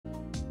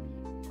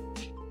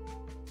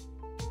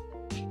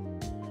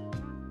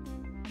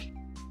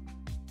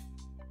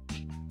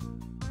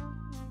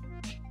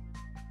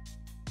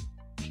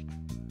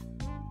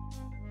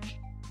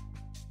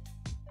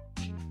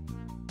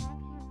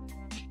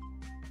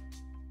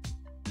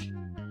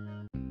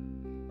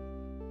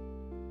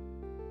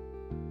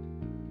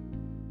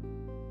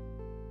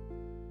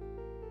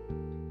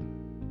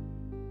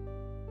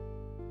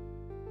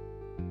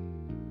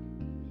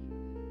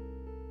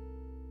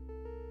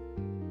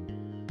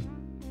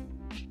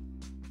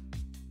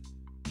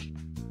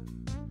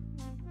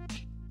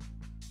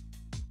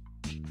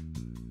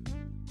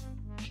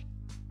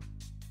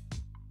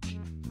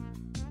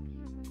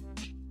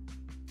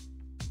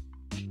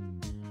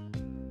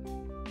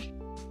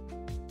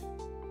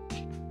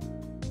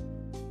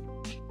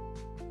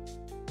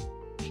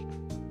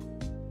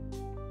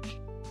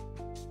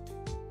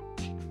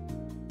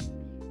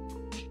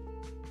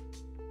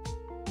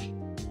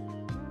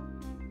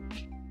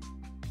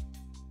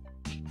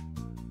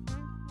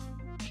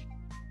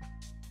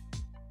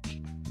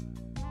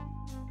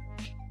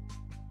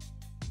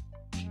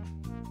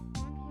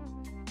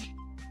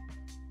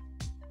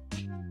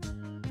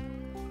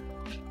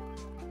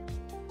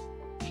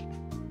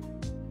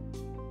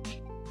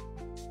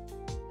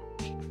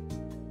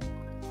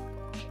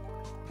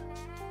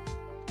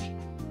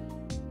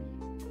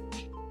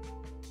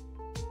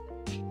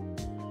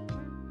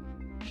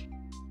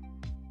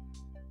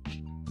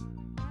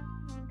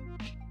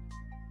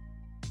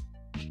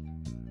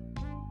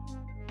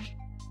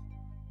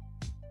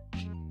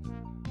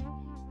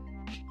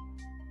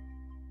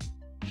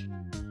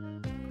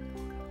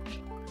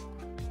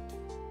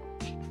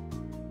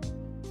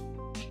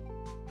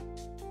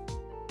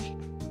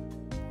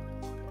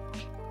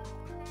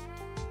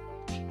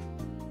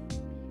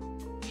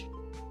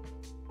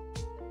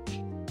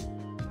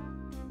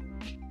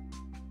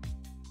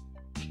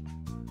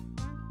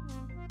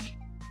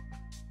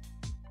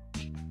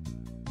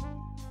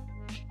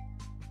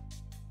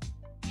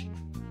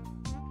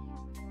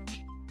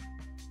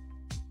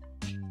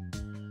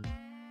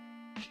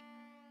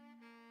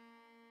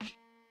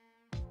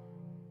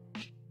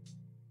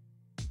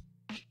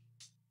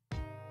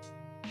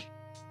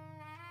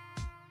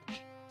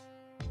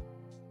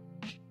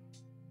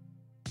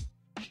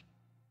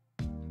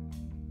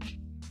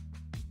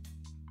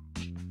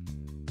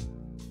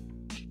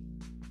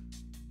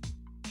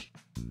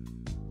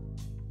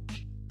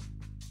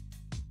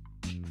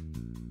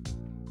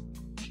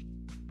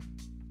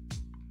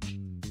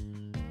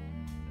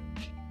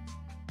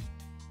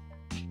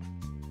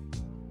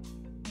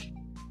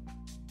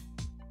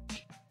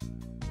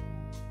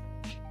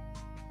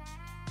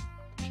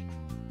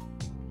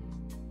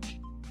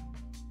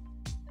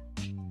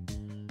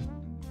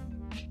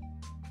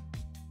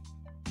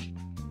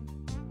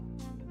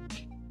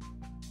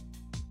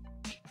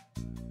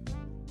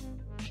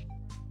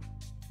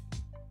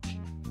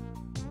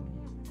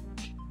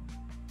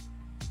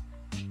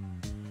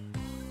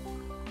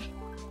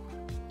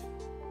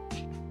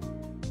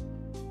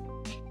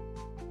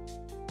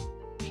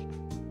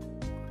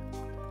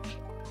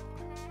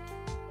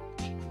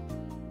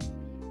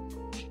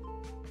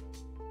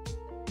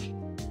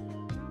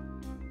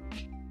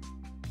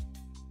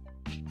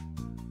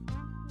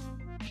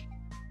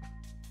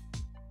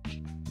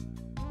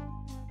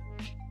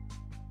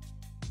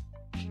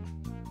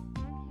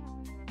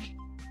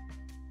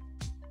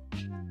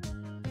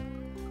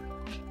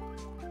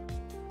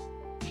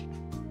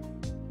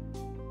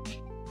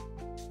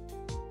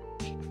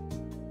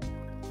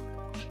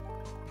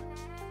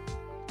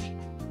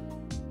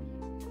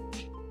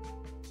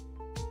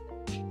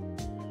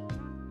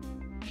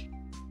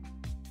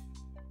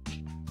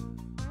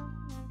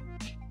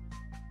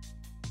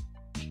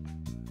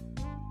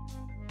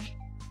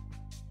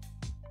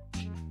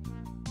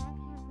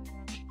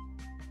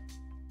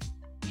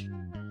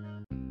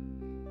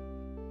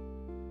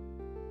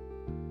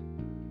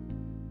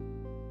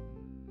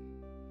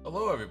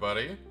Hello,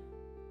 everybody.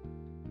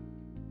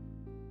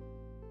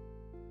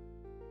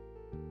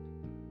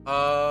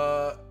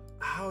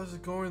 How is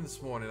it going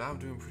this morning? I'm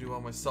doing pretty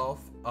well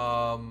myself.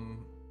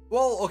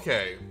 Well,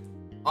 okay.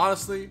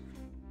 Honestly,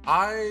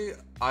 I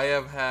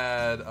have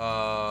had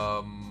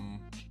a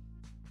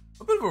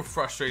bit of a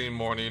frustrating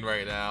morning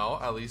right now.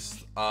 At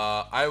least,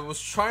 I was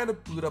trying to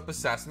boot up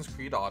Assassin's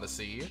Creed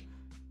Odyssey,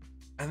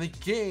 and the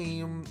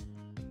game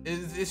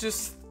it's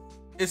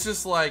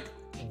just like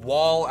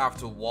wall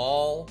after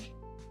wall.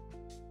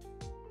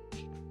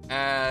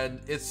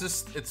 And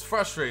it's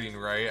frustrating,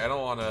 right? I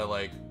don't want to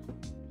like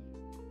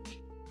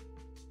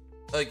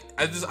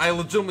I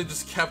legitimately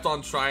just kept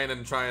on trying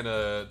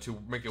to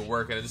make it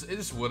work, and it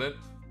just wouldn't.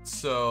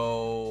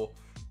 So,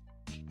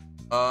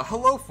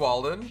 hello,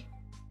 Fallen.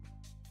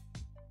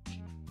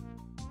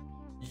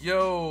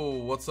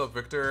 Yo, what's up,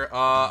 Victor?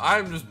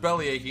 I'm just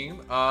belly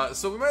aching.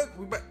 So we might.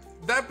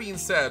 That being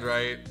said,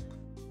 right?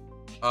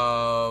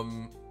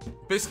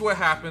 Basically, what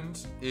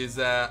happened is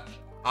that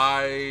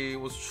I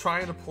was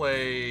trying to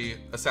play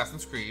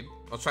Assassin's Creed.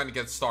 I was trying to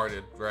get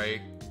started,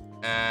 right?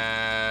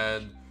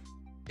 And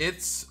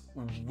it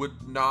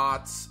would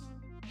not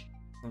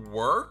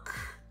work.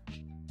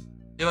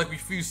 It like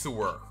refused to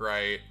work,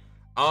 right?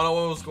 I don't know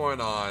what was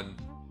going on.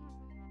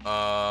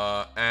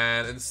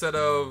 And instead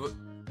of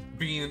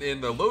being in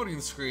the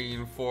loading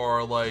screen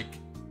for like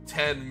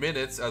 10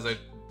 minutes as I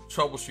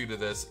troubleshooted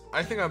this,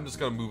 I think I'm just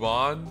gonna move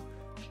on.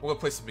 I'm gonna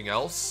play something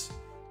else.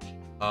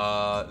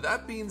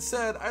 That being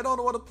said, I don't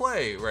know what to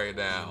play right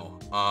now.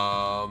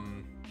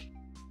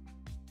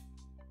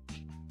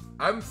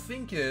 I'm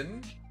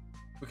thinking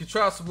we could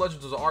try out some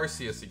Legends of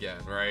Arceus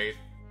again, right?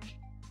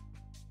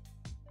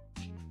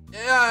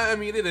 Yeah, I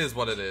mean, it is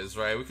what it is,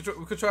 right? We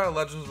could try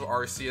Legends of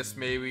Arceus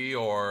maybe,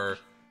 or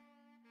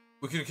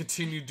we could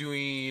continue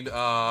doing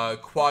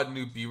Quad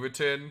New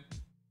Beaverton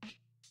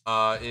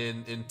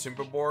in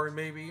Timberborn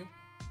maybe.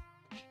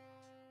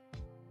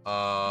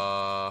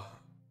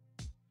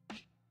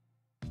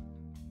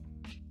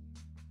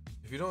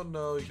 If you don't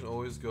know, you can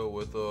always go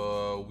with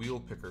a wheel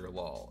picker,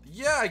 lol.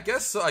 Yeah, I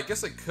guess so. I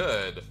guess I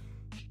could.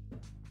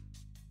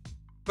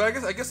 But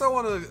I guess I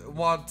want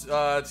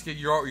to get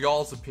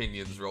y'all's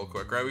opinions real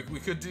quick, right? We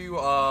could do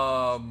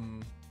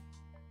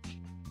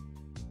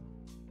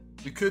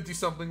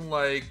something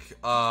like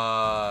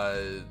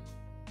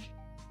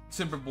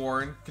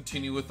Timberborn,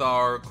 continue with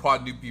our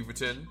Quad New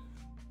Beaverton.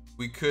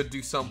 We could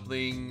do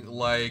something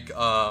like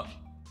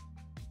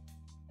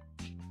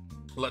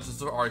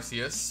Legends of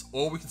Arceus,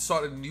 or we can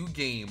start a new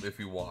game if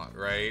we want,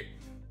 right?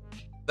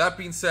 That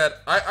being said,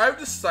 I've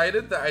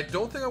decided that I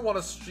don't think I want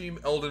to stream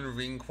Elden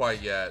Ring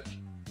quite yet.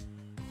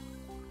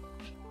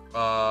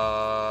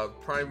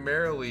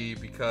 Primarily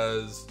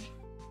because...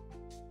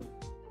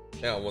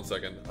 Hang on one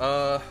second.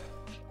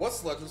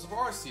 What's Legends of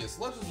Arceus?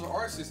 Legends of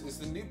Arceus is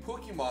the new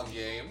Pokemon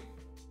game.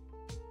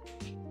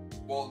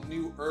 Well,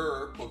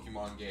 newer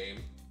Pokemon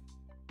game.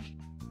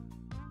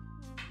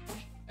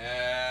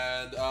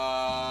 And,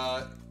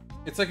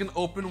 it's like an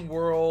open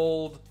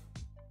world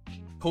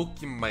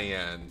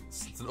Pokemon.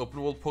 It's an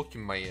open world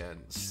Pokemon.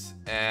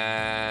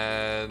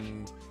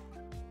 And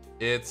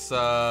it's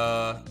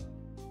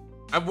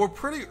we're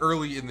pretty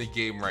early in the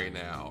game right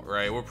now,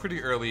 right? We're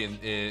pretty early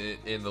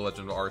in the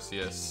Legend of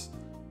Arceus.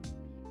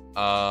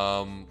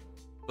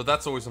 But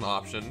that's always an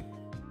option.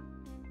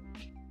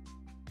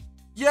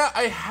 Yeah,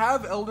 I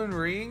have Elden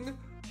Ring.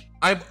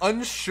 I'm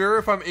unsure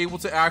if I'm able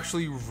to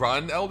actually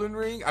run Elden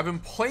Ring. I've been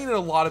playing a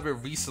lot of it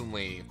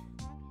recently.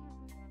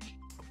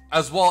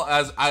 As well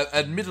as,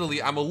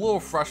 admittedly, I'm a little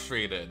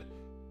frustrated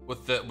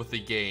with the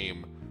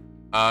game,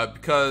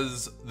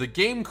 because the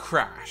game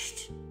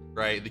crashed,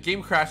 right? The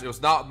game crashed. It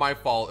was not my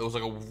fault. It was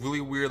like a really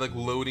weird like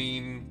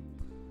loading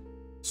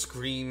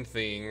screen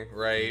thing,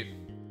 right?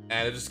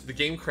 And the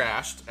game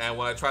crashed. And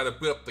when I tried to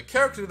boot up the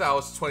character that I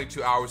was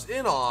 22 hours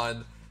in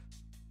on,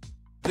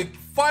 the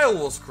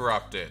file was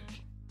corrupted.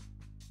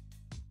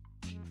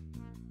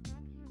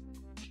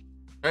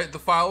 Right, the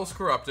file was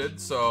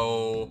corrupted,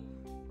 so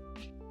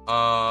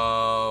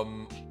I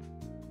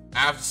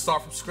have to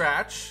start from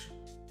scratch,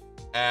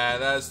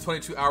 and that is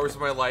 22 hours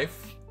of my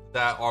life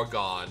that are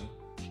gone.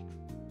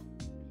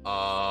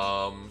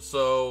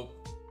 So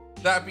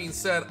that being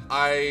said,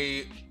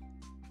 I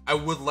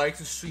would like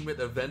to stream it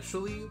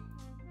eventually.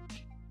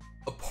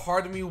 A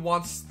part of me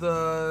wants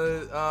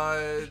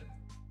the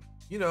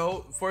you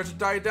know, for it to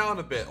die down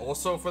a bit.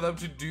 Also for them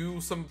to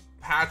do some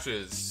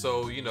patches,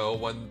 so you know,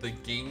 when the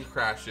game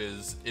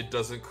crashes, it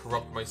doesn't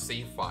corrupt my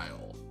save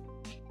file.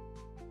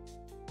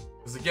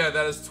 Because again,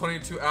 that is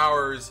 22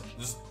 hours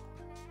just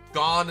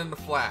gone in a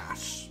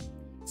flash.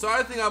 So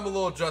I think I'm a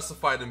little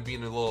justified in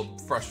being a little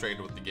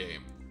frustrated with the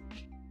game.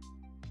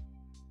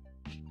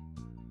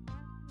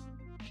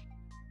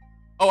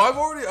 Oh, I've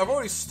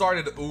already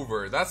started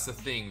over. That's the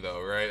thing,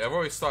 though, right? I've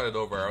already started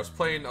over. I was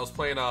playing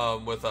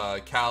with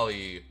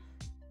Callie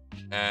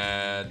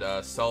and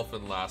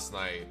Selfin last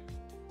night,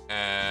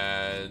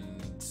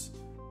 and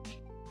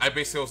I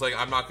basically was like,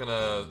 I'm not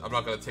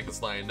gonna take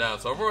this lying down.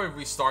 So I've already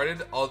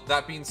restarted. All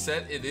that being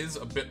said, it is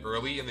a bit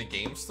early in the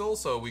game still,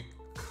 so we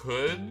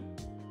could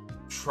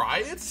try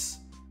it.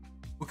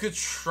 We could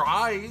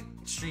try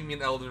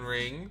streaming Elden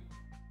Ring.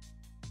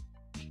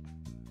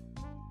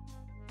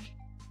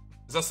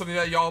 Is that something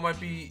that y'all might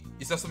be?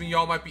 Is that something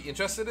y'all might be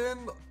interested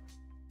in?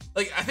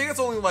 Like, I think it's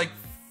only like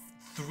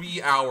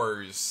 3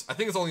 hours. I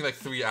think it's only like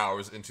 3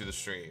 hours into the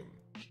stream.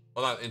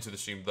 Well, not into the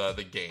stream,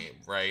 the game,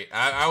 right?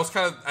 I was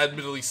kind of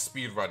admittedly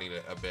speed running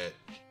it a bit,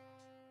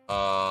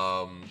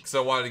 because I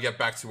wanted to get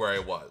back to where I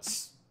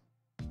was.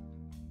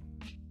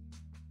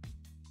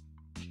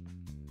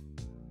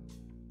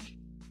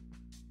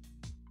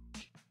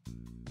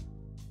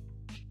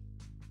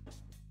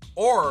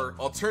 Or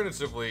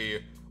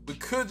alternatively, we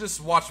could just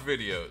watch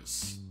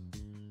videos.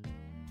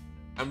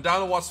 I'm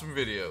down to watch some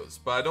videos,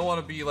 but I don't want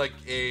to be like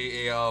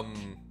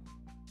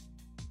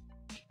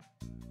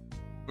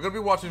we're gonna be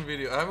watching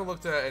video. I haven't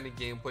looked at any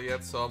gameplay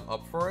yet, so I'm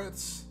up for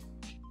it.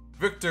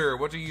 Victor,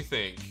 what do you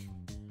think?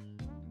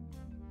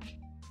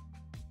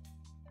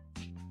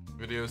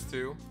 Videos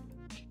too?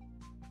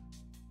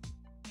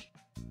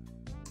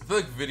 I feel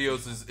like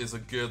videos is a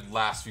good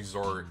last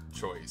resort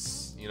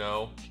choice, you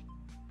know?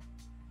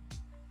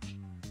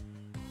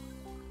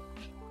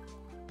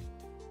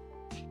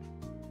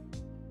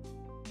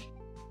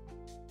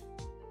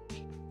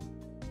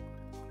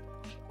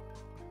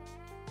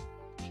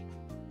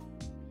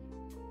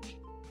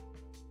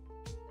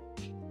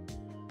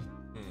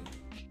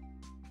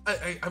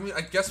 I mean,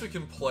 I guess we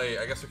can play.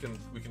 I guess we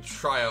can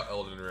try out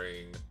Elden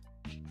Ring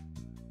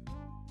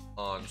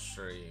on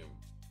stream.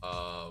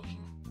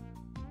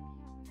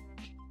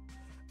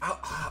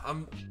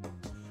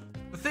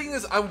 The thing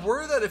is, I'm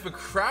worried that if it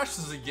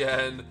crashes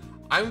again,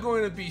 I'm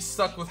going to be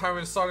stuck with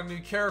having to start a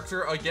new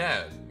character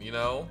again. You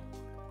know?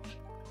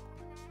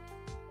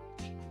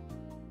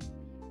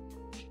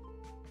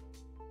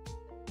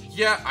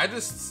 Yeah,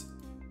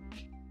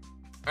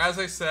 as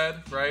I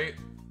said, right?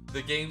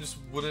 The game just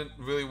wouldn't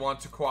really want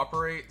to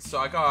cooperate, so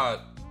I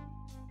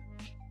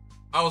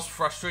was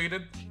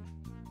frustrated.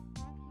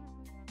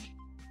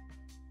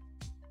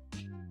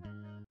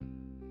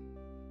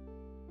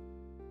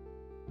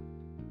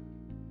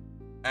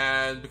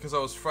 And because I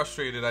was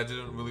frustrated, I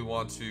didn't really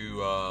want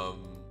to, I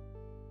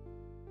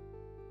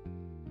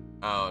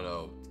don't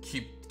know,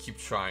 keep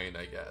trying,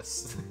 I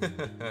guess.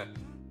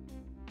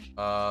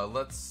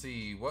 Let's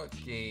see, what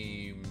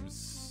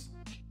games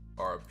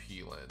are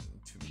appealing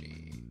to me?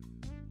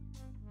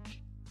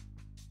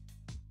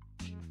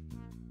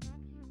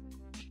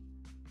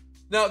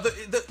 Now, there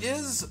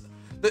is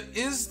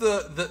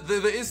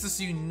this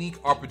unique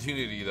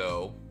opportunity,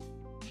 though,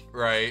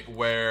 right?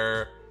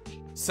 Where,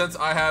 since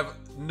I have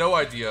no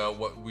idea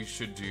what we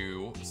should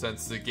do,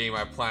 since the game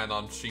I planned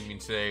on streaming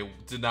today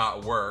did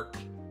not work,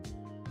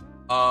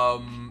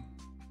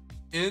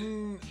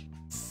 in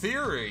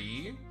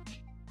theory,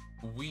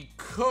 we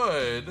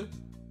could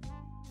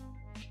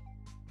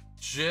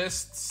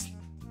just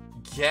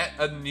get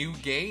a new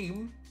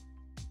game.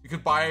 We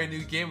could buy a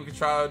new game. We could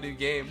try out a new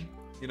game,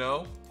 you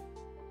know?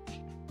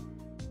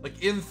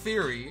 Like, in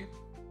theory.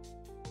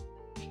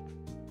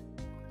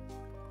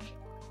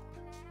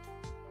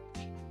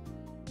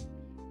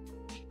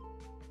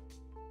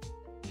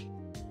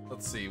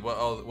 Let's see,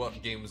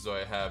 what games do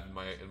I have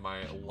in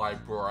my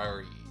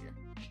library?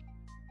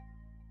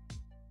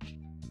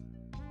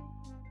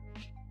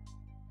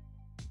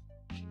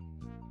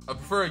 I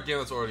prefer a game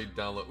that's already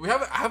downloaded.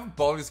 I have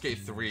Baldur's Gate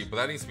 3, but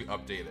that needs to be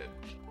updated.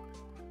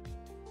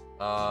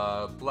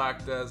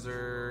 Black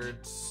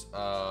Desert.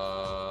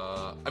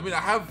 I mean, I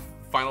have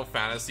Final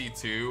Fantasy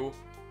 2.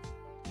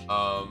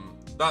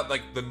 Not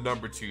like the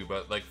number 2,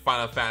 but like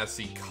Final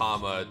Fantasy,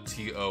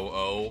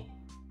 TOO.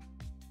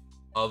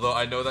 Although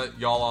I know that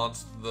y'all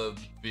aren't the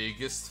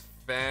biggest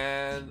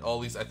fan, or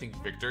at least I think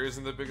Victor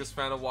isn't the biggest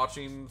fan of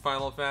watching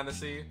Final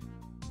Fantasy.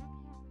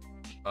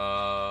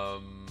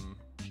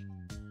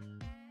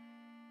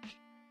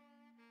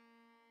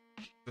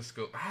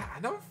 Disco. I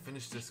never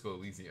finished Disco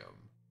Elysium.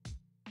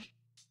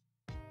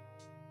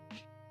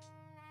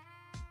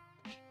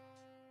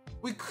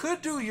 We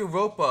could do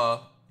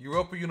Europa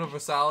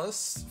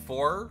Universalis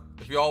 4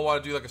 if you all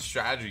want to do like a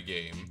strategy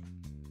game.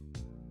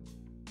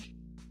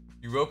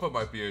 Europa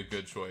might be a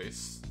good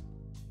choice.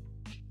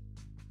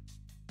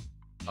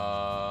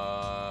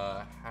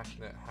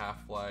 Hacknet,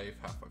 Half-Life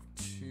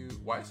 2.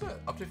 Why is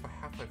that update for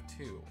Half-Life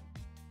 2?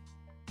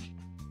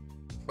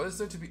 What is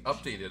there to be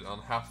updated on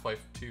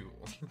Half-Life 2?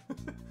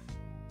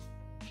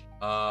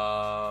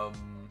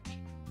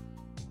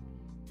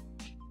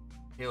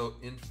 Halo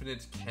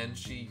Infinite,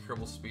 Kenshi,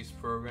 Kerbal Space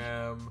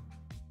Program,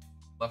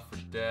 Left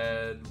 4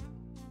 Dead,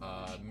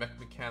 Mech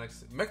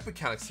Mechanics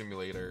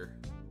Simulator,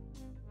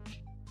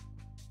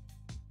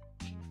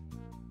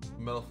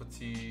 Metal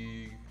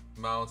Fatigue,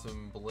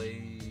 Mountain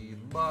Blade,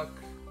 Muck,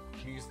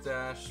 Muse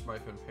Dash, My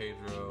Friend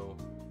Pedro,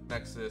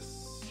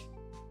 Nexus.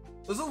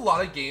 There's a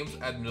lot of games,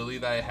 admittedly,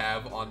 that I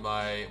have on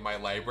my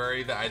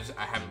library that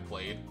I haven't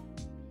played.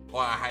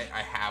 Well,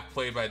 I have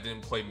played, but I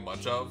didn't play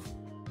much of.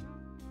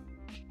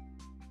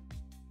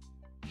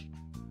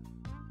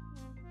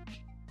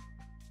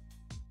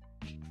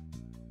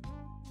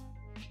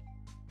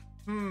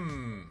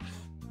 Hmm.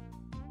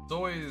 It's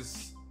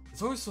always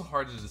so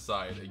hard to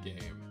decide a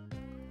game.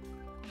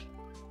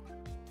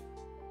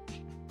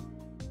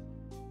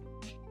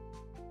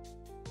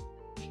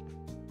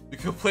 You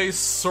could play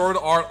Sword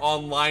Art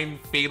Online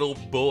Fatal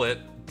Bullet.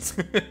 I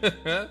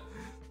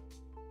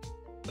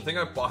think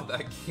I bought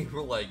that game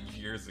like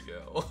years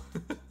ago.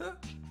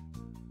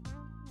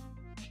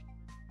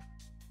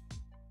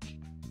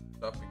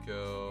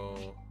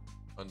 Topico,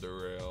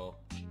 Underrail.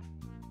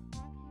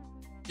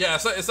 Yeah,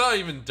 it's not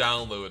even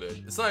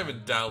downloaded. It's not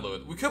even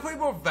downloaded. We could play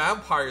more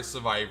Vampire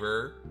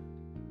Survivor.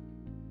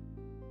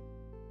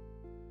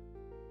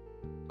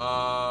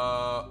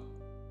 War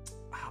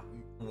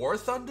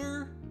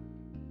Thunder?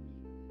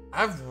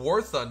 I have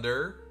War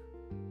Thunder.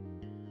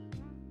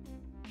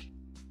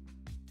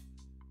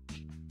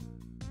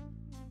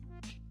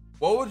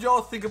 What would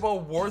y'all think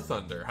about War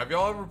Thunder? Have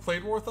y'all ever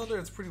played War Thunder?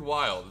 It's pretty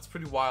wild. It's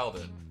pretty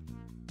wild.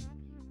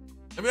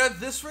 I mean, at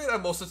this rate,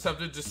 I'm most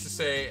tempted just to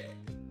say,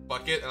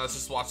 fuck it, and let's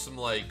just watch some,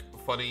 like,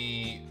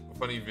 funny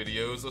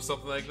videos or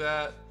something like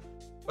that.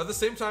 But at the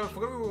same time, if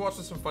we're gonna be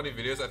watching some funny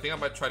videos, I think I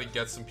might try to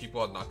get some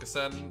people at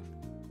Nakasen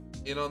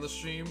in on the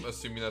stream,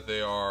 assuming that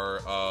they are,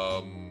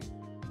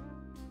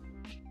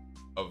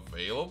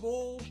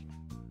 available,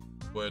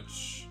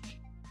 which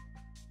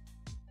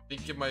I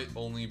think it might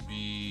only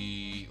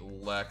be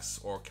Lex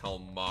or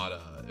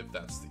Kalmata if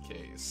that's the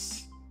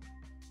case.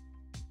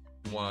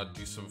 You want to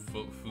do some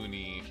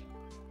Funi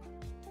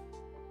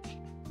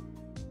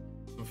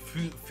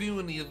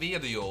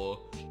video.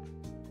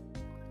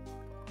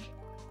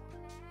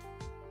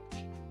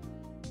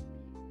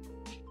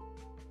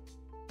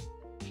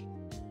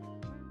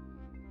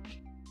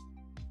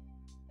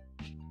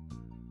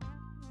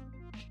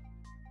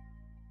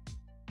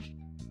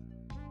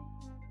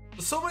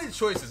 So many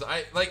choices.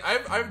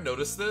 I've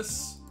noticed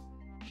this.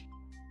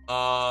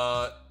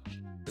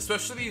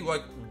 Especially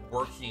like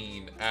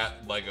working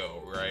at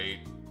Lego, right?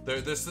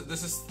 There's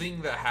this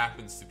thing that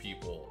happens to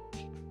people.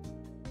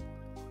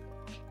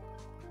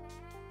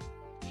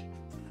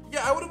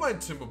 Yeah, I wouldn't mind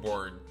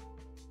Timberborn.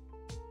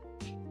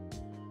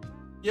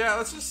 Yeah,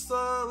 let's just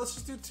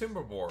do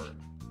Timberborn.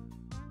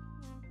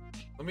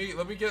 Let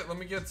me get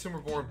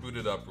Timberborn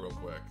booted up real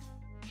quick.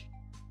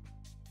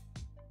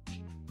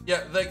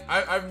 Yeah, like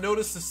I've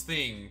noticed this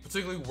thing,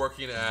 particularly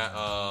working at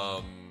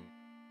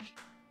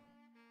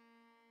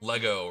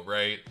Lego,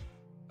 right?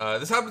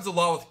 This happens a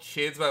lot with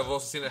kids, but I've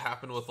also seen it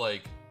happen with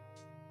like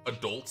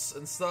adults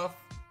and stuff.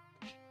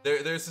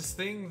 There's this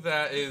thing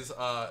that is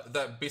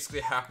that basically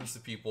happens to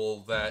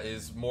people that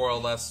is more or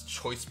less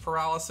choice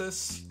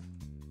paralysis,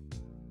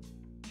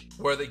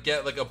 where they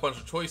get like a bunch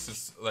of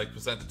choices like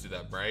presented to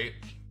them, right?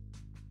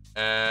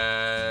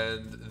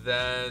 And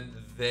then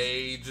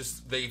they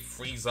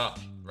freeze up,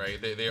 right?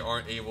 They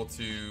aren't able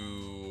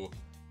to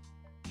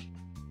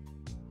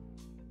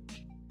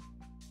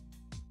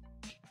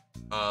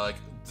like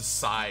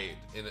decide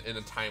in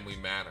a timely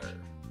manner.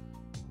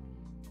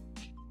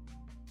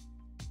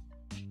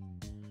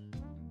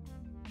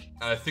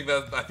 And I think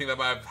that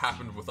might have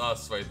happened with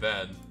us right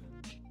then.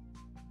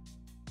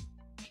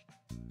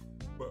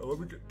 But let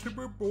me get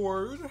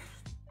Timberboard.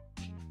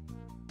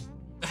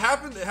 It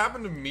happened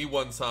to me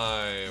one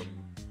time.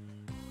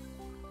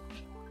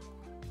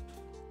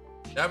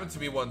 It happened to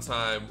me one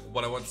time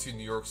when I went to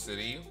New York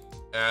City,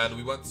 and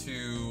we went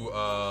to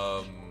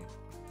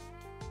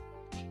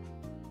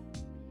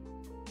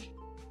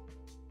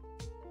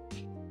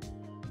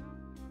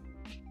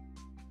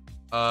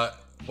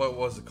what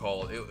was it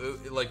called?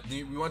 It like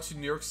we went to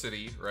New York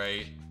City,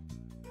 right?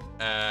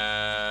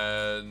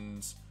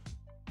 And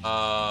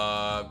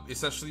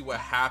essentially what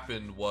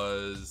happened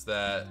was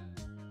that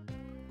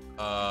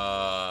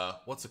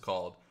what's it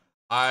called?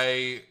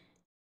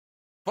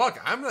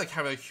 Fuck, I'm like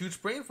having a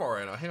huge brain fart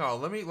right now. Hang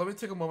on, let me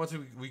take a moment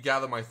to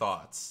regather my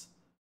thoughts.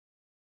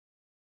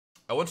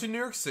 I went to New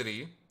York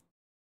City,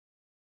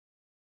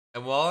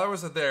 and while I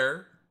was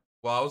there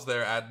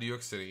at New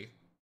York City,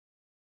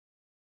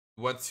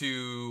 went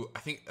to I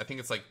think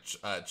it's like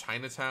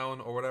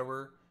Chinatown or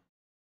whatever.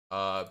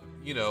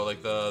 You know,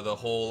 like the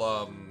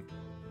whole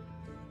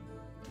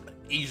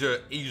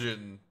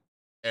Asian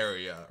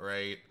area,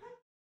 right?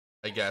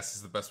 I guess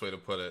is the best way to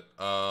put it.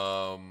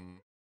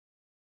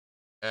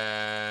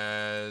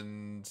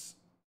 And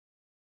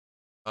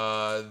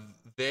I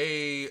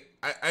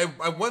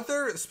went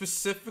there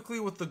specifically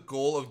with the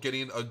goal of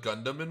getting a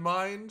Gundam in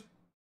mind.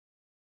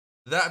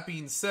 That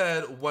being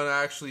said, when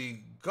I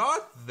actually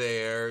got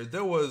there,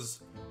 there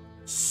was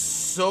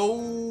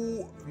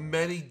so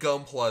many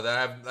Gunpla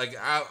that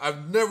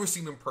I've never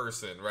seen in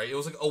person, right? It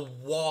was like a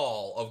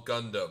wall of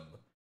Gundam.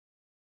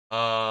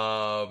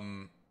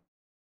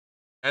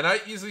 And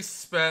I easily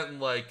spent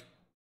like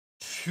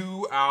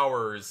 2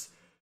 hours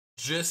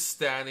just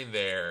standing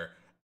there,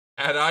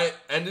 and I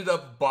ended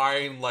up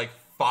buying like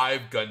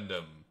 5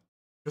 Gundam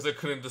because I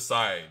couldn't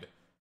decide.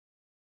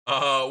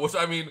 Which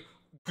I mean,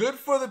 good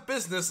for the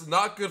business,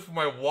 not good for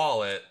my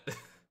wallet.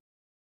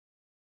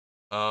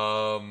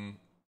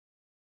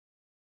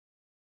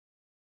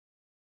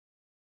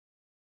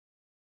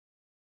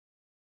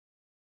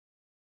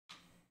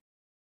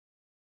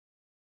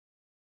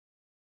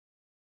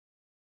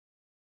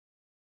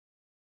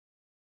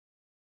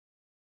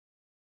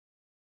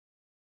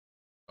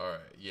 All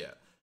right, yeah.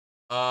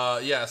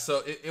 Yeah.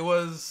 So it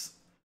was.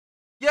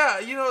 Yeah,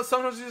 you know,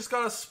 sometimes you just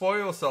gotta spoil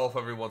yourself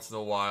every once in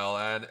a while,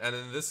 and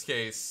in this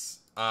case,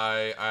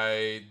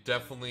 I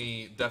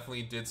definitely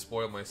did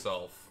spoil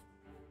myself.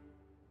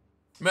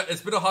 Man,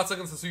 it's been a hot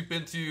second since we've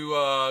been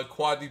to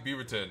Quad New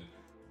Beaverton.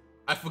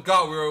 I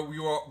forgot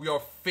we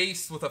are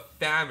faced with a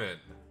famine.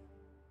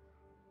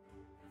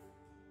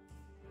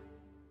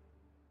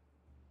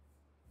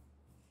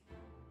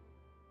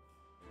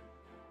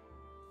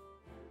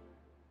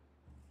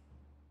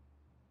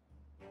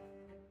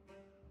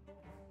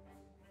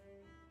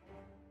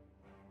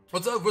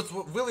 What's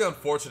really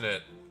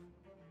unfortunate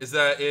is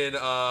that in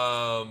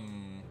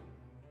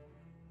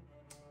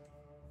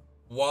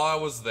while I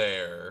was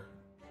there,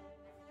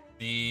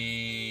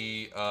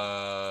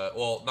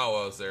 well, not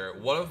while I was there,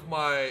 one of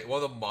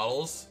the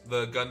models,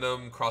 the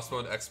Gundam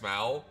Crossbone X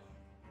Mao,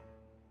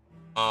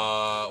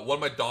 one of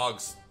my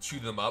dogs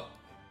chewed them up,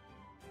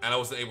 and I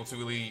wasn't able to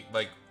really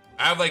what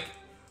I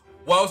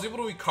was able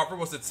to recover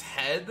was its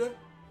head,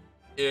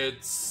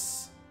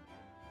 its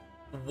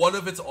one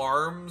of its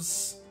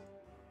arms,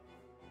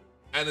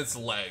 and its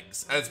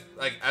legs, and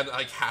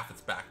it's half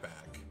its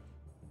backpack.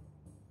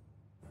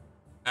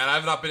 And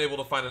I've not been able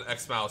to find an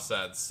X-Mao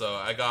since, so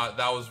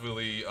that was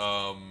really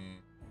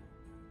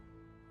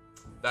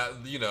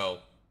that, you know,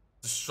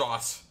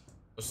 distraught.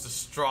 I was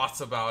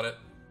distraught about it.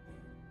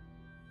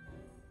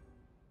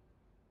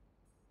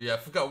 Yeah, I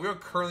forgot we are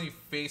currently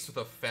faced with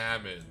a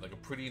famine, like a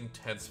pretty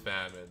intense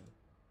famine.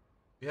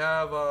 We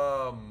have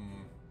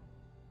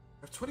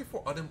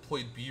 24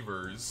 unemployed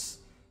beavers.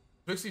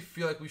 Makes me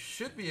feel like we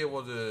should be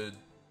able to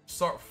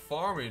start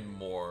farming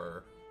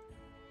more.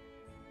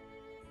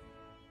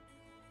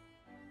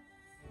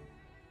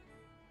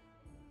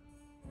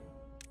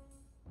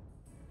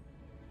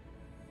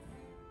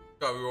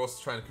 God, we were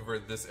also trying to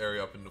convert this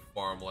area up into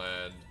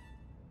farmland.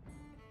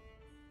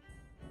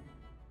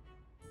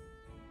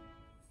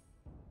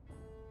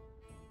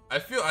 I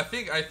think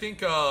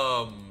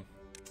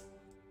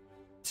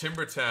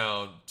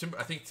Timbertown,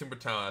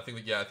 I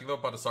think they're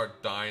about to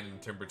start dying in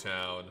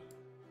Timbertown.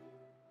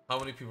 How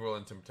many people are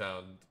in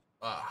Timbertown?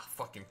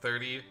 Fucking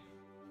 30.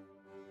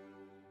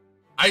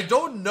 I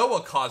don't know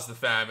what caused the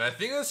famine. I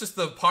think it's just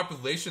the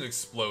population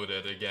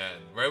exploded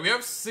again, right? We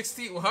have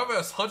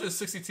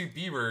 162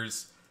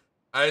 beavers.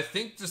 I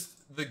think just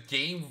the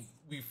game,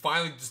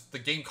 the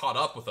game caught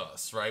up with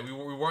us, right? We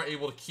weren't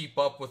able to keep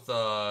up with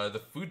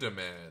the food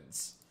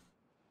demands.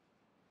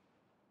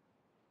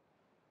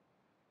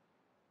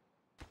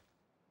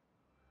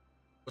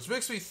 Which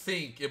makes me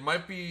think it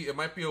might be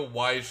a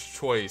wise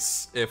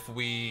choice if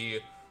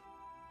maybe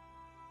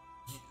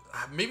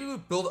we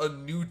build a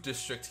new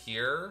district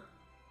here,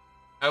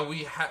 and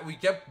we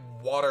get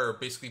water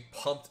basically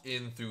pumped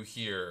in through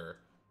here,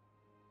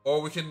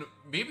 or we can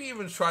maybe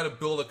even try to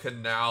build a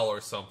canal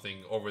or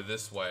something over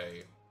this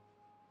way,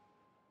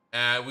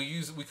 and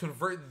we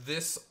convert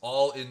this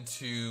all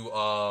into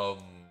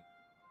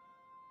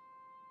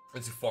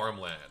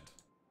farmland.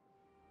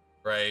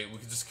 Right, we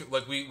could just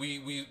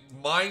we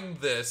mine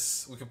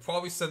this. We could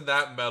probably send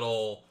that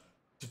metal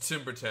to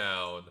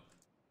Timbertown.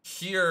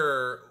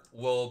 Here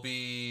will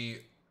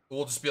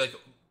just be like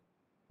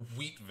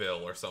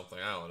Wheatville or something.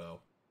 I don't know.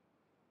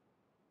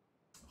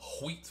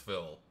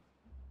 Wheatville.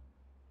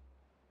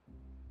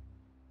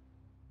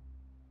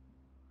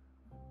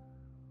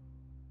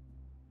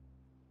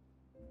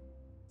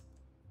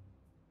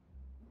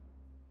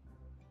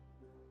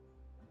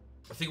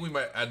 I think we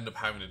might end up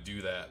having to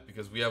do that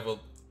because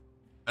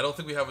I don't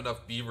think we have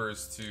enough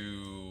beavers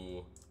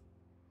to...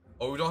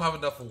 Oh, we don't have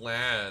enough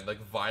land,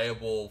 like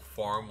viable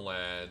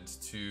farmland,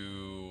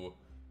 to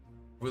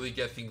really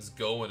get things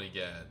going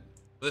again.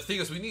 But the thing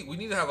is, we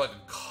need to have like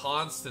a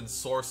constant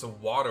source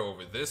of water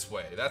over this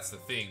way. That's the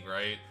thing,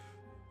 right?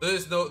 There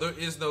is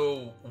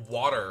no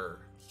water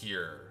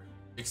here,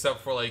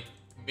 except for like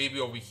maybe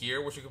over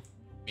here, which we could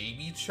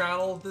maybe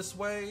channel this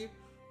way.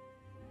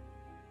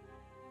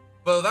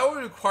 But that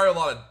would require a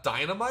lot of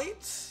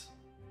dynamite.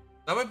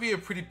 That might be a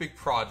pretty big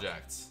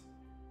project,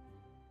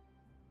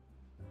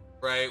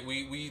 right?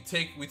 We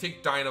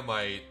take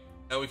dynamite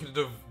and we can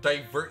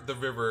divert the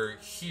river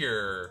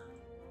here,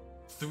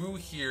 through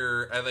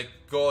here, and like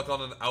go like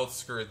on an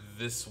outskirt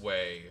this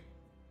way,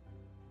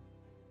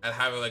 and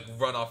have it like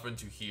run off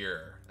into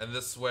here. And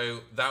this way,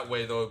 that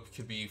way though, it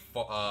could be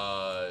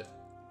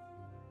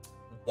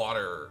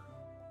water,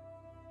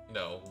 you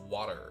know,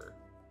 water.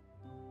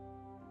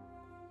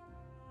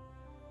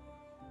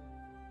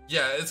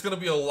 Yeah, it's gonna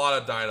be a lot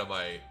of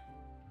dynamite.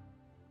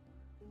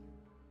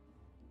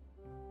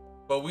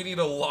 But we need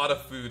a lot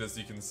of food, as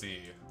you can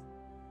see.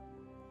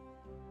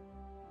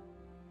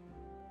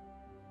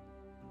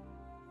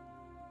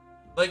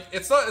 Like,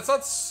 it's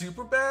not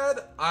super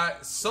bad.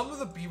 Some of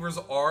the beavers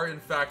are in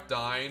fact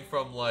dying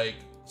from like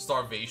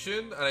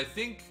starvation, and I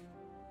think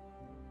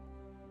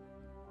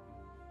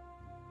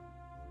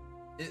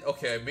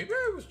okay, maybe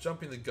I was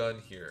jumping the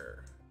gun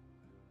here.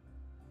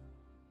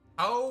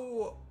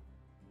 How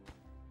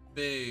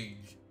big?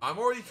 I'm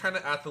already kind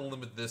of at the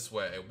limit this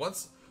way.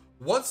 Once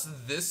Once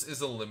this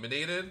is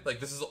eliminated, like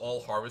this is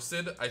all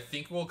harvested, I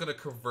think we're gonna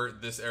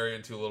convert this area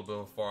into a little bit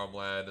of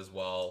farmland as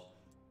well.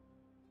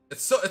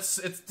 It's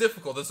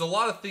difficult. There's a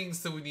lot of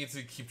things that we need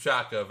to keep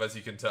track of, as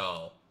you can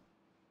tell.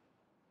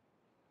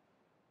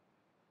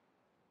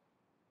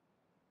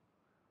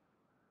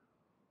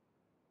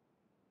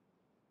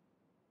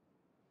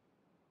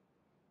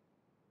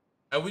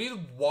 And we need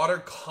water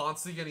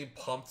constantly getting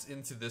pumped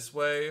into this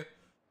way.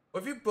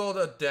 But if you build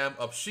a dam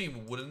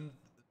upstream, wouldn't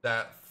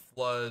that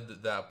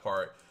flood that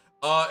part?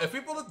 If we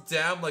build a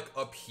dam like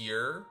up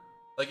here,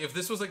 like if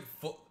this was like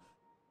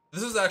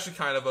this is actually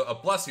kind of a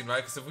blessing,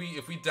 right? Because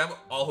if we dam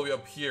all the way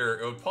up here,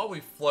 it would probably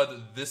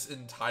flood this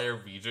entire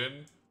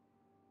region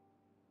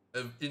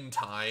in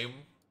time.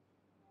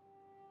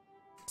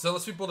 So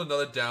unless we build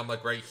another dam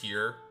like right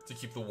here to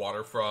keep the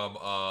water from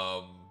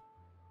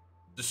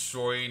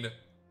destroying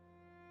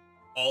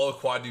all of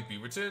Quad New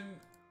Beaverton,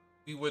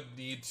 we would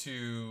need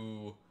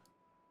to...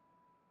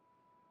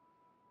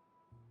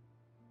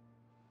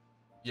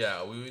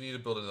 Yeah, we would need to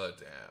build another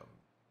dam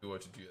if we were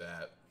to do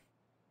that.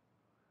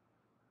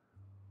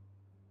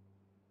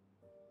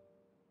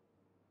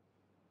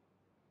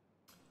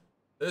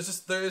 There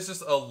is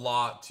just a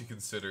lot to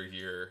consider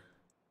here.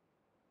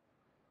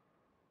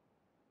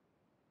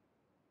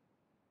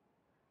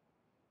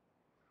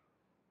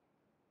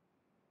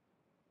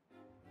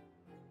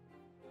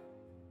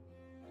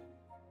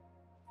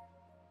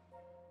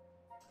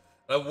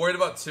 I'm worried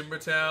about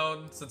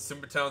Timbertown, since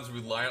Timbertown's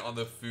reliant on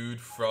the food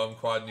from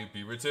Quad New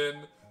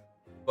Beaverton.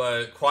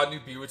 But Quad New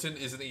Beaverton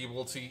isn't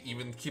able to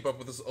even keep up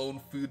with its own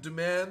food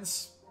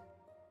demands.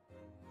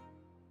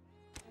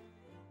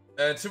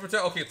 And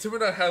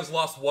Timbertown has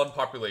lost one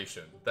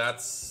population.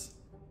 It's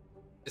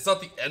not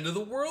the end of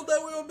the world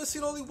that we are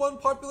missing only one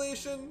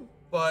population,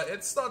 but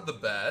it's not the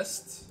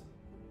best.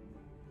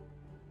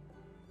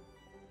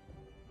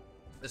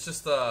 It's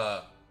just, that's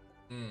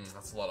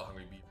a lot of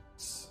hungry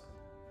beavers.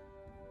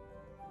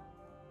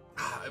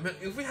 I mean,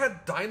 if we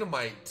had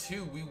dynamite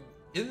too,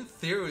 in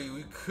theory,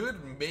 we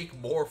could make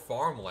more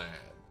farmland.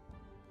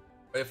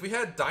 But if we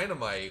had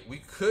dynamite, we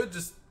could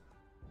just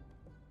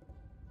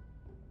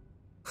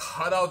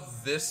cut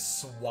out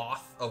this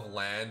swath of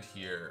land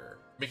here.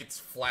 Make it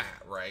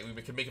flat, right?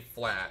 We can make it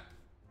flat.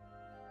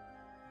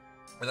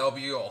 And that'll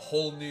be a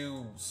whole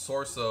new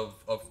source of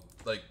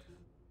like,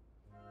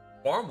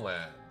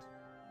 farmland.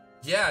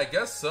 Yeah, I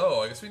guess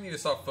so. I guess we need to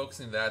start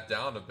focusing that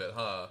down a bit,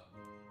 huh?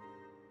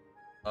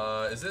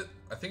 Is it?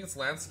 I think it's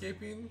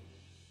landscaping.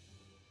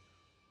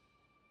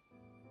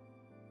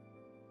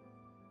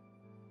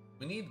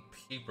 We need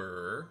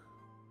paper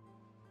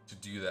to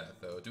do that,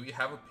 though. Do we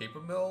have a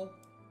paper mill?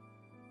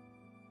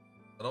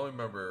 I don't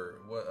remember.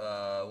 What,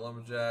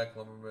 lumberjack,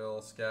 lumber mill,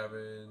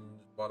 scavenge,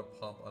 water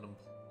pump,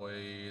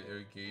 unemployed,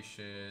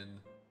 irrigation.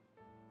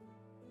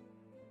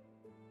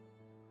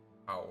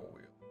 Power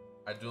wheel.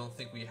 I don't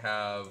think we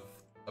have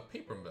a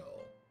paper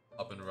mill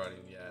up and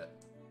running yet.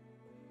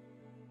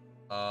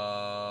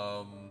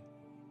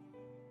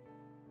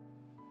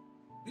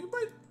 We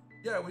might,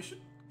 yeah, we should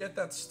get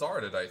that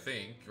started, I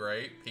think,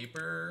 right?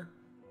 Paper,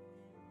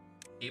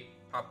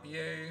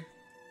 papier.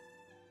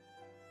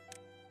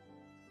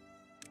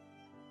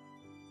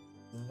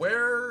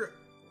 Where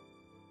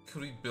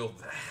could we build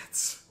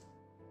that?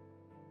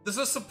 This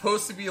was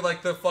supposed to be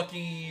like the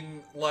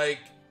fucking,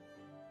 like,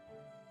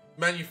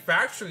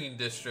 manufacturing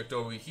district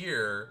over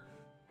here.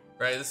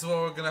 Right, this is where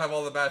we're gonna have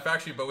all the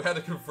manufacturing, but we had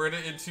to convert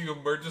it into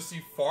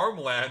emergency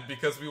farmland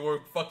because we were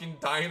fucking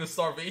dying of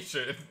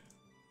starvation.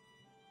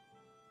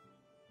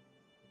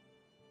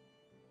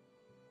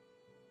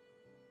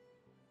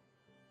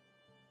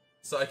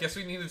 So I guess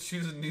we need to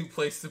choose a new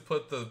place to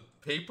put the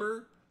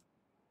paper.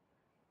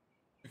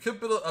 We could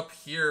build it up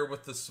here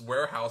with the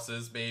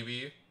warehouses,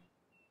 maybe.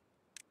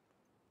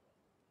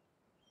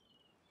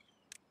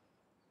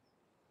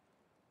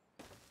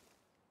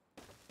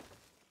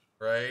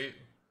 Right?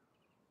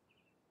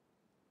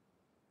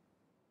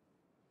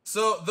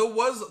 So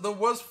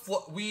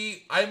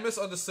I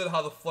misunderstood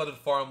how the flooded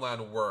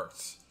farmland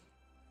worked.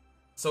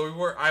 So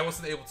I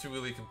wasn't able to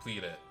really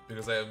complete it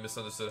because I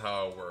misunderstood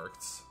how it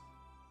worked.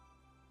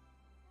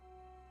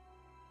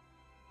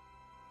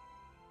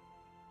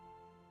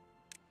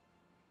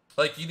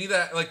 Like you need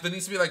that, like there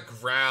needs to be like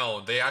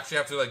ground. They actually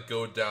have to like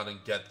go down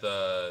and get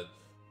the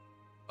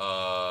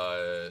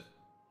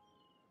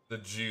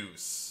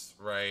juice,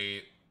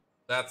 right?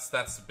 That's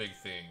the big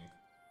thing.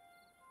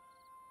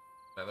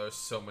 Man, there's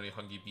so many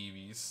hungry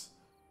BBs.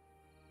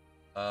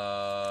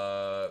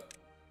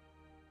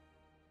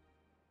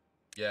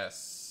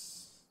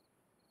 Yes.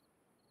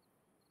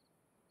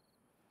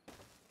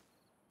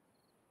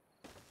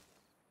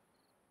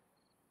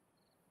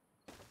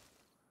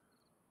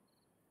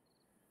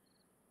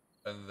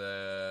 And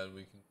then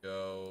we can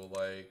go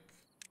like...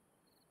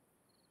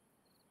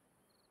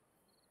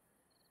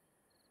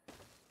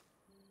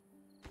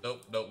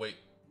 Nope, no, wait.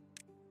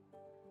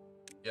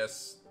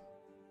 Yes.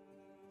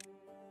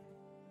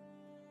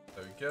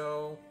 There we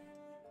go.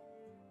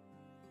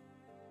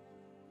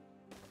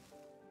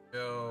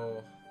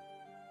 Go.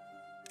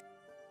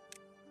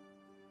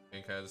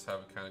 And kind of just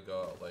have it kind of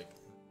go out like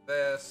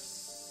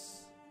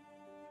this.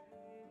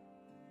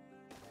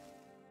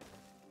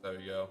 There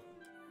we go.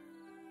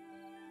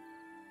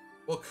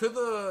 Well, could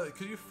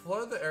you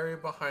flood the area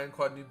behind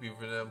Quad New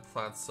Beaver and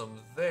plant some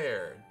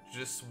there?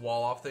 Just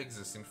wall off the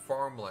existing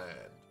farmland.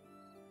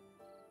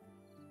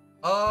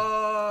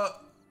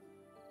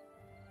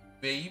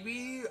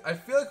 Maybe. I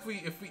feel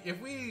like if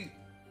we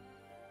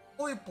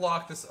fully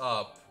block this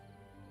up,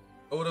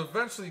 it would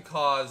eventually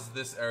cause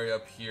this area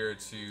up here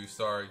to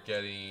start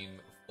getting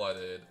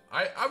flooded.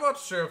 I'm not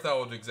sure if that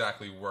would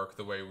exactly work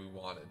the way we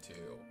want it to.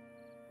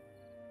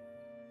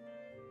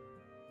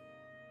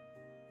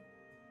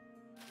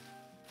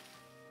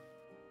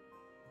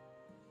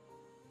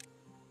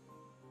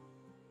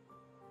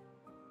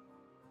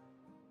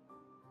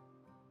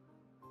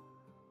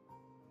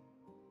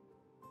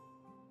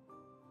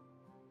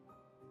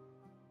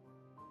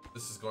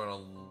 This is going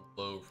on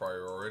low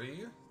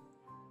priority.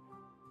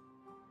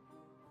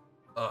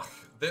 Ugh.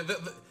 It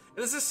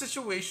is a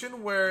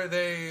situation where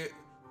they...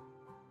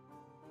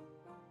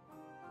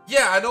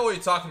 Yeah, I know what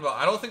you're talking about.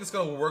 I don't think it's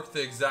going to work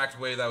the exact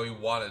way that we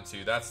want it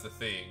to. That's the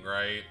thing,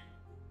 right?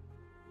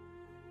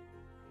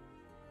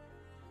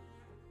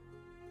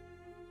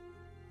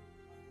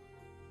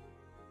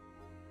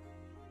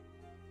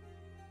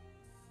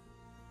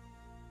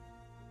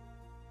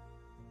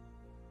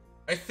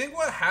 I think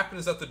what happened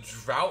is that the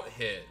drought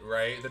hit,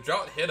 right? The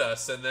drought hit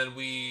us, and then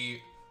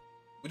we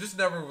just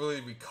never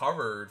really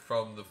recovered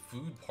from the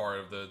food part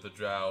of the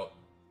drought.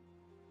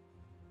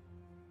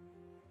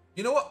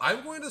 You know what?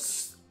 I'm going to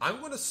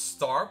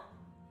stop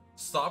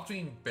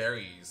doing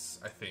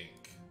berries. I think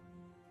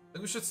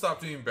we should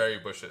stop doing berry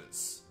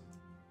bushes.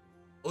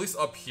 At least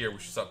up here, we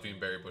should stop doing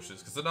berry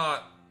bushes because they're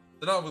not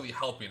really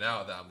helping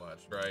out that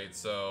much, right?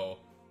 So,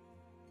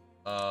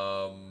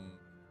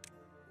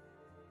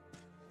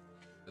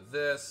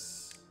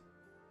 this.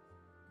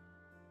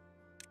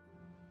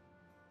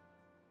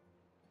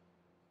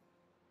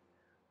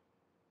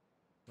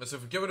 So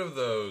if we get rid of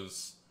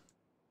those,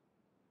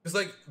 because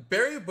like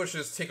berry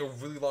bushes take a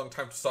really long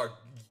time to start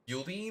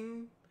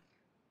yielding,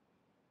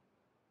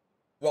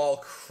 while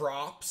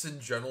crops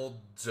in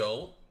general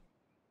don't.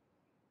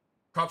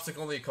 Crops take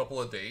only a couple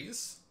of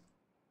days,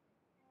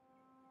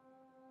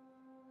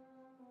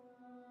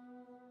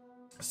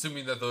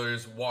 assuming that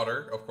there's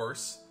water, of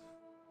course.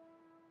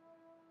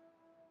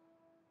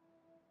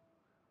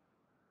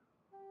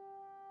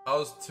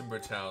 How's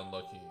Timbertown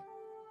looking?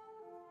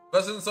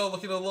 Residents are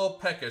looking a little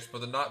peckish, but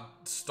they're not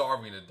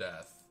starving to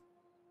death.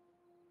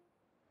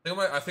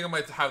 I think I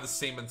might have the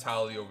same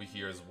mentality over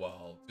here as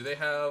well. Do they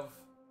have?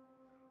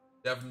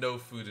 They have no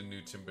food in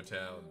New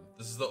Timbertown.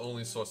 This is the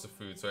only source of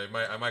food, so I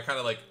might kind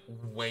of like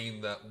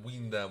wean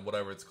them,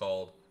 whatever it's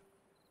called,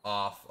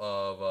 off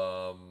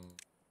of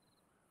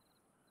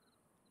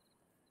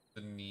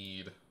the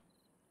need.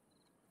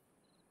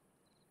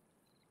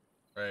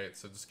 Right,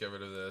 so just get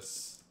rid of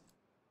this.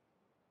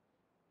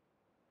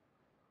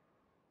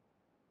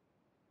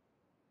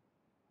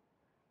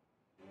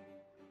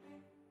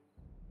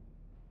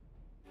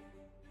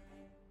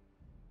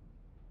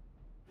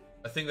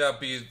 I think that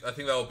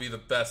will be the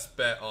best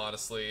bet,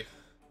 honestly.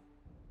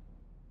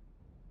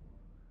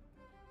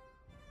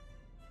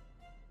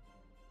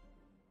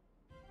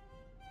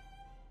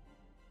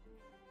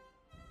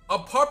 Our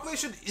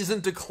population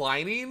isn't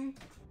declining,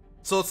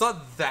 so it's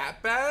not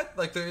that bad.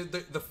 Like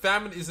the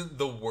famine isn't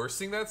the worst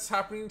thing that's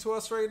happening to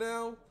us right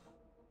now.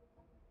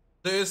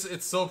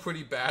 It's still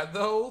pretty bad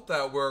though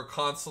that we're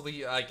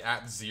constantly like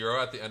at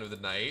 0 at the end of the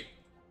night.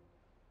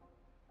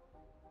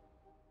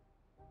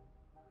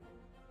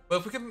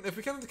 But if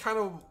we can kind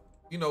of,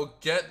 you know,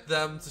 get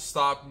them to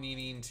stop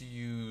needing to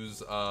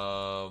use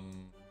oh,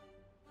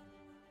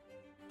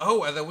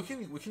 and then we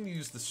can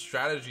use the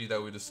strategy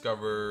that we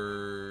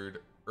discovered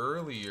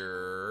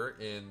earlier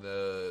in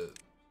the.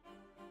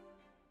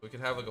 We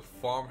can have like a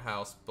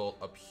farmhouse built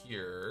up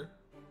here,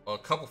 or a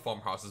couple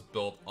farmhouses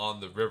built on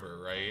the river,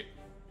 right?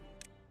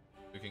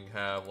 We can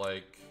have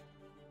like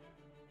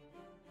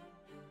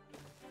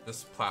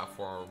this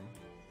platform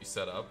be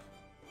set up.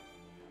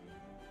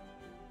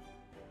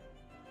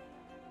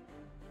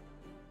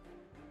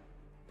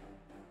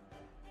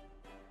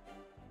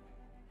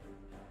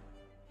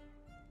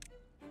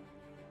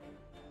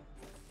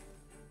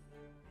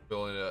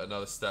 Building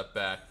another step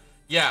back.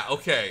 Yeah,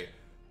 okay.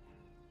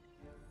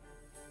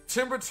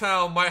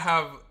 Timbertown might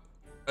have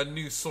a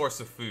new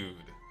source of food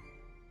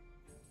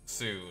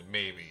soon,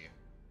 maybe.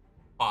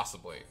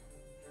 Possibly.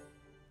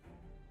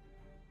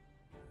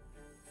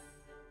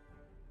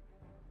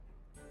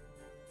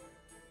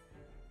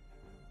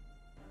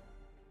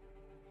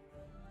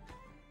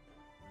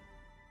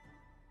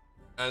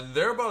 And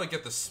they're about to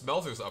get the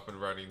smelters up and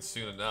running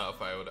soon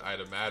enough, I'd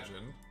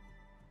imagine.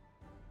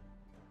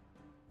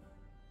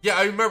 Yeah,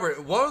 I remember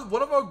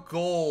one of our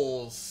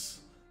goals.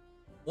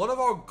 One of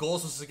our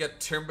goals was to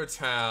get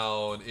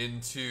Timbertown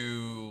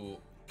into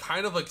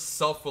kind of like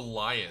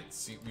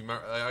self-reliance.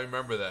 I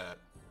remember that.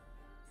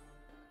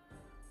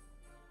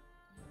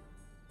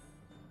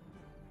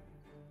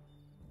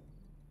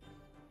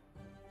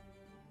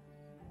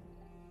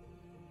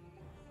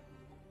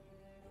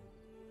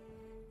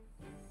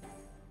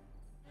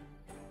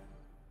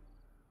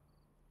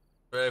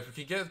 If we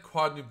could get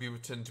Quad New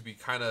Beaverton to be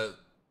kind of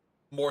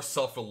more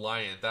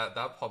self-reliant, that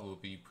probably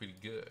would be pretty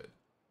good.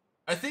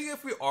 I think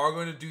if we are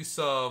going to do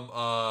some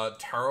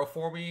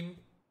terraforming,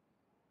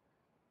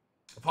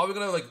 I'm probably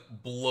gonna like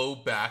blow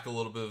back a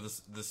little bit of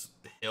this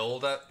hill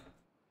that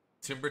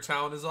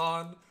Timbertown is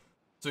on,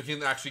 so we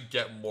can actually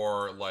get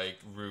more like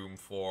room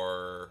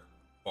for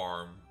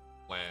farm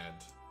land.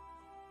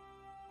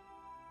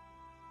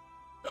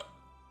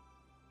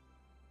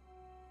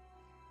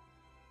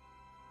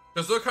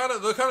 Because they're kind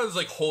of just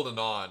like holding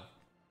on,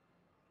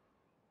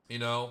 you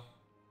know.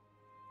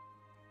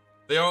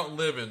 They aren't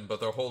living, but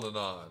they're holding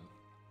on.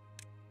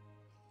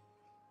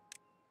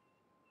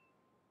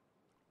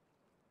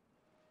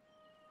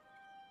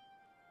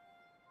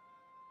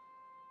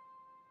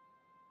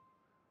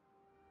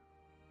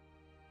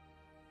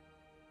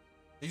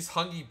 These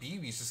hungry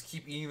BBs just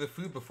keep eating the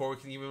food before we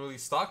can even really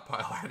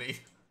stockpile any.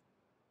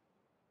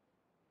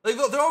 Like,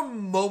 there are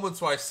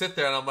moments where I sit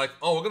there and I'm like,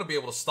 oh, we're gonna be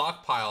able to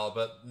stockpile,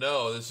 but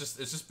no, it's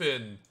just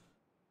been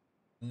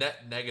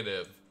net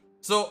negative.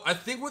 So I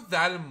think with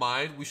that in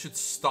mind, we should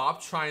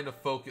stop trying to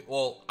focus.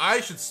 Well, I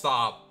should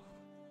stop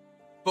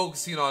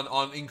focusing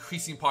on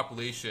increasing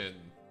population.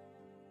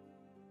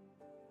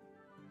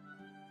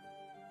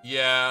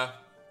 Yeah,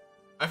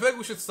 I feel like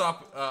we should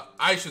stop.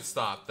 I should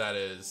stop. That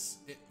is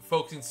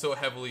focusing so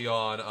heavily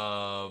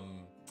on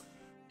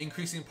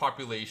increasing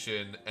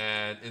population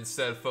and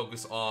instead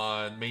focus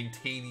on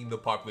maintaining the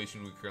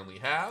population we currently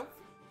have.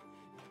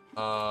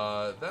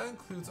 That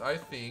includes, I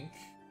think,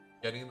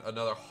 getting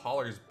another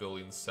haulers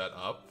building set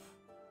up.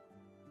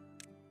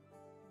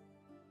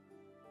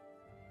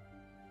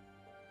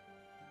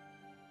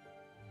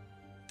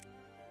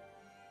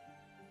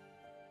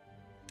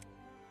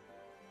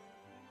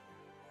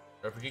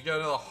 If we can get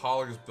another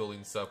haulers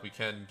building set up, we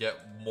can get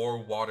more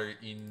water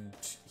in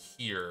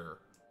here.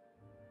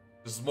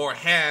 There's more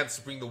hands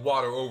to bring the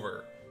water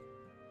over.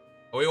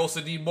 But we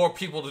also need more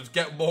people to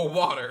get more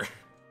water.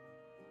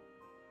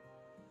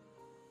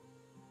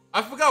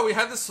 I forgot we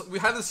had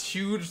this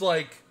huge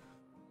like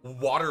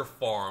water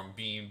farm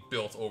being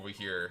built over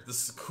here.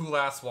 This cool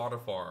ass water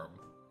farm.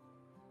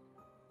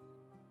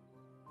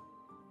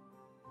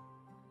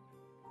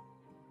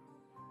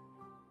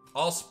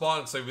 All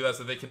spawned so I realized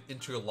that they can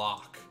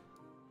interlock.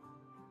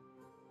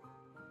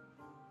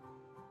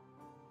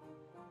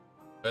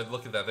 And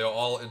look at that, they're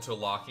all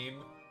interlocking.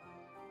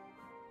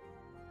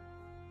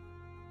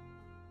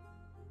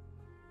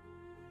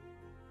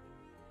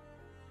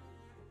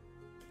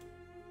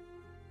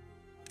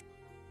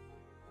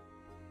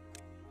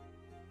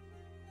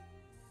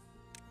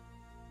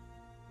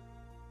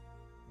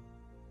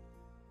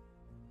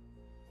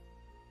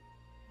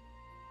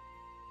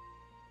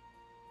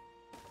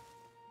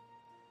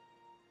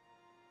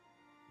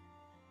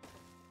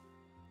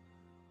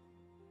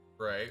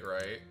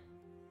 Right.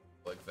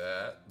 Like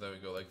that. Then we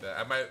go like that.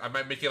 I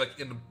might make it like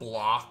in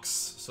blocks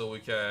so we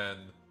can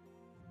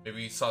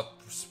maybe start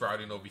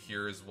sprouting over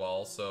here as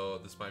well. So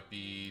this might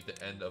be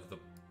the end of the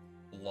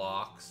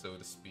block, so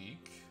to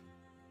speak.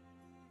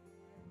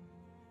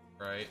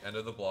 Right, end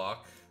of the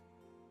block.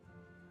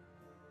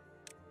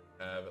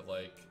 Have it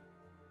like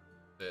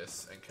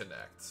this and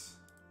connect.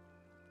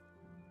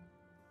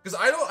 Because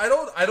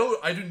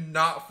I do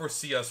not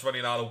foresee us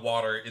running out of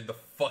water in the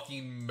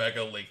fucking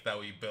mega lake that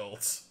we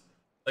built.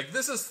 Like,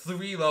 this is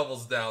 3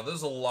 levels down.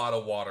 There's a lot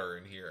of water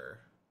in here.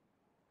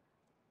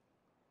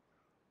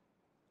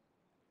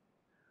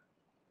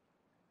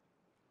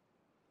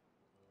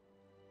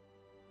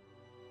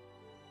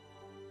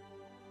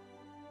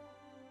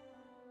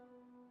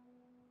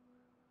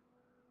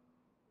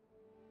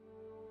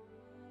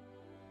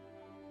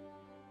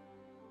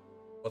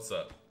 What's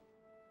up?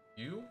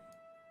 You?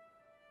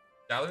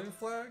 Gathering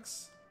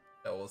flags?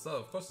 Yeah, well, it's not,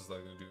 of course it's not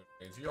gonna do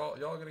anything.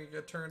 Y'all gonna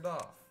get turned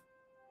off.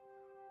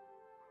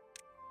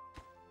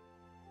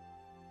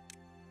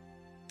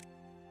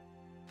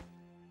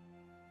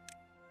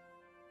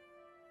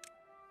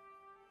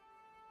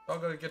 Y'all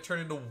gonna get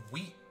turned into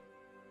wheat.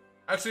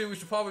 Actually, we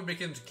should probably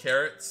make it into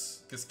carrots,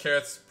 because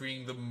carrots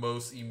bring the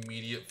most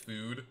immediate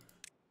food.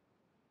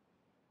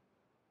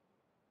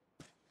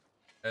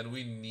 And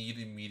we need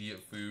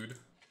immediate food.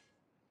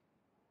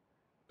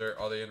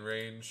 Are they in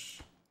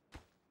range?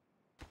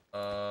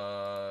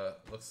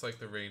 Looks like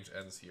the range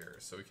ends here,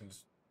 so we can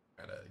just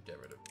kind of get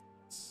rid of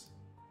this.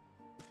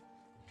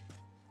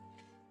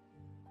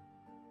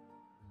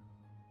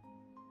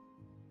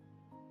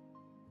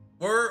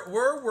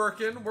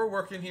 We're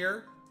working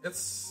here.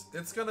 It's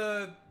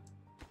gonna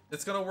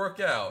work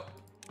out.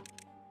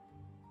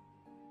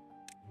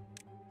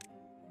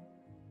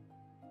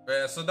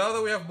 Yeah, so now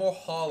that we have more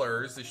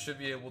haulers, they should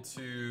be able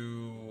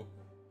to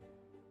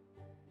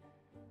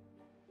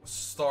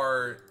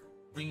start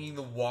bringing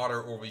the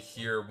water over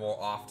here more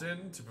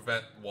often to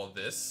prevent, well,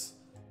 this.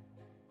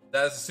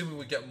 That is assuming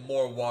we get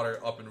more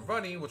water up and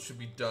running, which should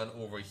be done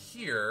over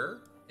here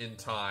in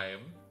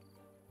time.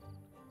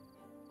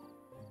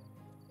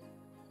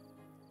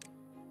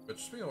 But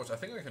speaking of which, I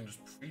think I can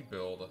just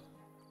pre-build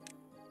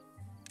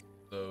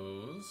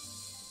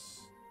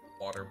those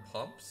water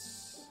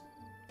pumps.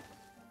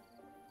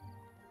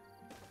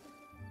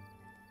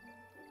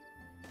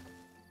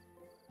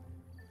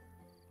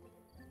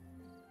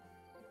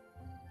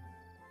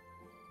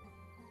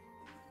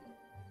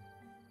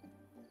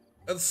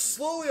 And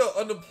slowly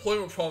our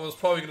unemployment problem is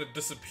probably going to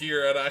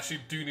disappear, and I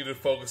actually do need to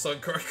focus on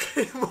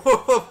creating more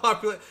of a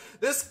population.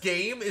 This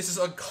game is just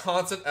a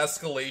constant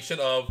escalation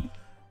of,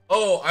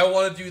 oh, I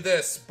want to do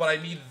this, but I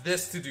need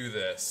this to do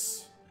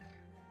this.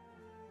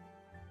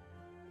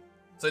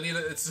 So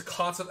it's a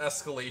constant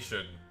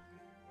escalation.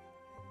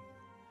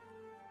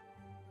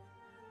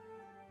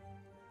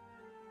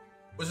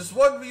 Which is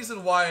one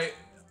reason why,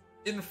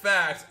 in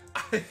fact,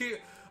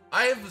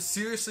 I have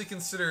seriously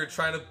considered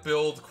trying to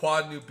build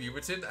Quad New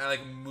Beaverton and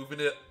like moving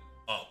it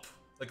up,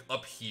 like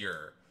up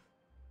here,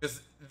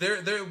 because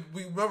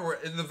we remember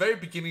in the very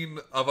beginning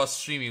of us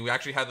streaming, we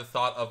actually had the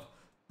thought of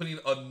putting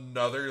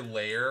another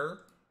layer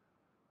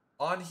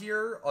on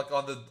here, like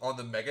on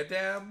the Mega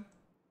Dam.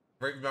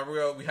 Right?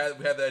 Remember we had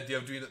the idea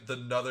of doing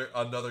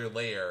another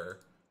layer,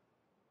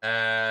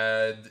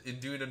 and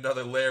in doing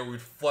another layer, we'd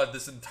flood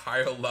this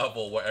entire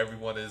level where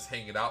everyone is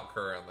hanging out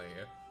currently.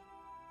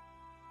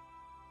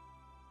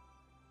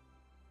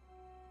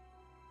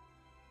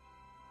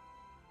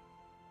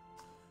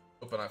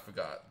 Oh, but I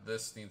forgot.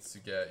 This needs to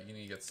you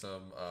need to get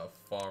some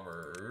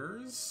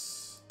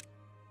farmers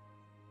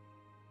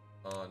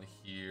on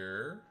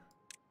here.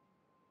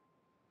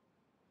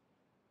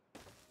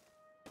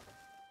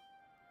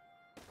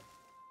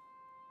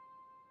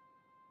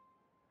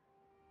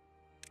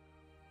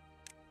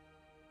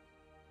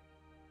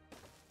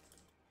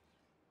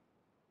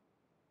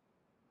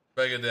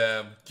 Mega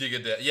Dam,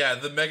 Giga Dam. Yeah,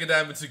 the Mega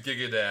Dam into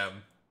Giga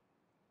Dam.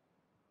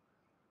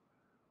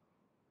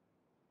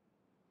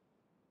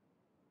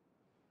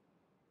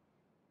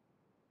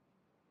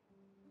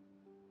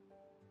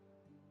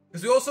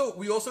 Because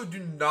we also do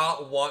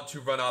not want to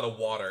run out of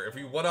water. If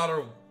we run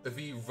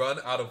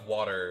out of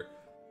water,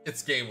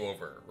 it's game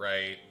over,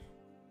 right?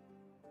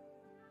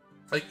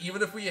 Like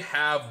even if we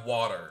have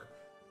water,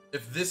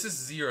 if this is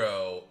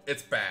 0,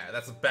 it's bad.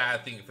 That's a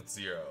bad thing if it's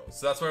 0.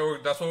 So that's why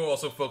we're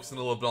also focusing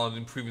a little bit on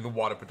improving the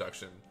water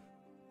production.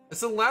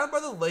 It's the land by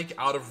the lake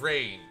out of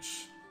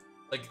range,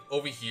 like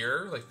over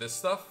here, like this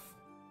stuff.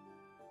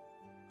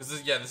 This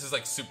is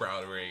like super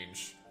out of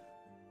range.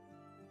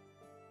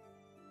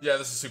 Yeah,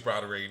 this is super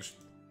out of range.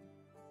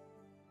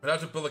 We'd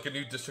have to build like a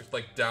new district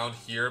like down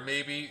here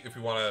maybe if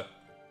we want to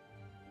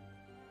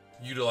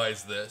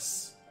utilize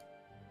this.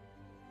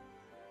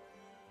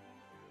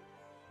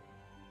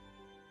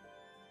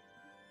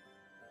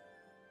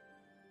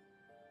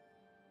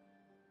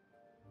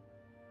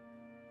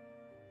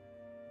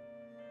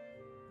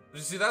 You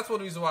see, that's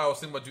one reason why I was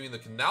thinking about doing the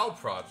canal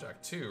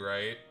project too,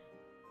 right?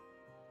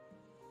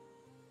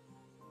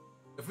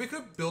 If we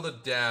could build a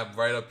dam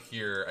right up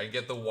here and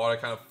get the water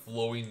kind of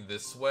flowing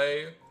this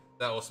way,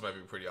 that also might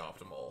be pretty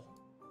optimal.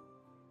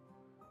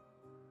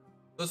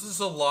 There's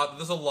a lot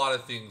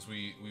of things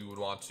we would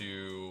want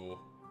to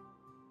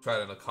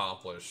try to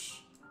accomplish.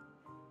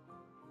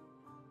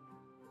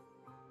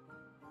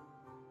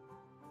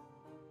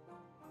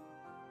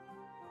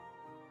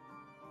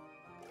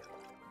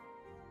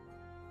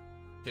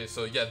 Okay,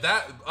 so yeah,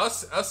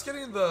 us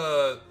getting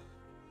the...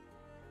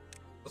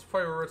 Let's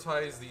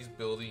prioritize these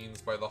buildings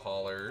by the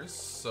haulers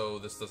so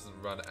this doesn't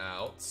run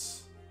out.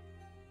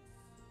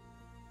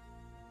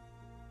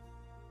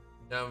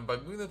 Yeah, by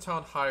moving the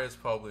town higher is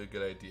probably a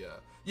good idea.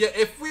 Yeah,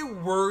 if we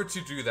were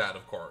to do that,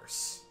 of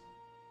course.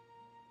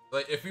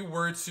 Like, if we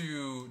were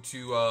to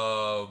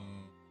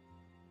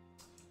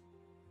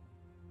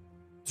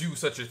do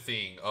such a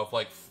thing of,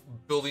 like,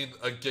 building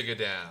a Giga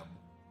Dam.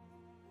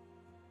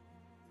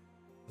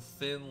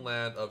 Thin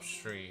land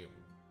upstream.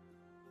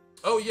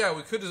 Oh yeah,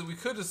 we could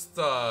just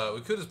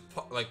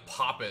like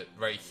pop it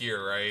right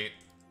here, right?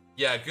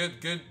 Yeah, good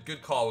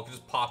call. We could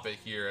just pop it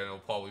here, and it'll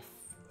probably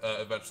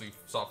eventually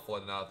stop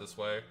flooding out this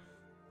way.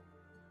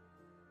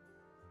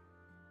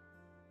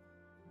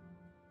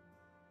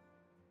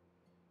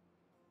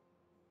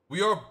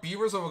 We are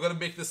beavers, and we're gonna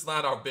make this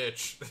land our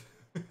bitch.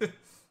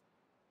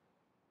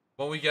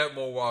 When we get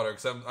more water,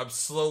 because I'm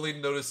slowly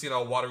noticing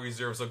our water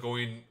reserves are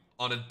going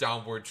on a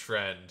downward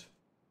trend.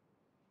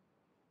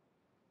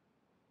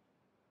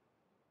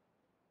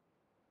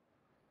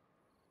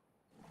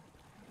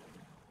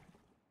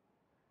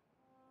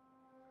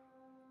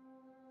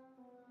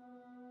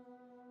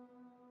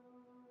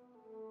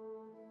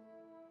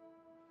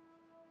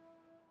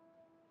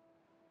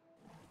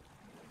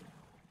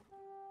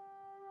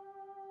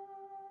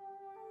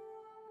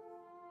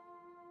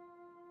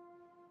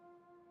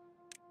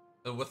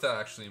 And with that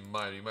actually in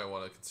mind, you might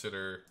want to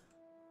consider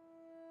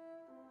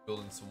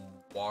building some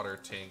water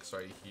tanks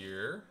right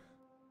here.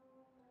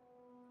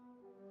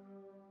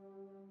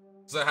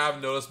 Because I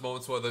have noticed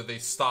moments whether they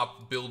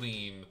stop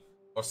building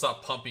or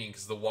stop pumping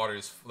because the water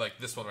is, like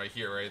this one right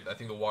here, right? I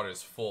think the water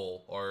is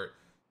full or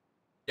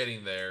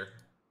getting there.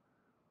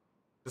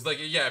 Because like,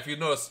 yeah, if you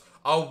notice,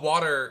 our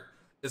water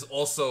is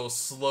also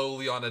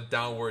slowly on a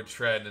downward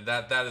trend, and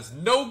that is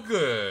no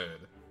good.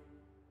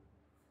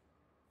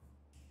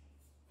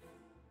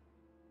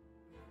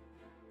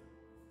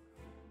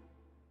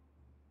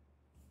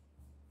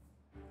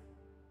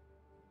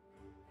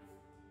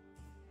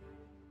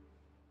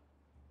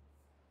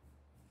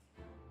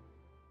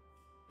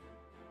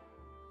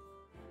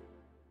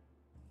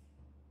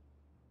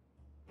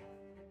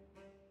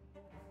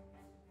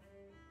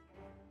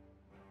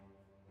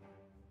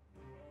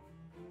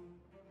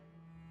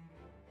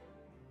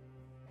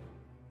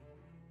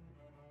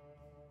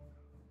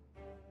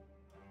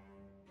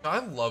 I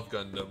love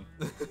Gundam.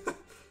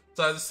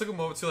 So I just took a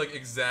moment to like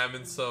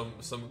examine some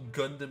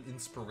Gundam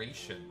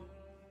inspiration.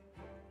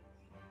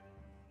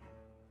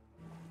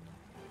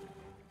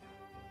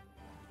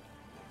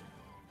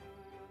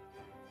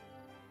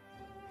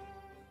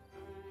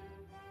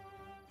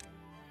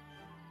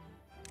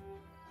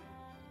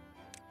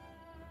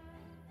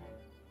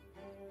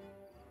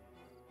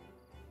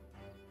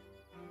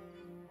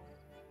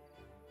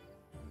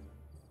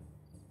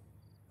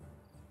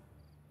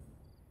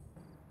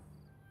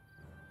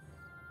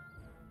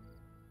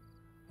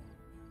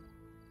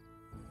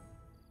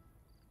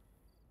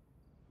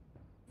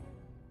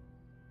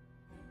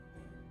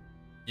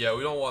 Yeah,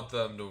 we don't want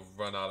them to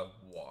run out of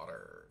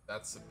water.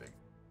 That's a big...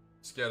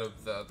 Scared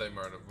of that they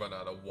might run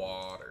out of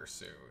water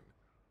soon.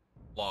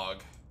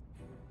 Log.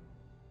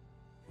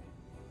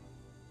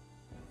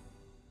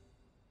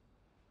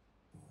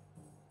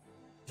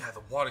 Yeah,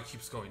 the water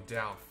keeps going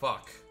down.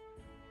 Fuck.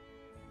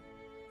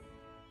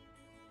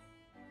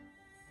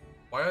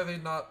 Why are they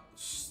not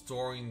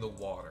storing the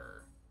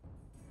water?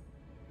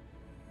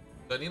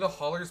 Do I need a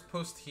hauler's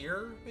post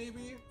here,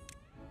 maybe?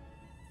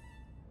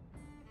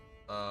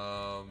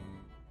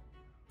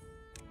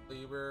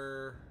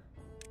 Labor.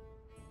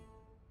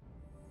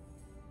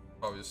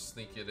 Probably just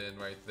sneak it in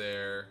right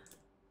there.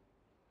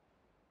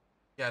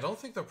 Yeah, I don't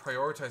think they're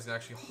prioritizing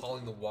actually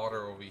hauling the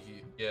water over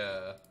here.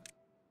 Yeah.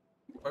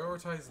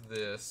 Prioritize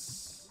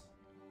this.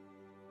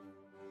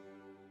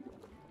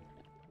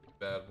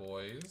 Bad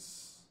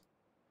boys.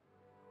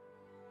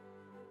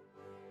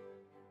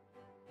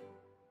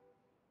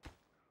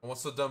 And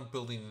once they're done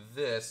building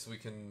this, we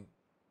can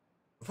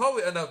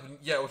probably end up...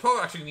 Yeah, we'll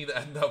probably actually need to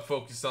end up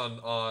focused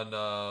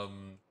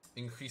on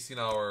increasing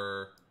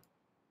our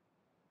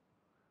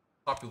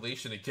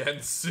population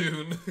again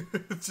soon.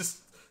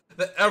 Just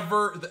the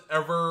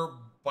ever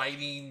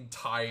biting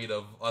tide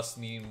of us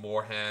needing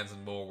more hands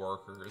and more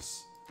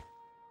workers.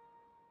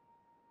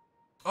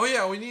 Oh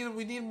yeah, we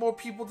need more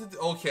people to...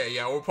 Okay,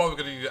 yeah, we're probably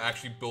gonna need to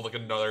actually build like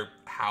another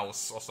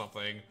house or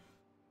something.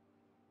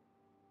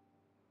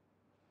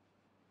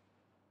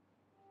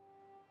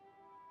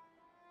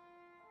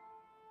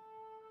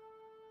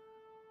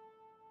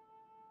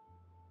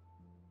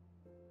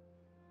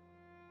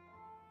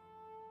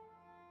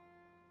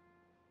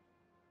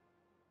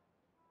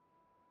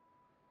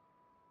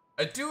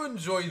 I do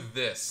enjoy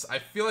this. I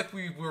feel like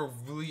we were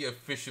really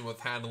efficient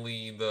with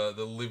handling the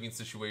living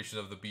situation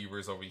of the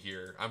beavers over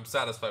here. I'm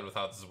satisfied with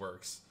how this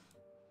works.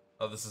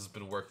 How this has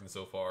been working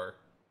so far.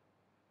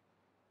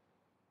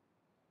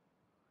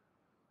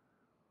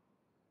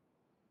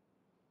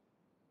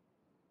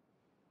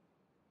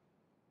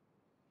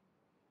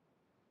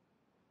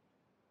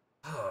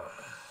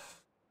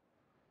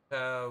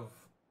 Have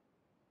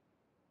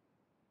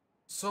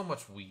so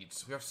much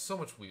wheat. We have so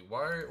much wheat.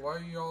 Why are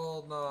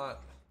y'all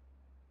not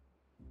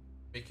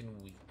making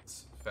wheat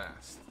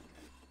fast?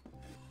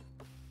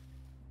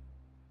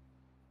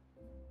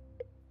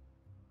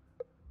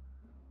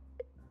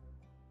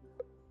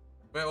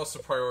 Might also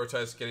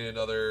prioritize getting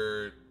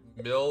another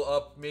mill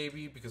up,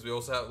 maybe, because we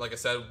also have, like I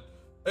said,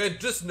 I had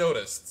just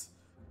noticed,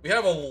 we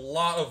have a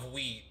lot of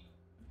wheat,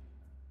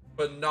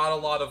 but not a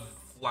lot of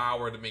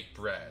flour to make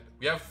bread.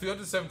 We have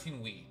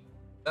 317 wheat.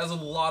 That's a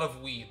lot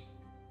of wheat.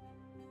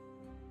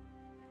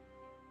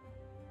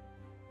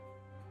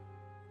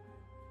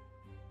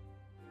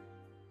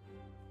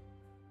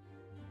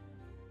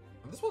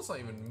 And this one's not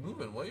even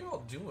moving. What are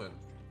y'all doing?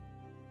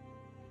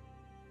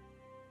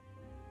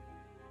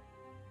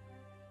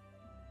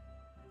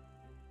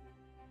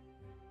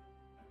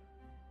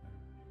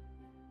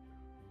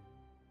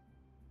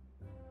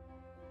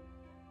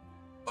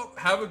 Oh,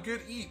 have a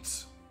good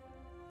eat.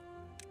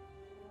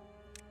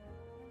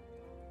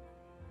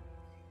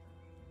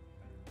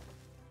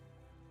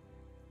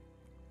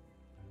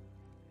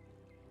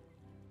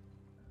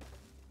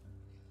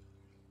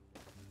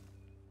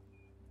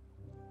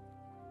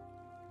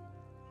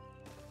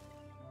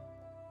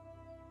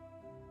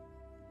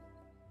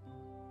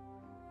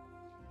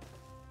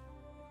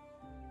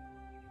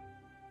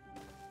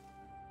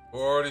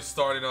 We're already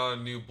starting on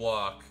a new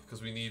block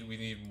because we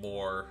need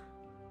more.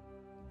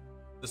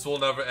 This will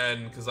never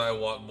end because I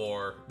want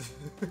more.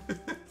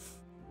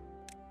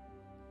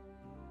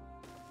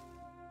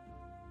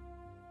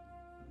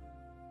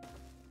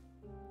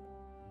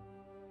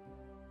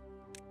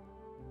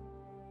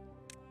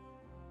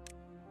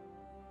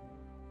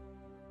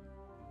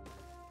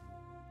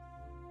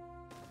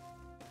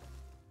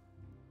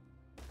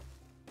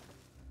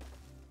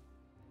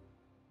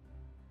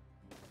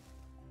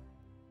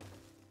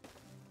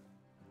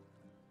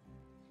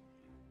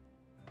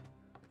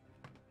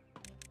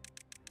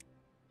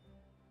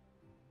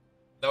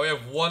 Now we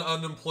have one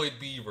unemployed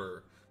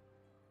beaver.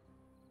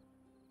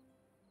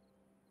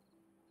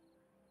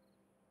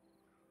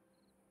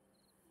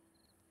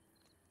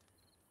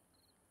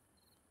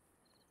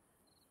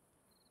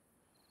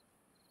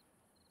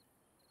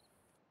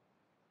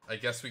 I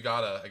guess we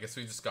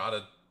just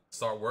gotta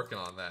start working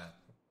on that.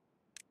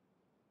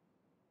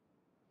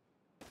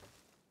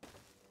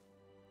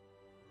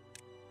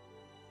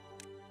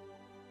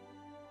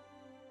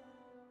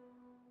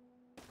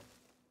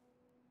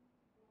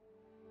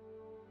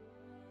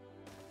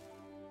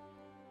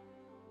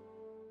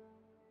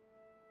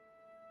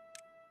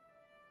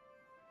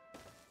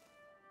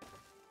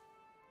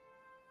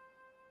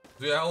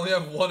 I only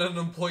have one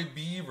unemployed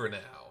beaver now.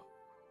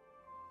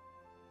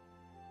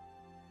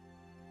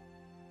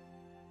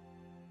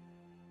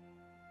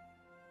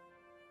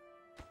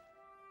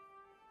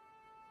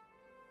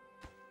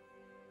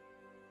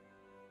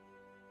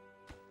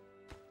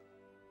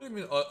 What do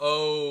you mean?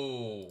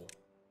 Oh.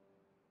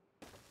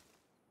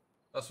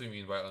 That's what you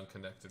mean by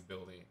unconnected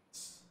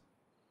buildings.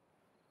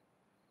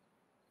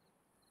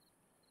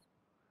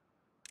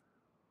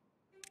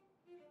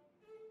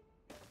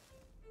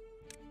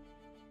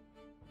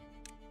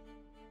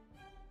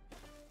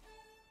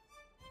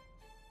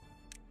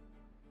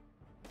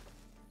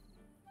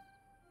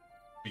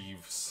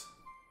 Beavs.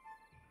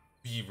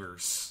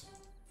 Beavers.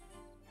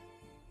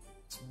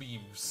 It's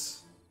beavs.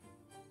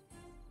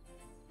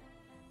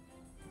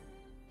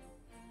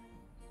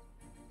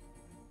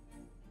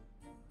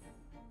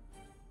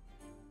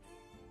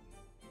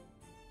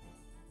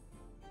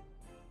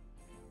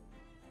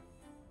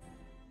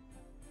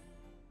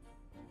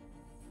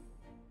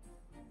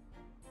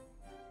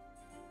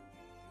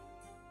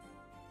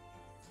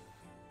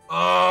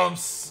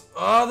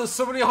 There's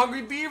so many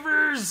hungry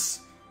beavers!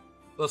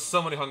 There's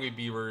so many hungry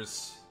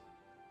beavers.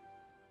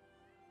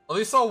 At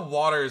least our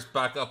water is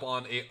back up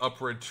on a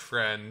upward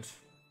trend.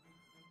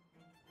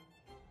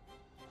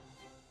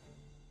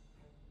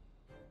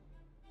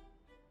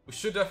 We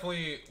should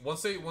definitely,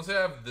 once they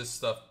have this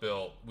stuff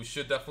built, we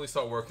should definitely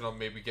start working on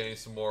maybe getting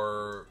some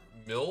more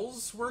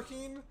mills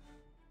working.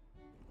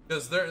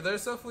 Because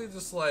there's definitely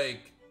just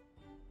like,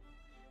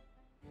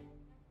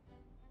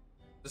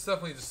 there's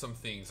definitely just some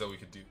things that we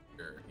could do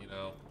here, you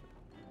know?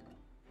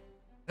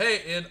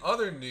 Hey, in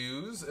other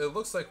news, it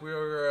looks like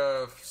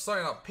we're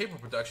starting out paper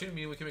production,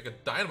 meaning we can make a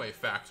dynamite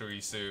factory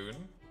soon.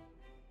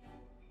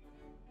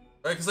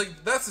 Right, because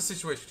like, that's the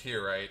situation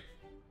here, right?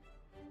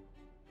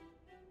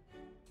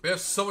 We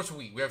have so much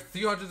wheat. We have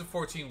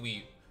 314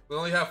 wheat. We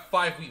only have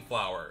 5 wheat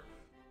flour.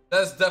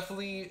 That is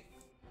definitely,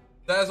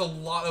 that is a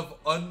lot of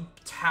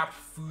untapped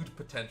food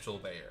potential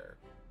there.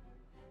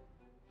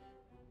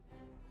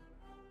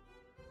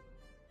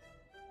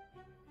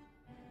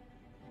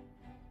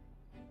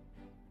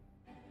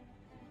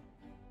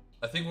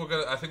 I think we're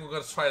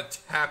gonna try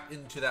to tap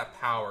into that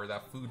power,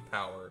 that food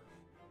power.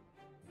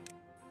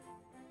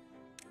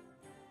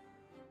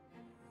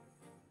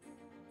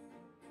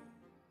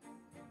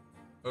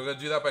 We're gonna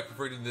do that by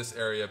converting this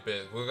area a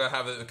bit. We're gonna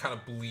have it kind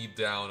of bleed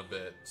down a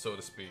bit, so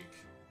to speak.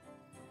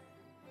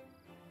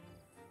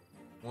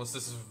 Once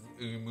this is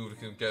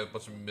removed, we can get a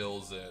bunch of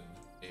mills in,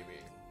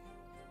 maybe.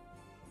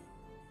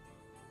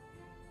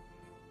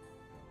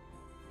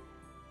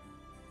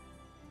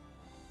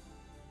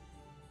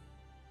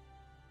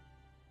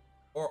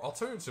 Or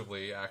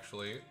alternatively,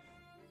 actually,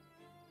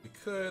 we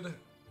could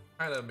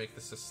kind of make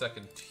this a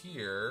second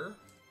tier.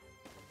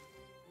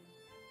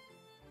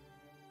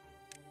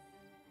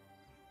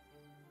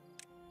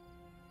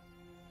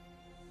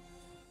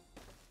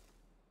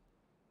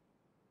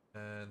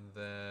 And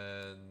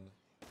then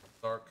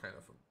start kind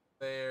of from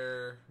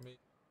there. Maybe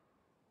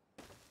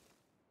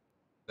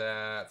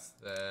that's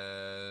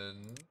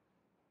then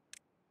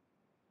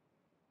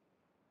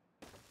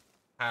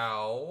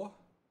how.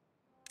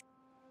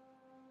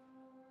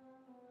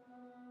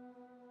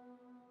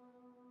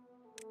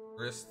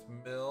 Grist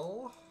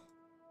mill.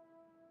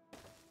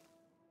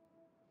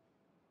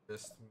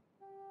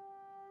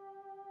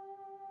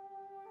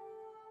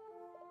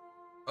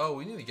 Oh,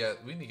 we need to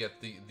get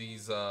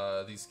these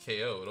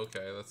KO'd.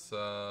 Okay, let's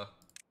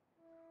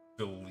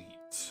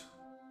delete.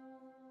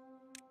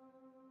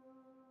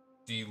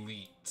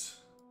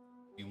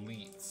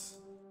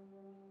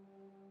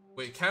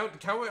 Wait,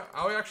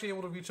 are we actually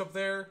able to reach up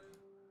there?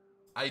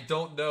 I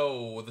don't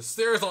know. The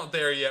stairs aren't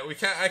there yet.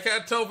 I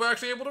can't tell if we're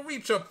actually able to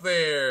reach up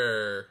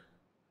there.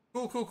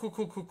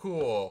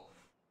 Cool.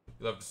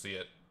 Love to see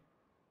it.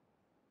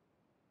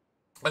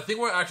 I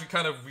think we're actually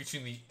kind of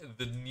reaching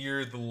the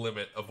near the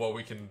limit of what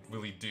we can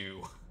really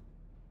do.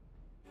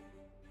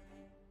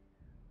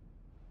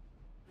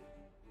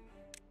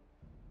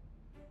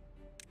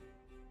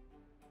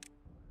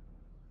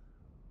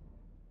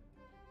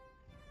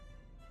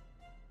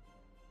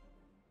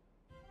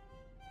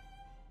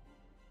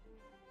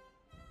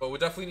 But we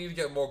definitely need to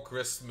get more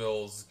grist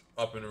mills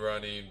up and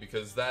running,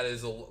 because that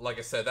is, like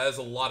I said, that is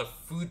a lot of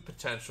food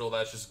potential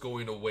that's just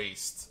going to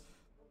waste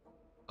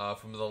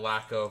from the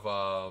lack of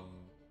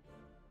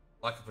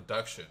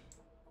production.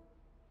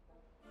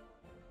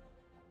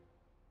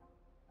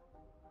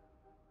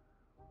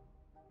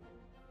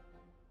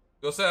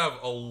 We also have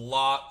a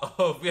lot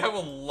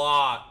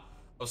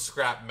of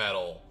scrap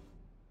metal.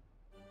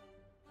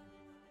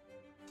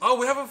 Oh,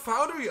 we have a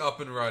foundry up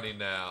and running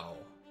now.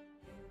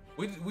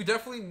 We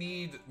definitely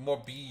need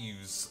more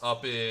beeves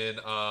up in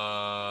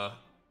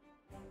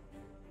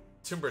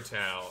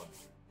Timbertown.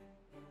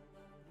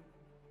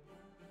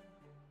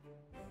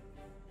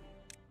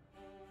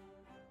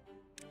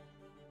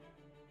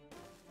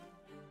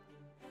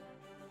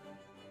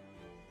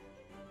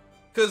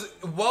 Because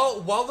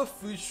while the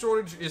food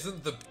shortage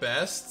isn't the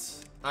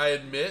best, I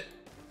admit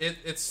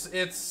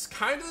it's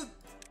kind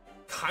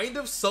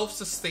of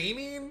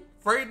self-sustaining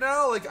right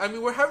now, like, I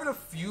mean, we're having a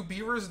few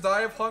beavers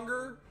die of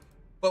hunger,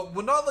 but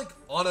we're not, like,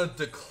 on a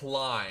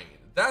decline.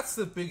 That's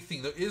the big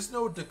thing. There is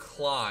no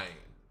decline.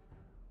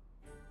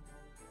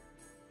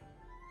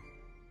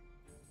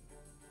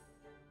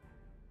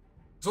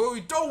 So what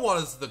we don't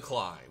want is a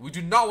decline. We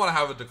do not want to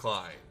have a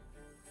decline.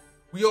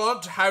 We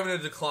aren't having a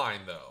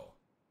decline, though.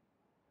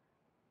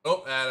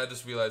 Oh, and I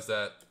just realized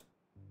that.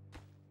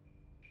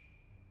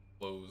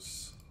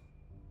 Close.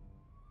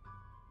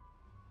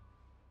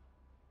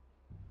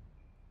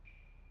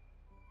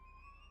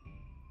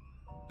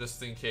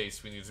 Just in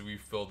case we need to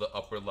refill the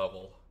upper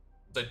level.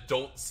 I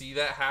don't see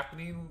that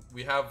happening.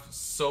 We have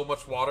so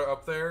much water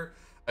up there.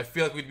 I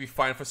feel like we'd be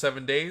fine for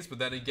 7 days, but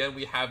then again,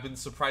 we have been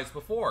surprised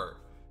before.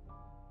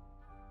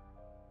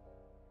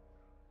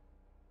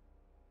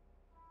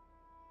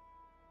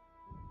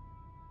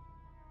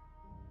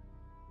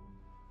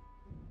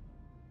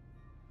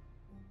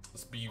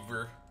 This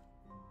beaver.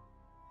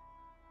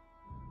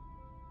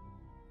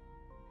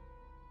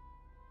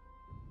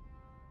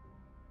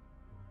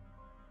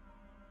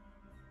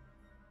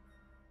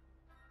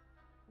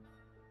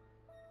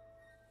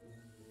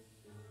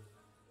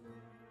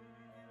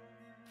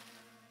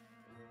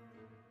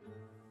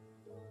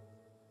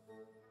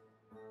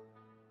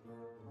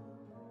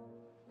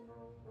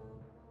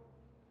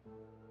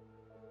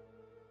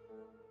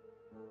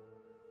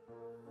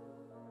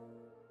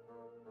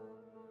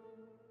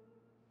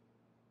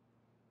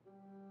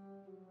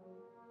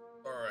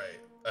 Alright,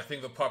 I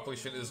think the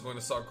population is going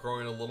to start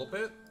growing a little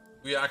bit.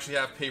 We actually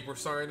have paper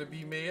starting to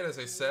be made, as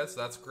I said,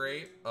 so that's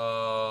great.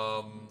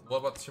 What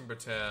about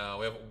Timbertown?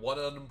 We have 1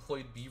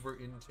 unemployed beaver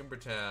in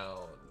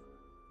Timbertown.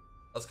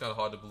 That's kind of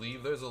hard to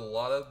believe. There's a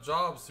lot of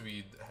jobs to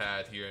be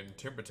had here in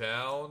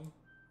Timbertown.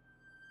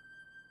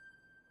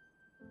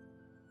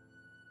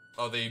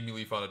 Oh, they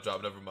immediately found a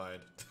job, never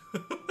mind.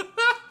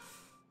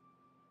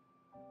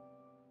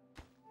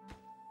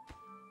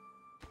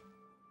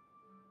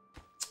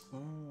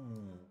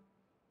 Ooh,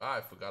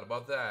 I forgot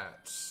about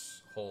that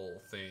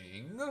whole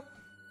thing.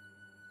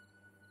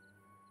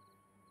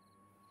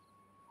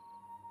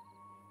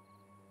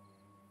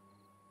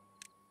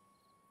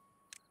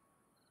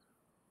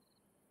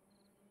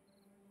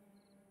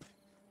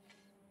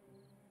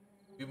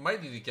 We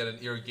might need to get an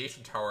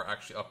irrigation tower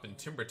actually up in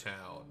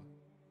Timbertown.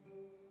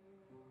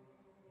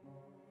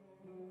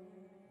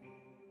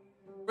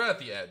 Right at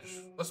the edge.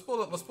 Let's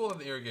build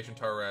an irrigation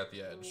tower right at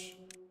the edge.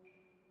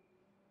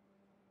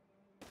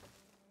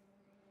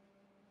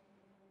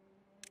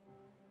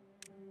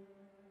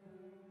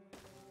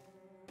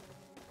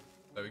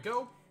 There we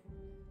go.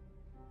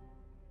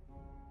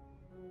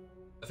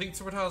 I think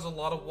Timbertown has a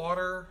lot of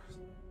water.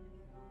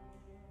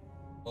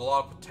 A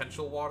lot of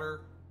potential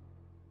water.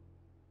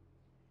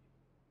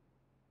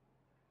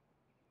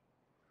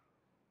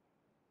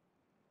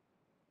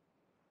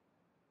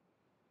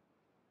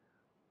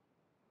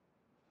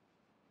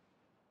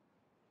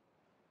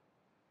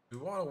 We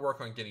want to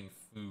work on getting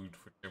food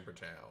for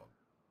Timbertown.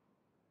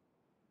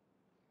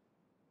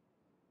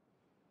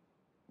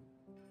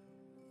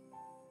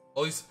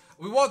 At least,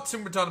 we want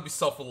Timbertown to be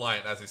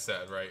self-reliant, as I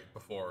said, right,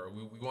 before.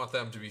 We want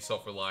them to be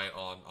self-reliant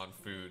on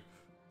food.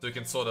 So we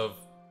can sort of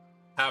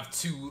have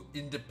 2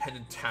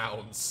 independent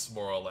towns,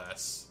 more or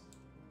less.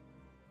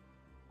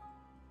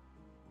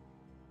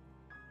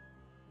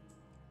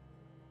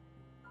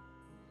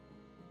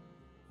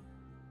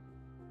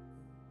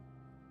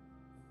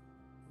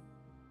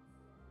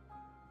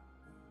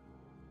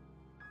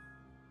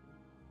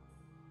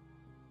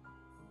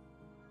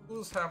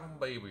 Who's having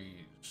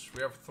babies?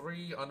 We have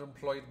 3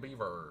 unemployed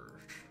beavers.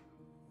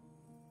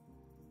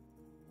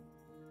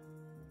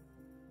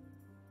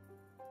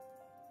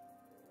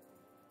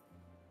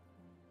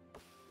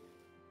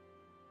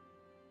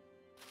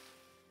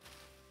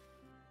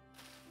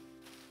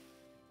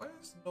 Why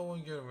is no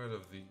one getting rid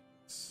of these?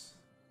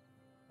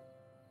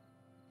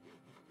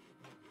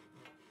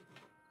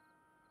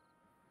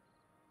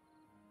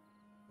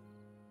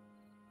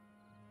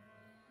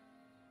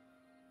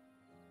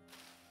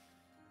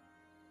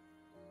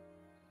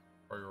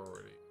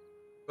 Priority.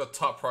 The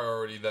top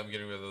priority, them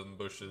getting rid of them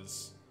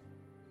bushes.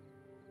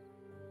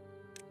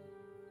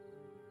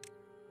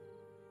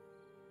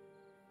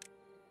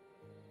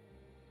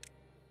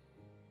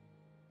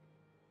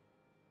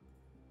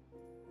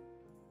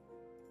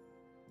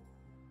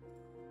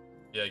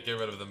 Yeah, get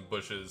rid of them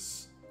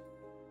bushes.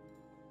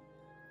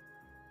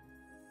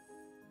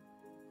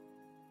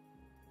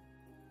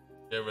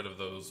 Get rid of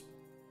those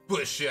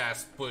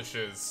bush-ass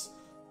bushes.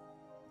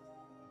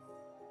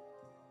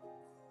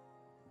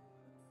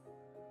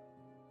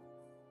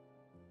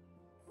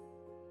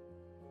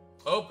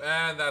 Oh,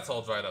 and that's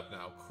all dried up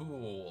now.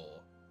 Cool.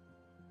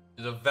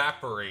 It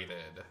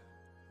evaporated.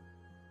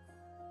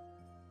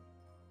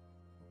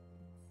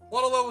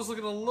 Water level's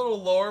looking a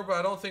little lower, but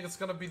I don't think it's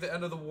gonna be the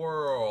end of the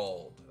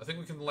world. I think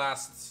we can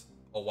last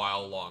a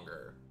while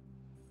longer.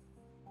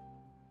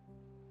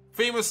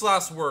 Famous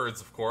last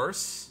words, of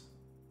course.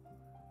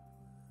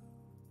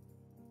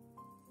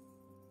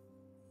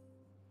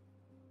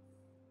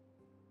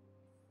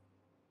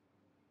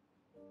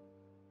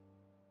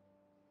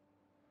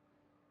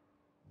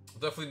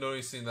 definitely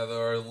noticing that there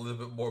are a little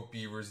bit more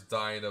beavers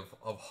dying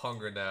of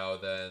hunger now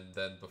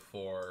than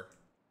before.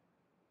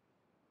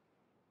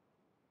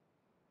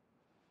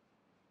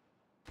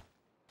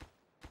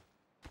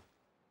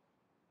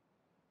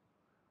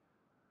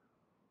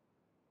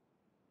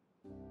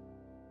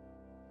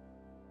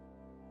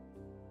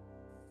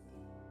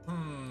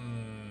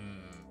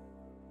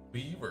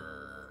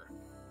 Beaver.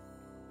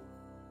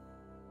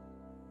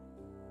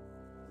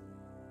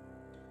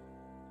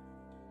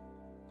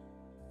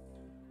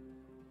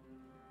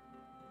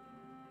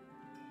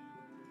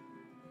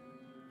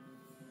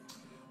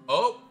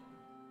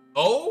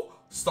 Oh,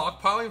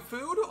 stockpiling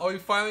food? Are you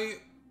finally?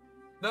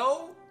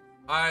 No,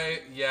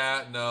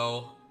 yeah,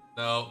 no,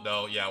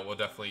 yeah, we'll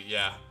definitely,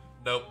 yeah,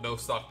 nope, no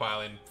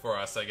stockpiling for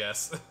us, I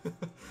guess.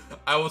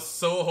 I was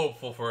so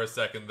hopeful for a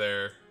second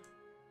there.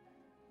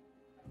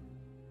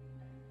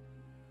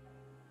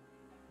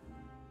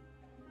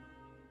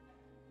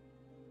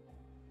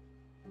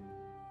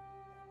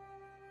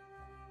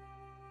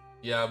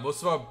 Yeah,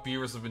 most of our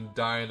beavers have been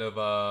dying of,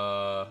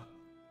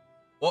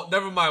 well,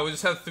 never mind, we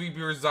just had 3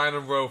 beavers dying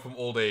in a row from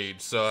old age,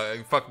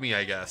 so fuck me,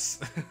 I guess.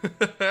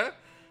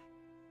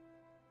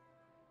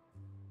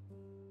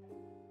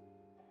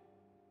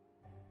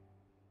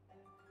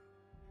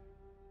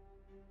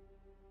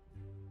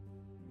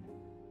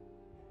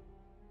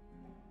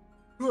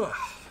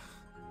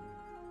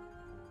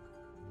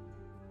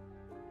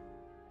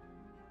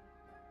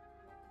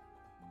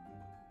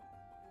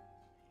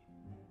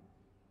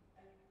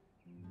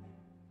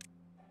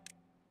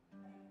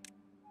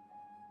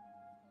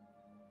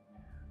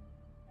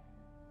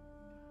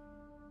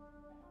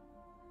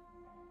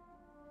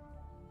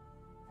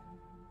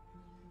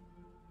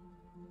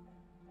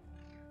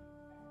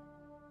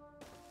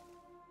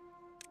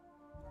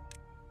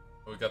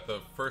 We got the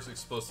first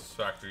explosives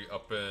factory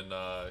up in,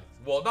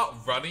 well,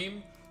 not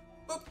running,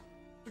 but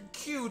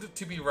queued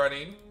to be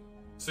running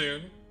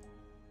soon.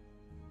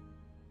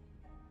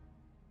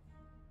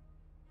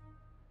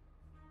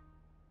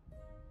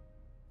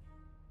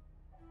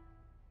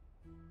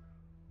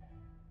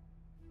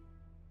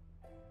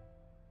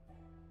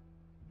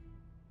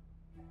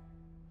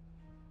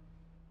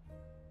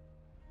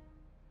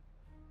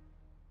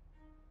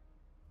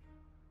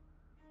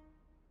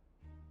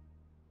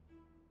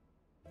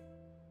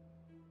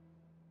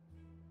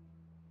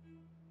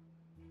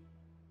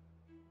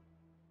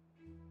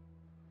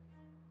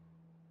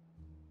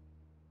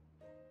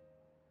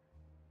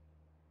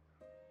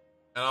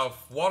 And our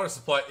water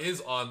supply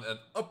is on an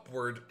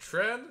upward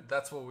trend.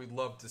 That's what we'd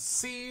love to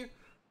see.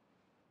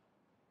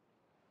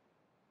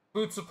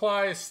 Food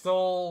supply is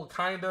still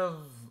kind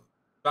of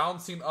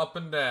bouncing up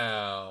and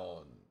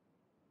down.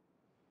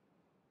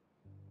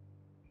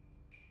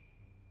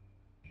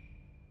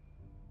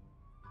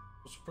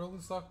 What's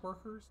Berlin stock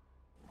workers?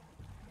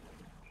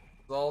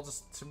 It's all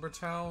just Timber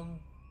town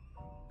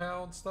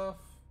stuff?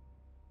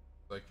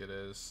 Like it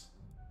is.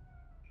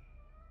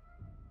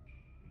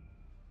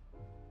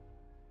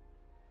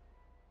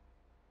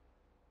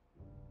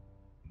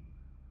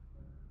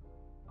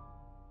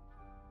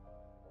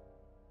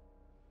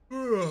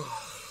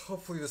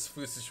 Hopefully this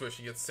food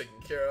situation gets taken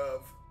care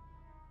of.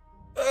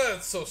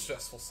 It's so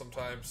stressful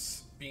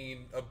sometimes,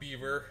 being a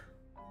beaver.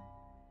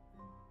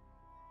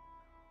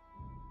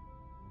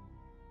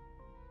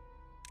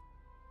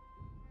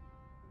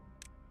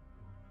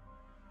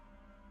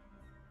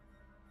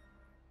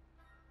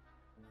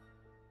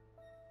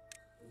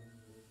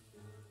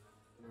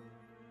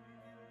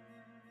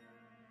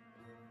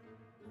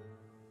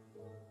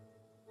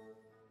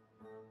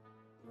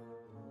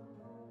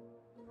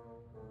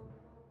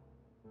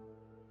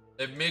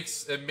 It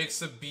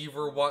makes a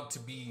beaver want to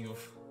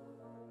beave.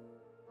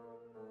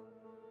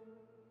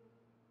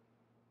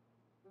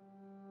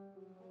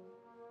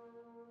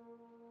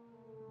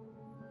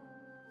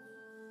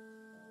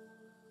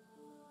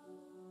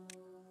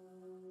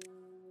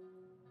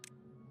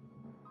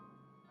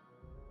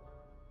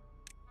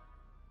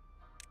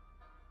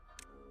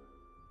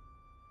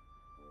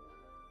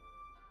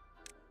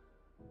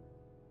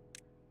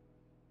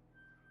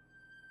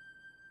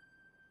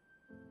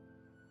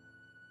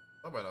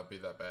 That might not be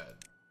that bad.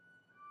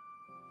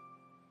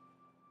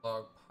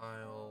 Log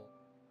pile.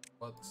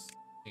 What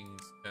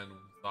things can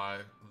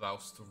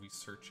thou'st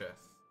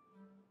researcheth?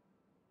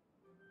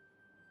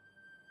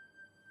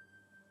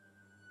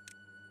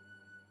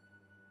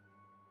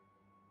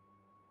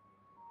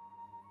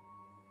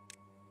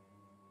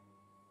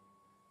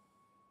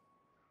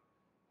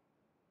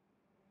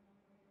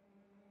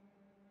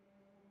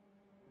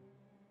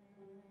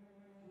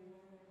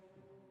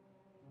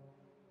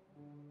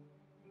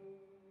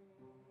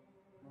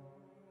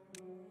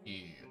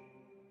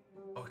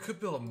 Oh, I could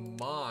build a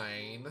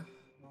mine.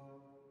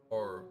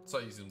 Or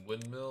start using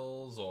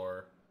windmills,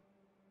 or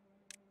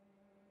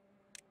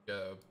get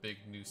a big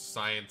new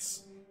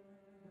science.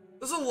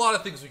 There's a lot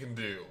of things we can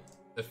do,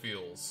 it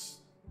feels.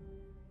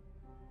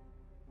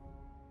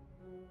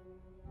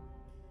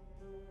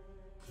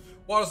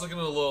 Water's looking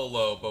a little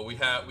low, but we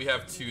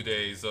have 2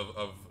 days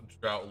of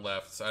drought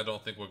left, so I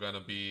don't think we're gonna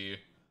be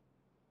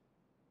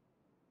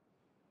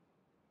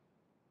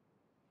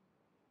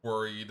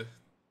worried.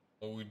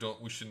 Well,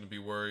 we shouldn't be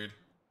worried.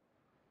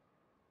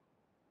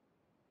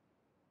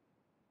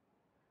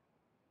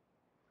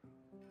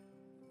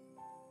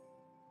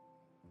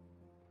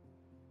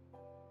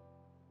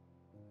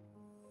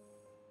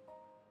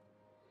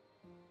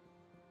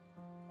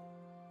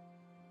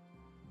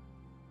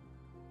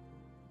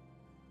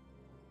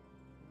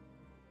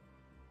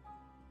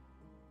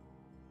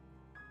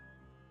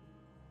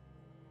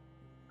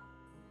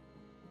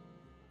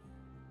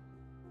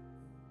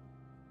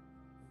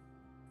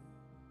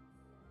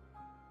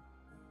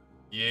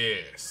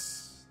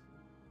 Yes.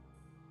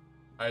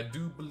 I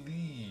do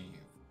believe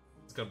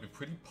it's gonna be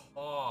pretty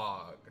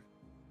pog.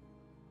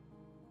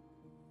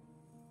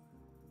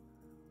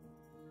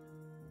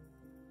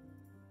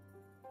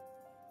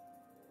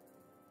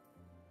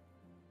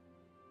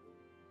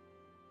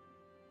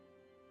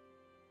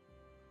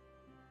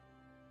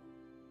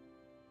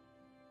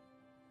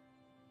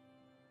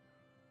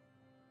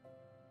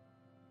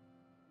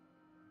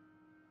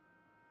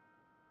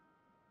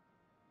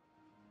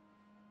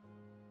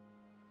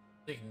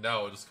 I think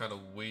now we're just kind of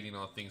waiting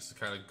on things to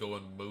kind of go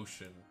in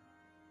motion.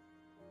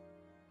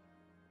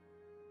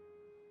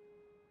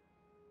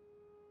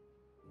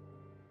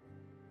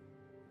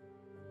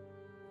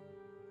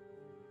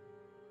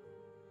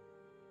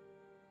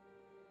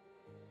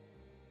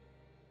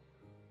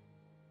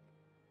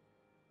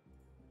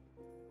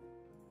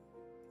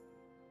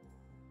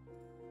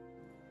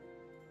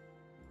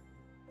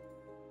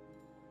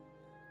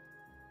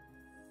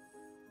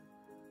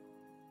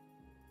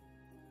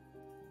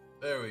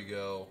 There we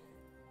go.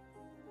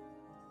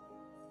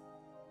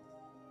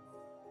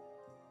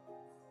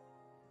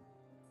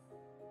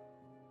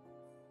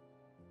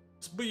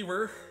 It's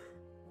Beaver.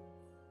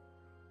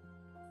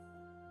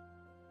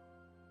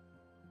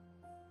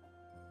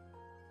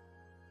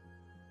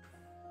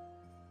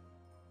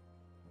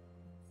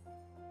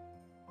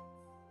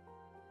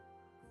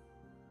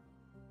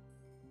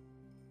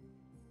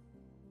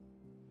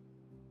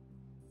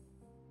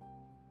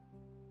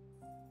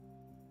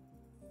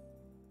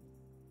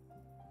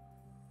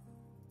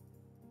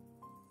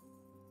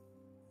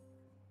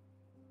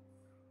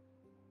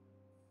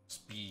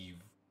 Speeve.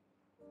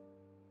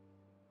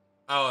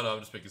 I don't know, I'm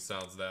just making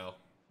sounds now.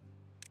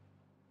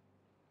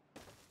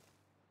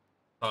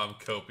 I'm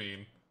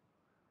coping.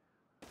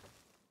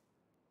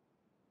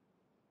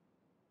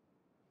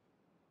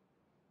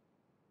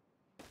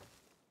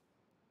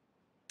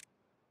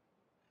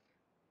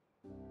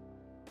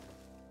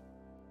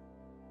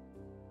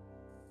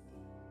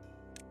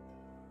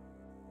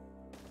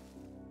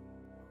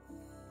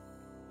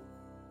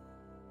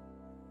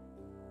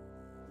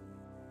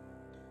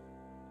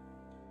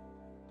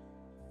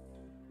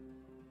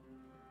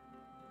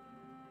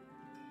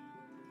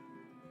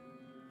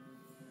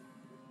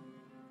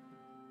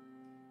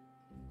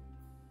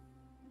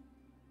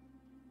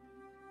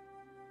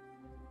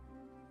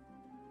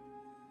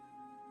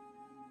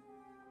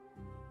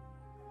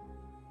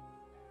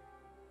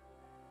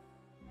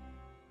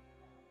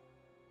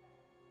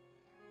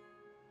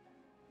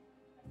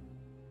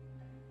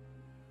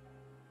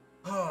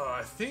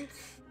 I think...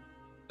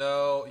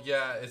 No,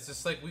 yeah, it's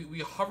just like we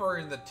hover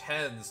in the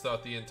tens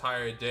throughout the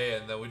entire day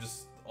and then we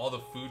just... all the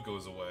food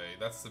goes away.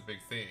 That's the big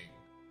thing.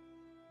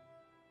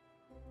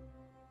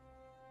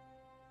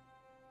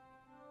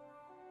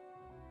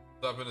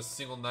 There's not been a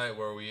single night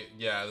where we...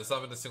 Yeah, there's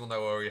not been a single night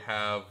where we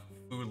have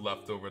food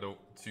left over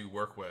to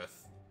work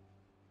with.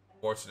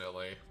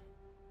 Fortunately.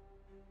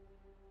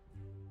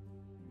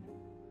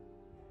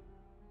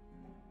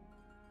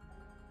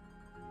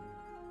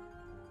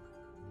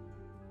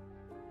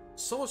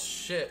 So much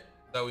shit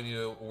that we need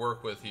to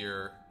work with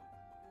here.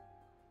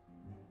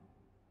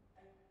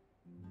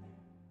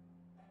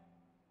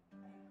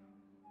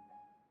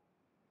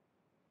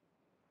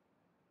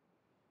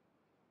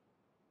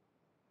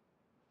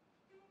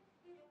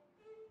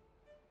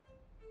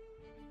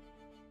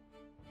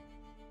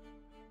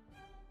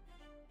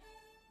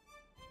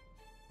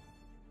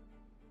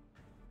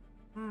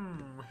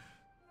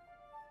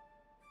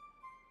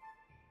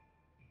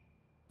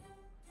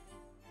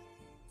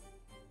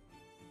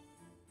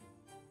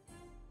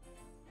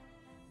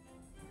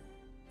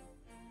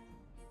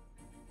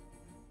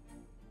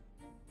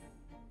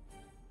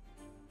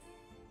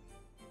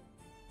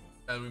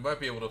 And we might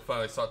be able to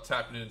finally start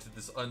tapping into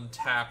this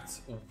untapped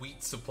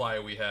wheat supply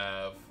we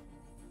have.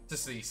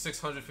 Just see,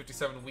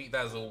 657 wheat,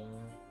 that is a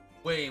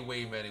way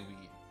many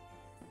wheat.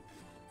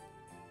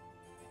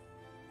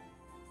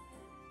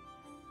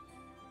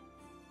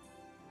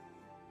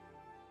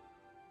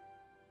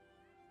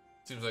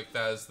 Seems like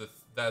that is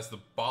the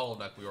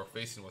bottleneck we are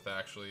facing with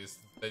actually, is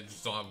they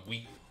just don't have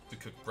wheat to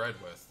cook bread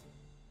with.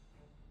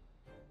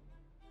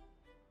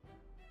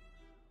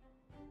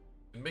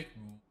 And make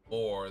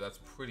more, that's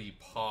pretty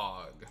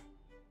pog.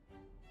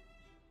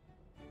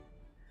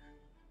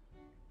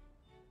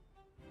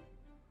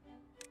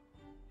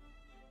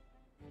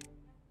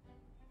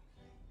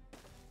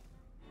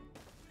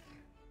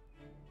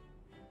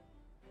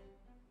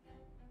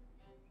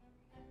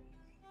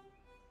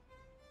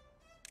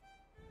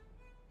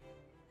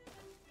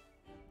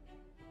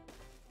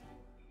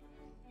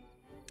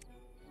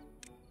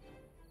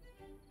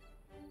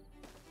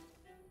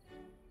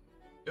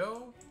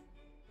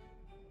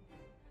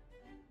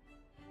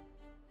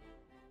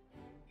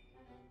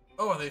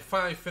 they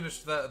finally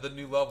finished the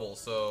new level,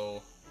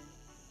 so...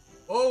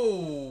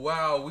 Oh,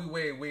 wow,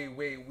 wait,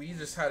 we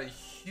just had a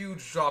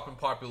huge drop in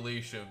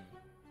population.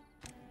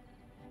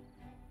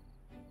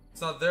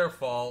 It's not their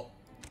fault.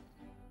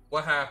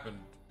 What happened?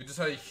 We just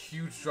had a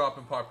huge drop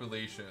in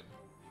population.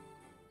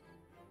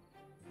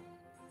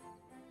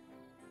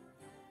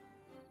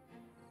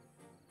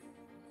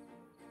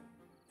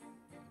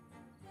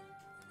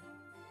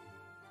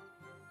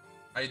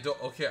 I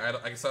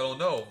guess I don't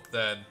know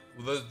then.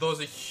 There was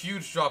a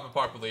huge drop in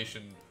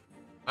population.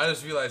 I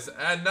just realized,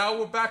 and now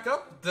we're back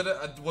up.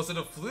 Was it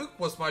a fluke?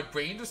 Was my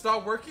brain just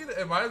not working?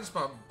 It might have just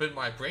been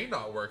my brain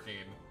not working.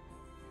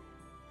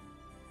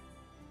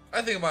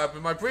 I think it might have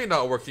been my brain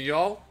not working,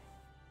 y'all.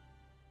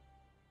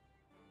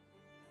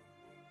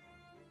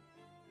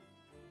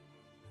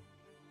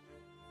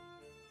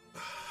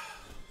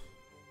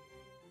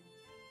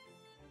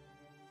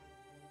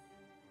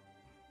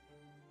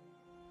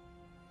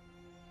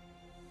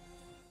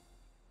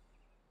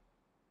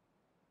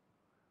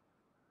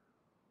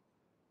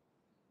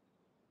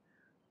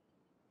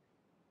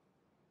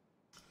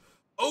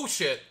 Oh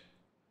shit!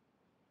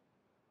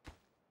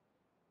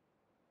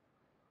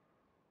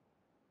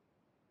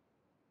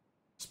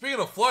 Speaking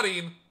of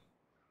flooding,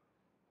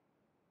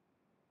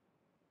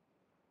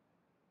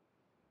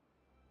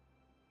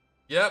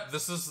 yep,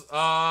 this is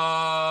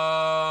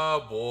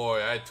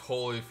boy, I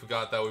totally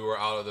forgot that we were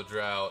out of the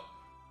drought.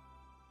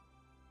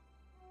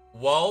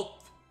 Well,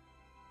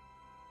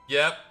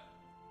 yep.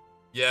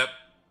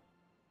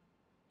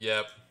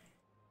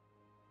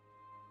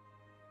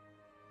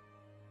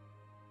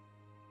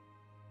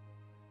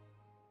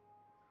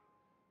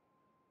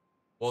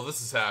 Well,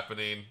 this is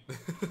happening.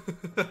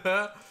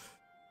 Boy.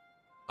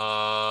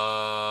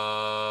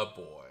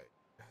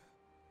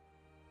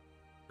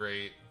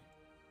 Great.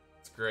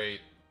 It's great.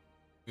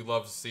 We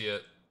love to see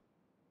it.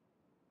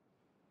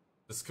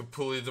 This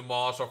completely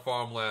demolish our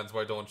farmlands,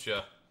 why don't you?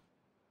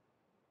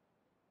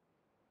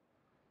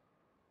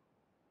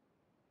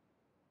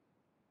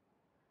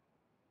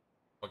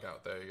 Look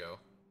out, there you go.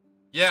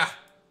 Yeah!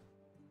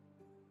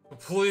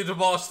 Completely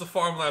demolish the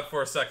farmland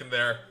for a second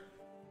there.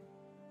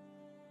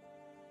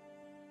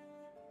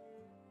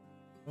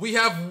 We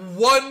have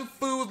one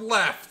food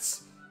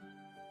left.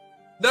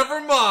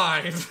 Never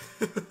mind.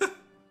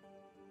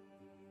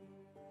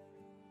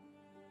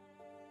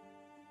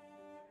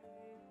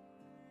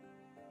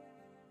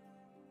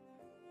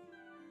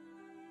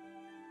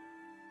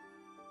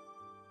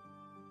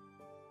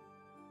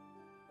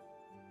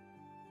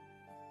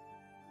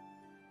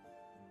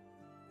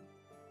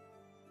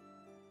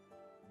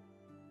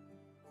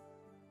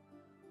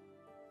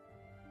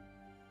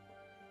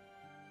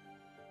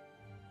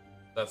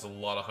 That's a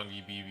lot of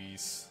hungry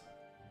BBs.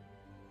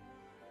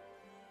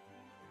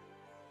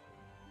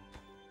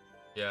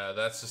 Yeah,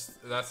 that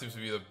seems to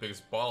be the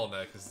biggest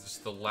bottleneck, is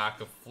just the lack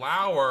of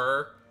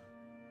flour.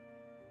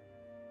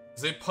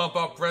 Because they pump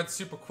out bread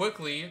super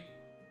quickly.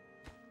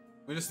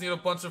 We just need a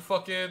bunch of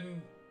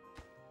fucking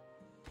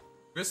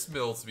grist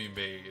mills to be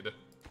made.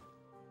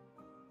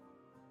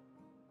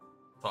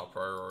 Top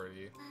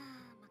priority.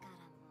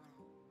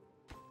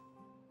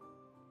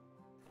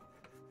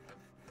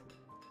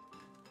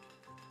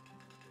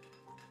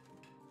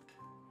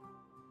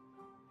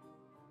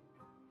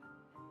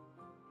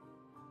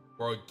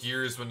 Or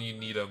gears when you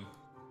need them.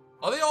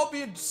 Are they all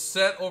being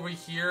sent over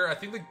here? I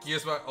think the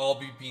gears might all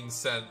be being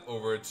sent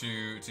over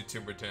to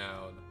Timber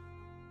Town.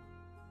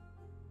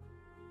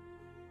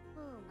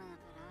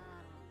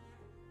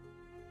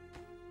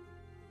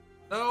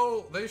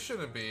 No, they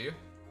shouldn't be.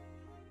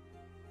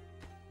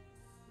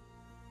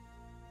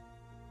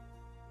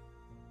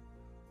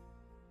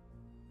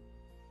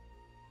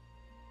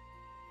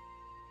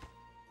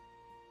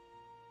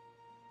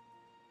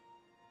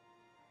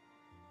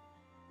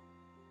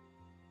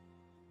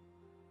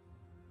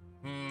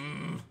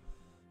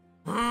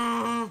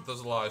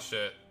 There's a lot of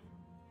shit.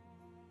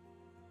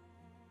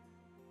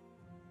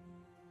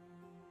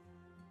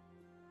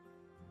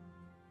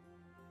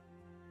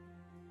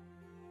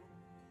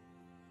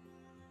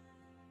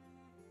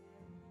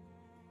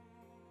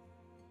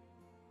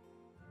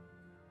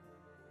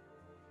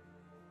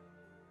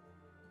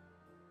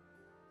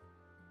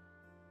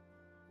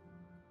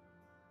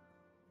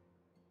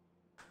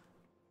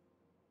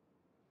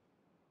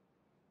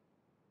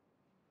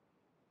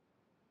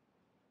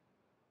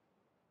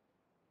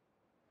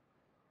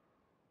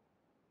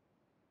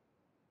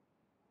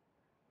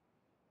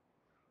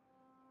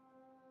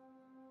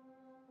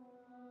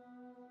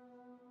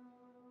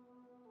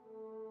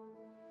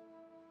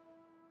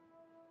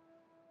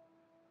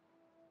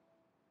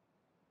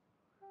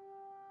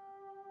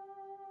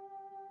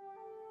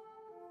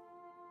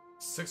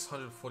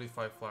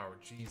 $645 flour.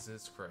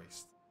 Jesus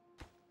Christ.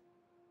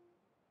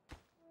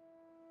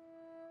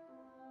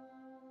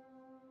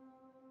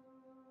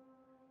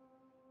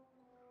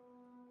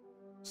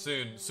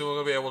 Soon we're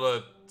gonna be able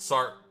to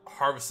start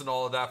harvesting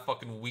all of that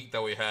fucking wheat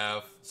that we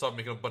have. Start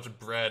making a bunch of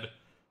bread.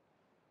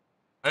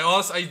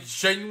 I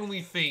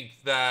genuinely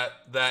think that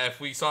if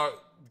we start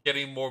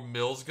getting more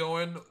mills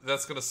going,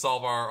 that's gonna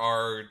solve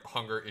our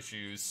hunger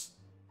issues.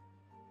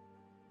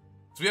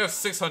 So we have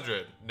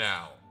 600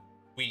 now.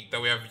 Wheat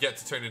that we have yet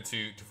to turn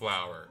into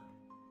flour.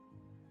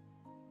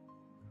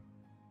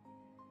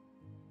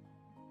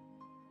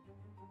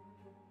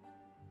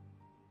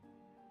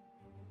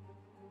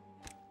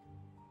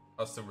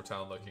 How's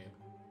Timbertown looking?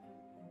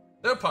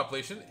 Their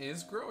population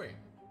is growing.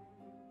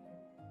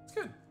 It's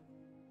good.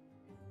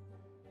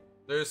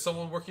 There's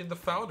someone working the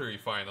foundry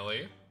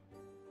finally.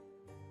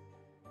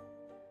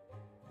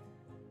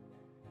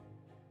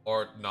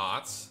 Or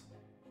not.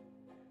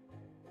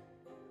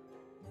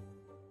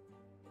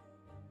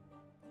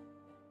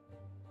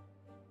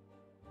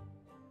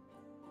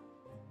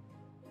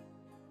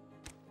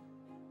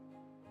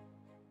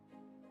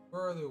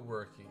 Where are they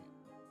working?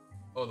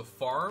 Oh, the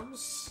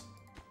farms?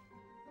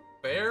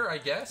 Fair, I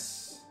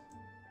guess?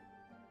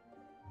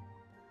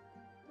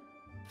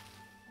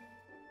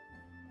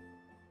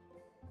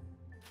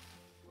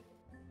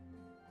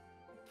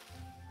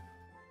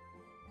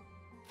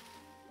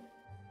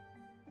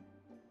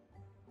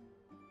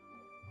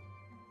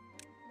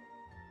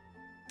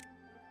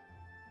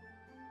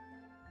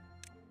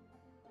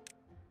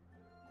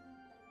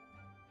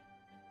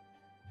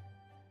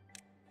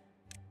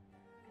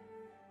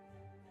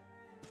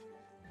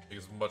 Take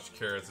as much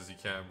carrots as you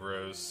can,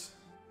 bros.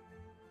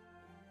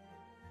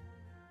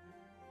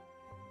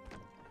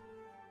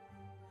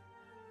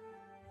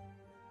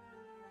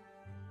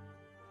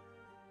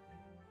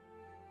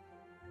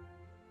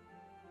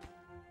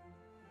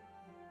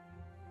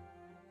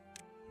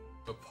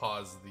 But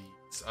pause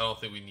these. I don't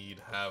think we need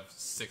to have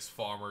 6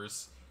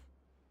 farmers.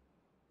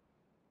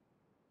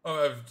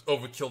 Oh, I've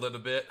overkilled it a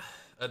bit,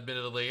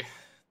 admittedly.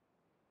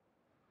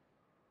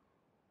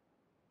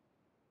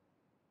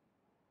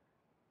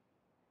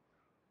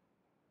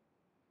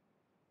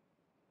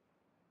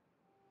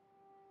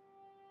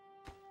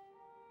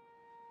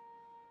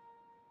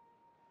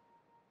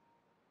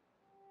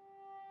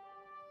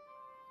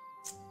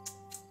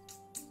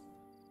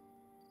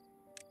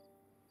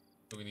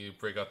 We need to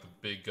break out the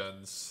big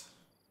guns.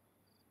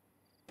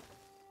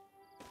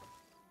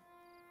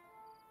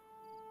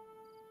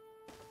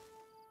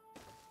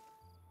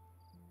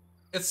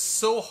 It's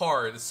so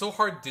hard. It's so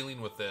hard dealing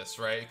with this,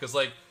 right? Because,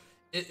 like,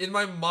 in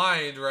my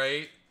mind,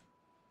 right,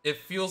 it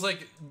feels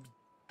like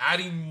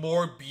adding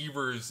more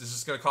beavers is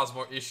just going to cause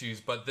more issues,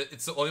 but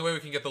it's the only way we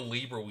can get the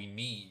labor we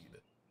need.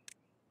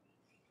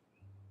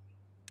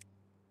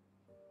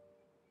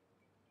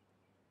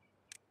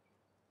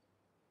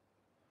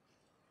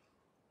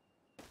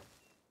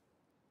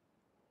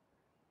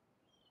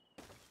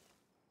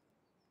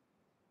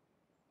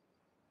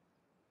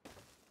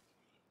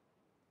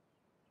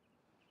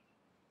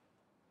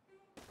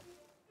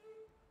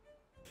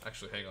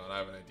 Actually, hang on, I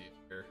have an idea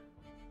here.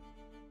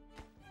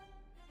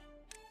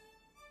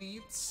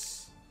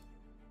 Beats.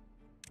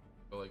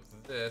 Go like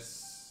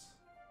this.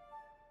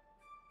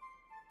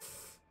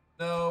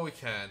 No, we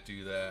can't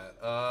do that.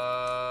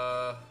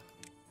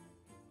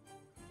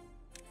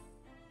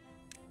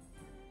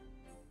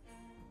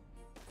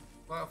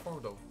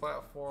 Platform to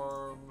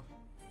platform.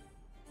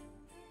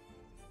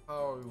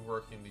 How are we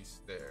working these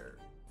stairs?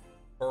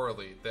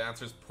 Poorly. The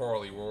answer is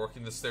poorly. We're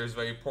working the stairs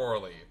very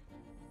poorly.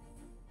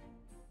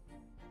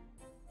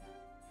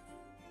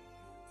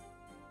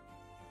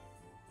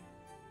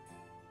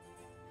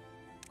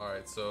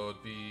 Alright, so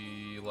it'd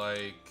be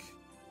like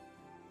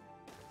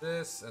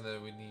this, and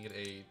then we need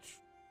a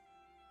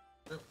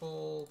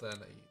triple, then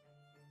a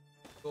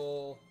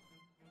triple,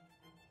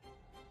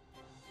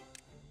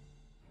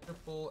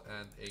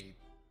 and a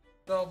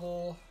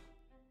double,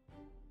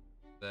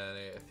 then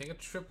I think a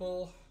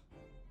triple.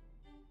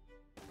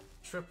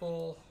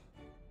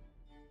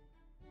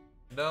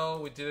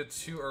 No, we did it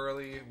too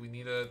early. We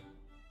need a...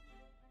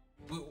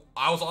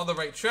 I was on the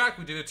right track,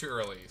 we did it too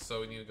early. So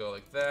we need to go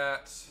like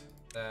that.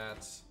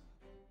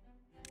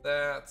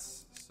 That.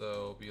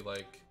 So be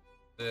like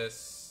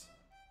this.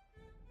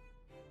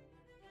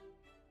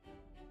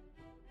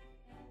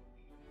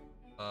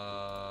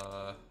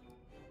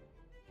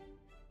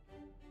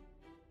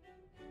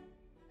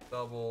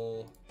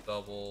 Double,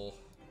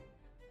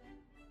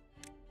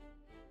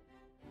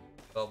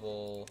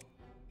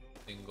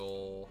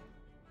 single,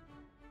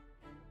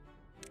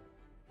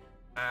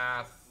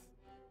 path.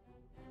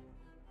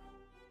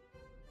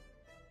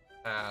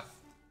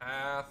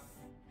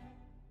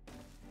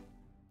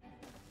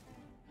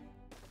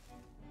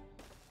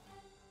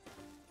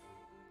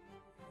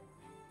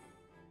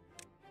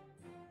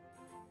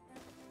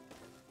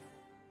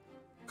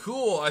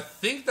 Cool, I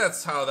think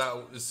that's how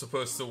that is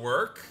supposed to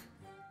work.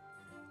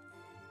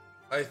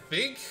 I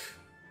think.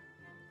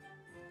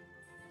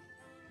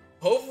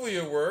 Hopefully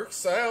it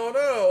works, I don't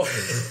know.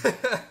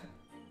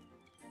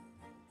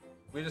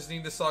 We just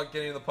need to start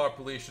getting the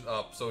population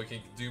up so we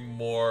can do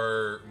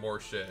more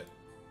shit.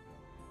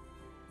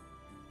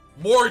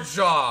 More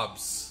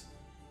jobs!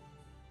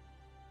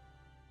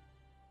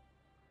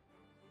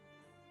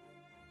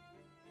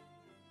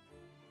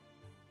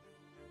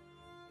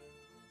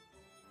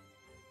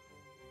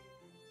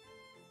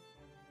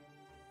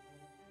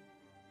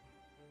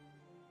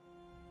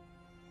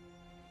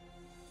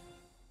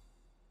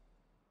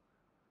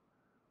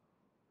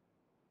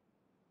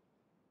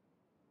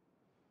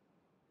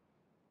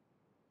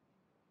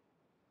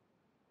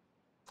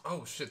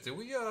 Oh shit, did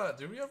we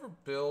ever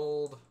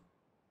build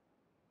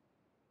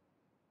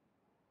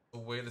a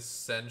way to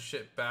send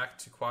shit back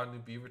to Quad New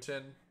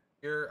Beaverton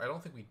here? I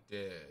don't think we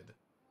did.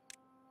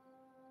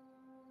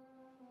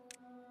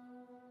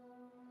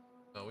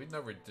 No, we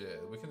never did.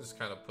 We can just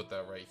kind of put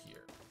that right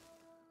here.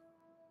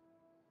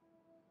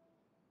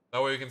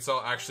 That way we can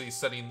start actually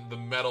setting the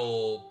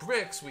metal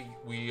bricks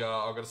we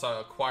are going to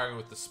start acquiring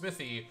with the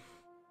smithy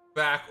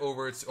back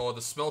over to, or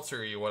the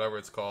smeltery, whatever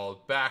it's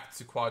called, back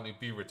to Quad New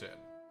Beaverton.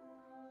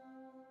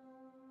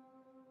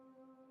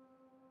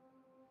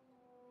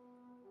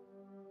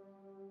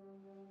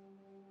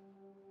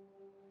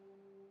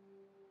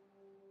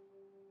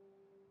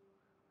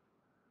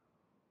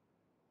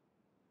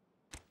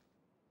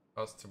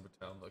 How's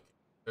Timbertown looking?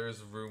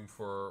 There's room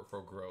for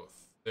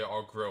growth. They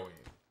are growing.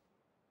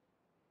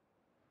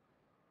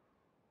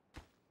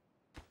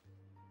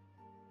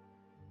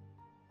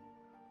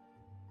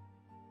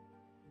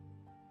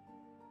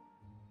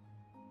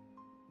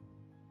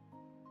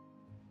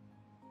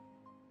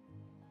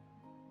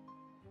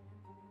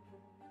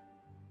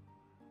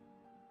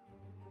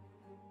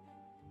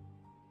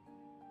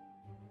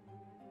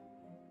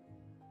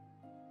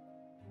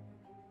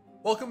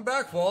 Welcome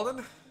back,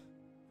 Walden.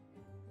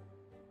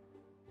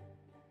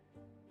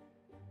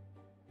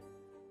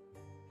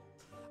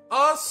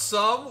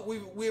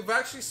 We've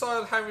actually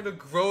started having to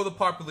grow the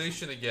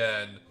population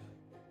again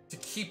to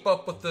keep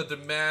up with the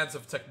demands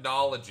of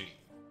technology.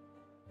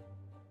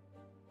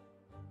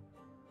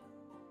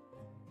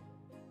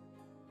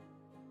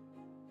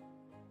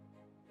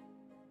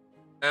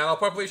 And our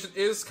population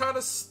is kind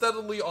of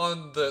steadily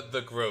on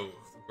the growth.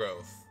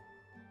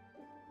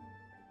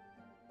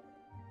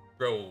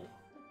 Grow.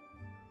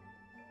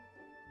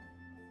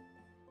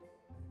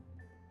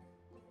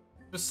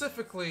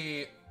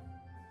 Specifically,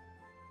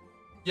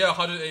 yeah,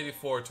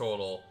 184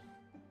 total.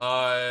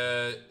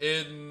 Although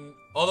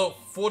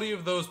 40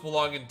 of those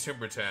belong in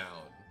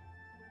Timbertown.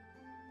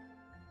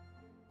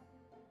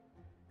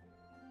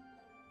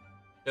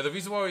 Yeah, the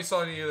reason why we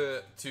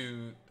started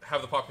to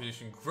have the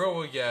population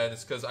grow again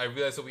is because I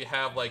realized that we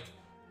have like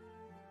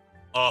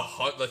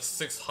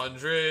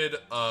 600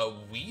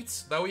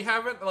 wheat that we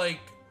haven't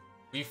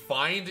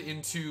refined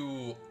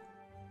into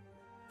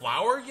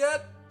flour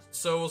yet.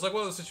 So it was like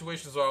one of those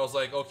situations where I was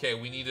like, okay,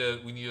 we need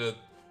to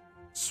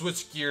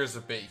switch gears a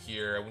bit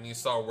here. We need to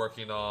start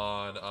working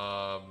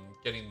on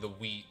getting the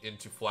wheat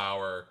into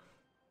flour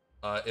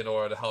in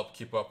order to help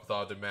keep up with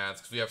our demands,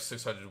 because we have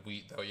 600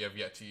 wheat that we have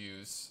yet to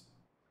use.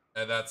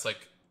 And that's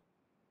like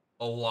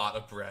a lot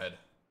of bread.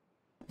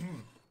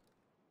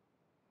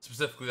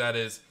 Specifically, that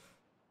is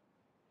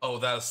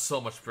so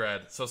much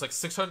bread. So it's like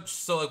 600.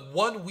 So like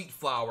one wheat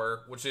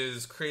flour, which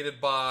is created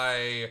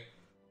by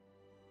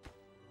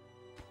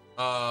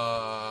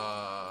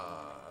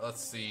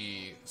let's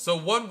see. So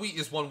one wheat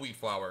is one wheat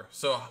flour.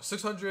 So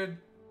 600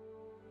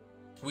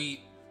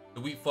 wheat.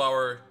 The wheat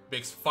flour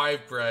makes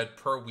 5 bread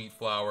per wheat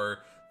flour.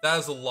 That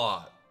is a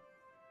lot.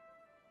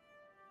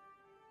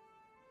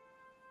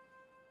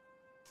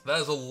 That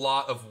is a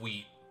lot of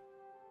wheat.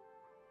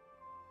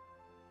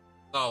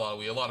 Not a lot of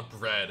wheat, a lot of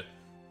bread.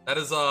 That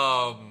is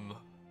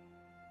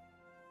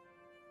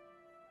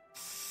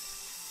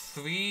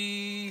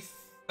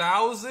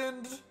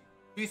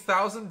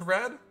 3,000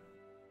 bread?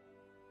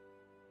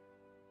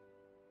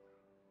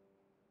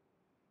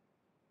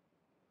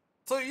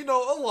 So, you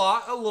know, a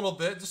little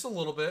bit, just a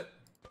little bit.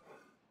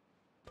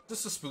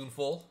 Just a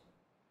spoonful.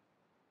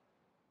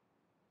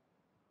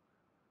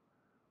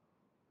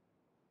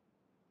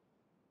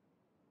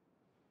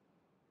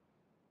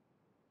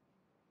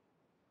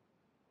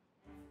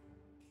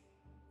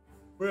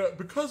 Yeah,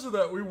 because of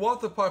that, we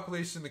want the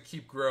population to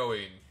keep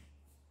growing.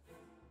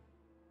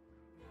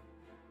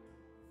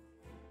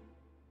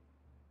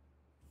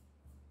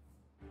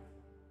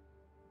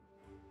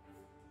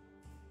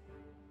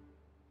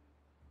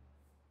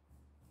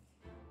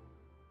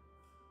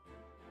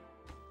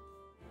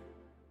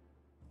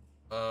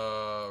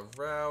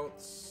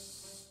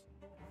 Routes.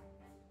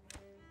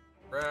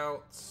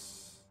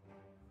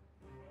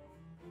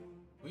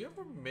 We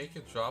ever make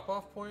a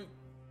drop-off point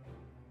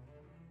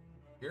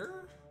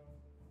here?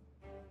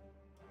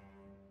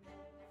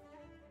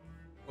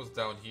 Was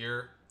down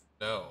here?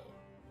 No.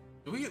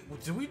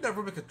 Did we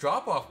never make a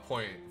drop-off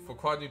point for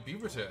Quad New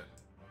Beaverton?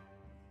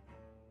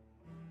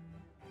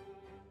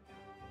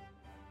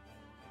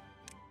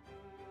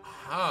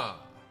 Aha.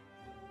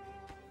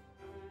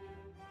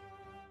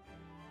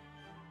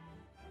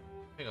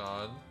 Hang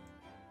on.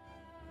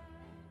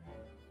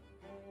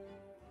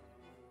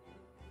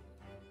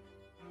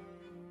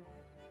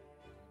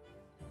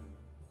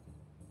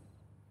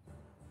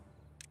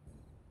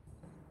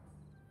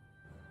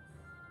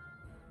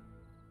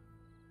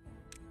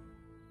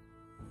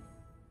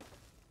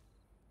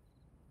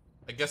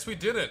 I guess we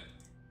didn't.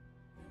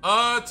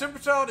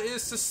 Timbertown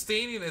is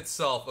sustaining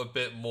itself a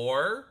bit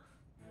more.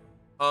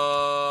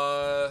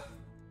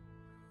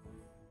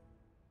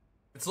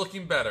 It's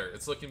looking better.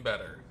 It's looking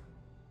better.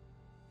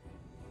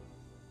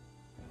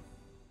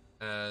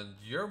 And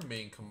your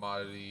main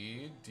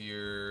commodity,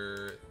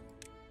 dear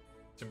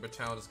Timber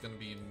Town is gonna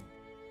be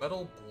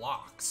metal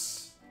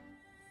blocks.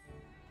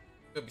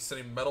 Gonna be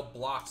sending metal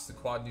blocks to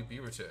Quad New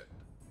Beaverton.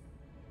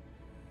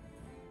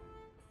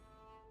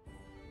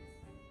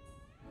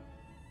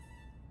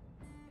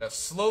 Yeah,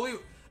 slowly,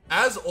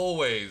 as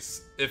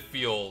always, it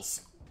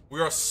feels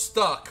we are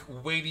stuck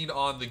waiting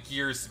on the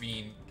gears to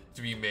be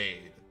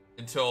made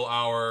until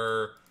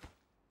our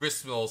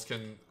grist mills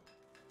can,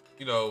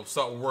 you know,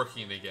 start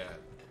working again.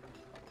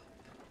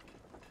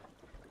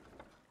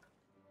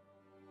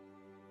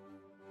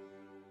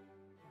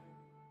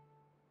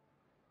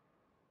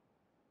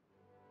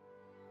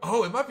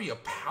 Oh, it might be a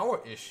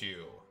power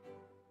issue.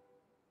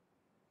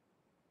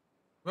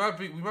 We might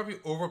be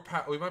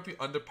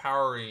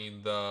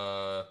underpowering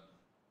the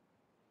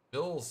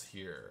bills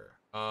here.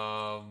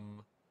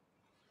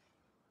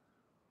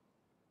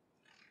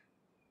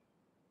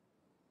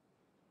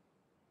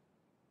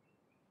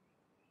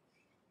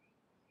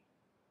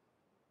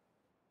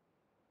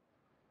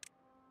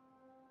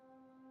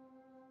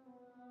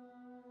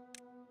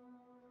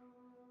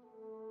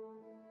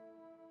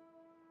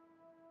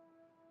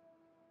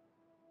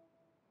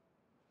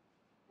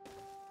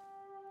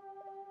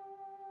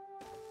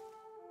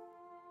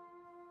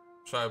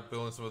 Try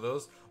building some of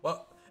those.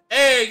 Well,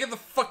 hey, get the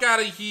fuck out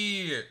of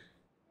here!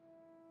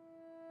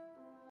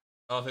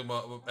 I don't think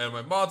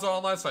my mods are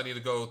online, so I need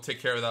to go take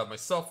care of that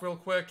myself real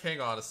quick.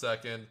 Hang on a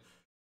second.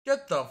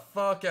 Get the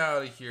fuck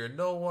out of here.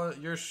 No one,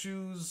 your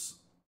shoes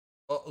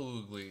are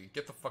ugly.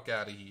 Get the fuck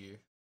out of here.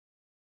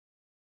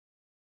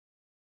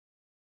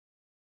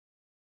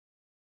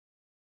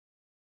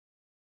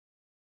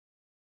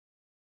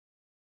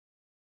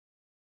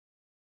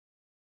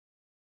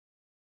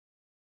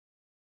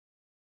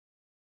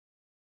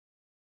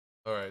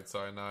 Alright,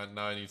 sorry, now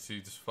I need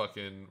to just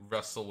fucking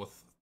wrestle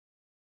with,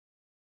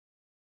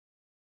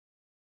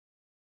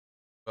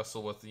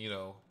 you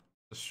know,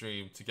 the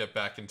stream to get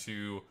back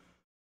into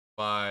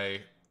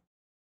my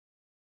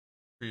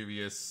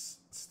previous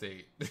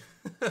state.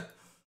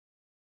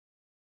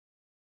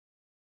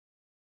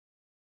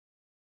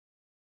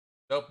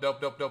 Nope, nope,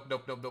 nope, nope,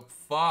 nope, nope, nope.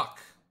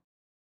 Fuck.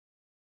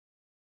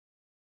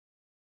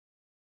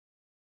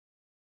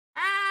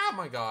 Ah,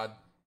 my god.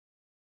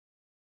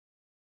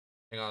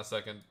 Hang on a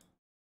second.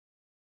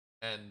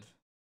 End.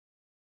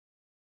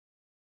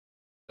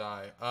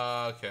 Die.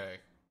 Okay.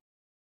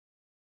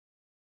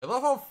 I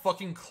love how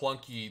fucking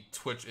clunky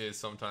Twitch is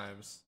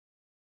sometimes.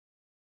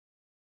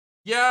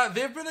 Yeah,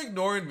 they've been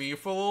ignoring me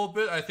for a little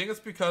bit. I think it's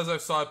because I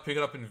saw it pick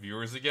it up in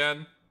viewers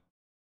again.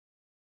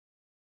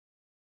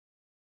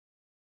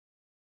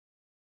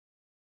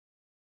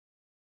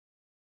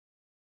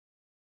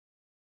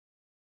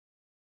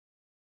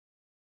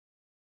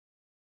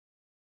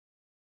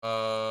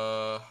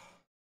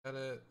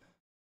 Edit.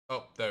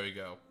 Oh, there we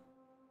go.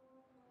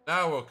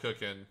 Now we're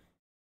cooking.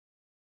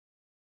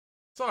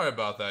 Sorry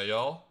about that,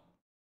 y'all.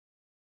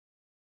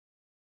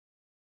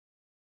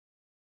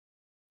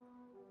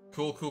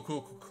 Cool, cool,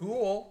 cool, cool,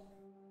 cool.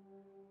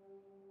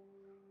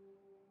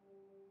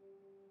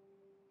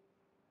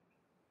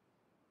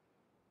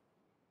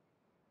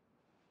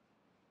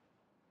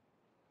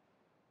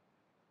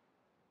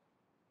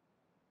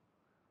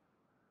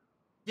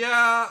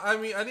 Yeah, I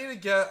mean,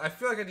 I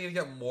feel like I need to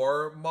get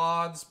more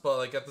mods, but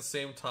like at the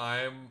same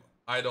time,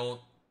 I don't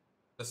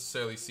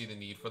necessarily see the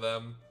need for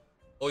them.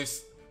 At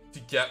least to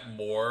get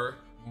more.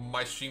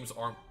 My streams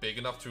aren't big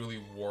enough to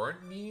really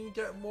warrant me to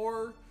get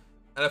more.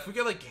 And if we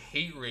get like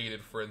hate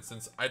rated, for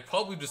instance, I'd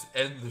probably just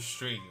end the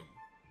stream.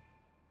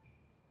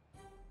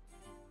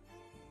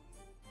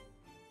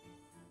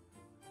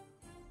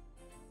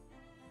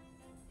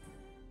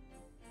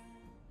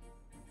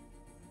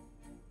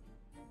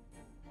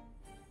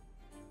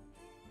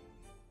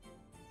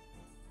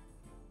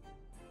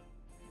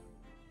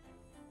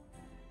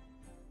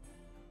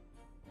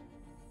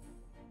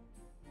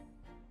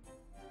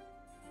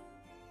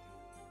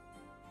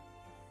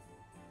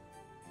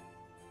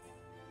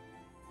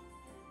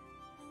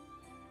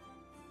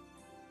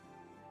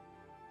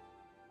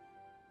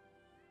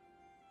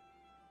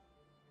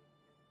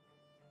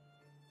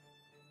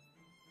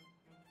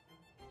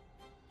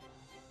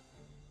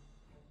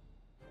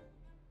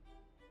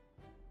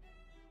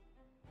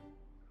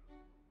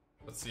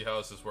 Let's see how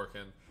this is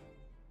working.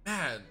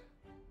 Man.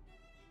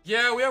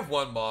 Yeah, we have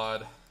one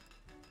mod.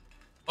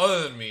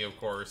 Other than me, of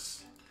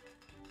course.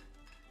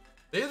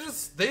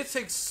 They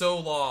take so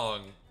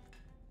long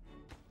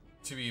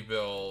to be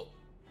built.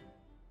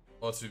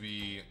 Or to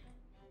be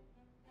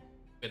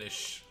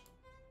finished.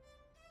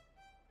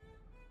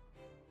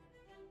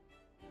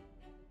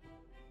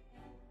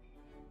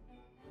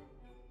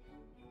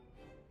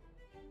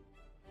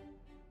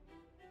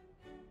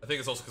 I think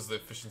it's also because the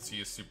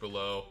efficiency is super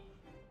low.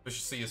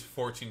 Efficiency is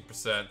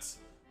 14%.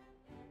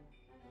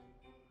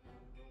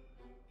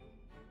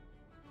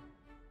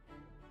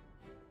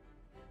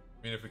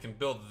 I mean, if we can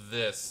build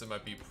this, it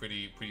might be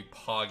pretty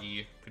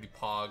poggy, pretty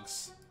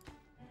pogs.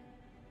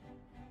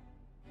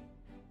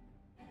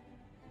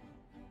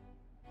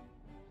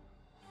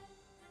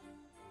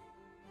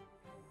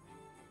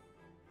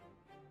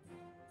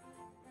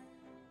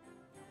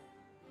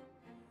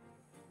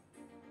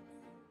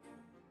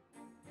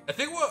 I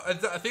think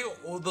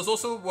there's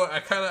also what I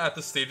kind of at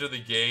the stage of the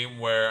game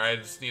where I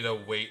just need to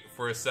wait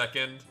for a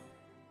second.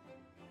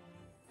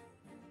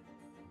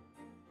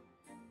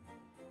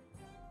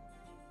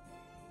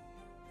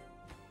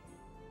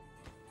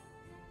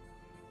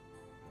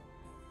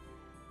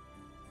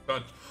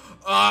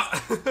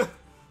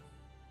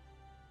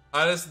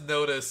 I just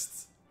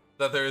noticed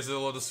that there is a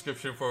little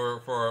description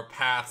for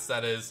paths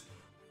that is,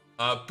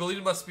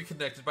 building must be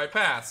connected by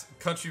paths.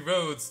 Country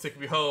roads take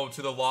me home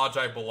to the lodge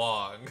I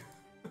belong.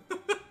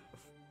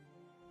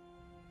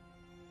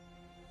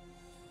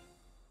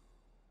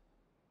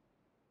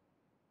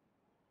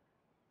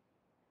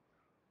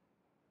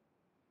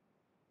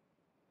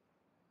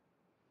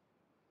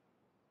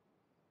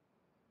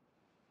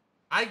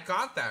 I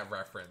got that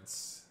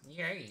reference.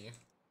 Yay.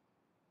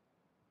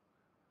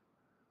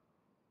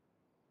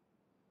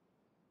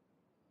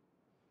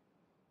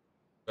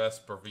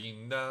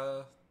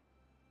 Vesperina.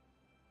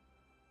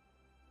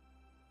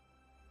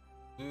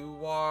 Blue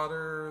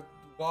water,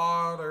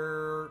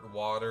 water,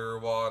 water,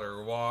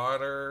 water,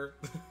 water.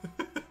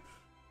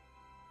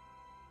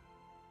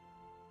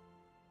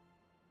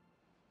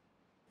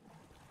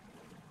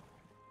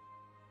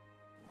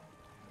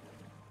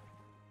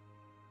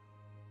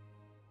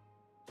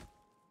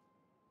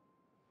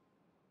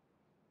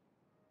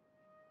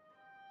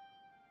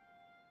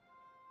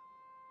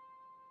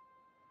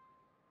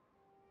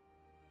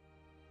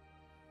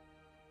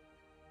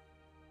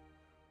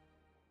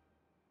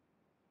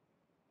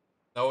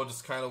 Now we're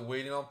just kind of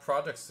waiting on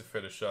projects to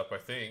finish up, I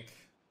think.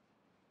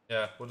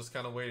 Yeah, we're just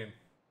kind of waiting.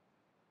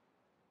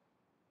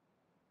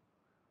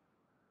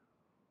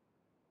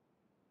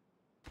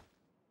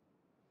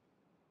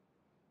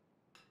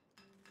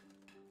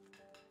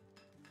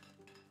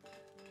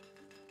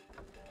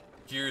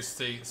 Gears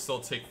still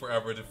take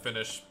forever to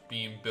finish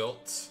being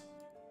built.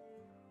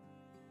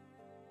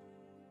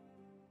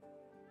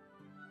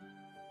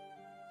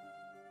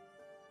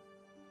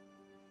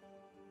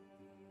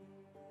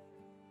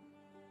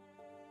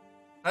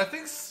 I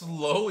think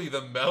slowly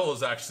the metal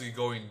is actually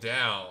going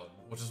down,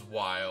 which is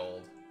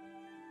wild.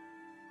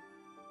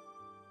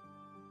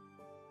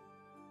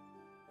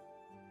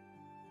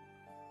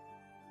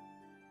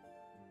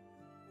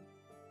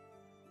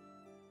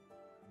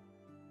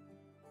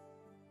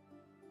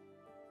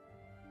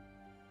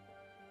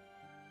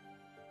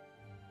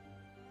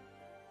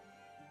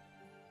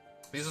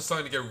 These are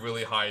starting to get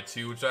really high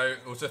too, which I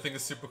think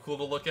is super cool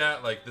to look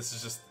at. Like, this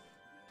is just,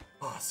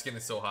 oh, it's getting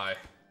so high.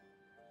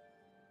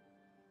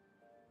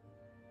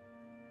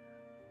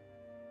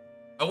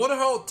 I wonder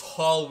how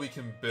tall we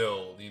can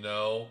build, you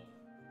know?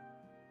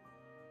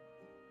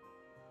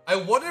 I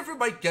wonder if it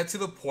might get to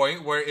the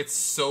point where it's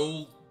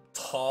so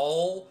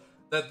tall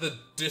that the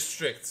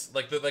district,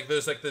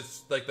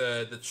 there's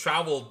the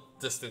travel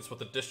distance with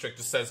the district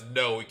just says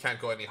no, we can't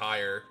go any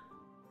higher.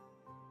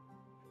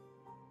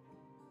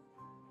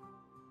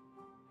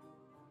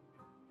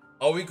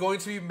 Are we going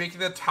to be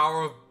making the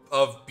Tower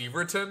of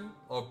Beaverton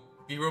or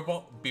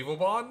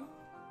Beaverbon?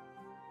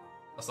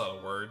 That's not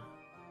a word.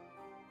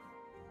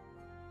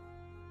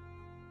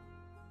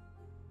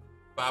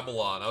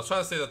 Babylon. I was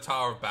trying to say the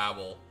Tower of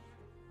Babel.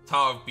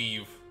 Tower of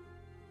Beeve.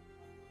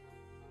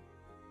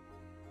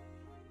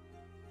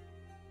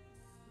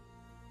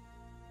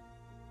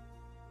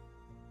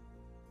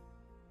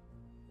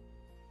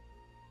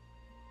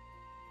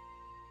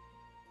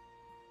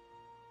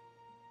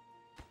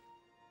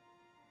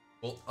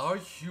 Will our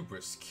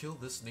hubris kill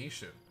this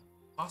nation?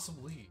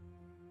 Possibly.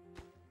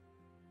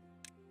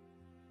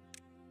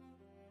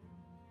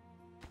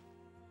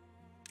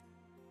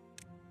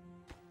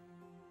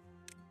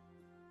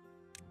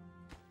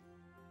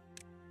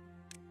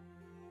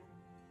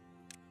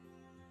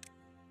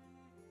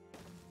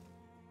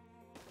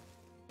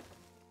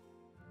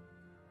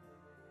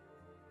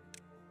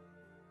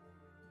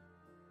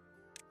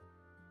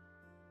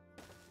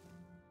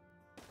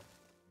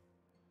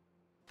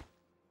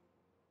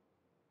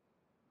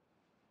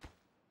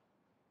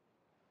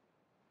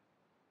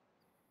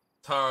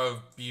 Tower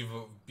of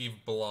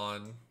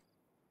Beeblon.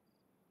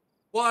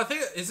 Well, I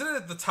think, isn't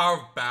it the Tower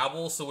of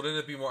Babel? So wouldn't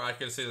it be more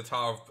accurate to say the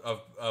Tower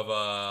of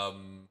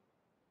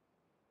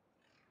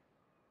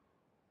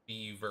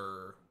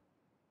Beaver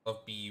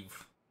of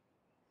Beeve?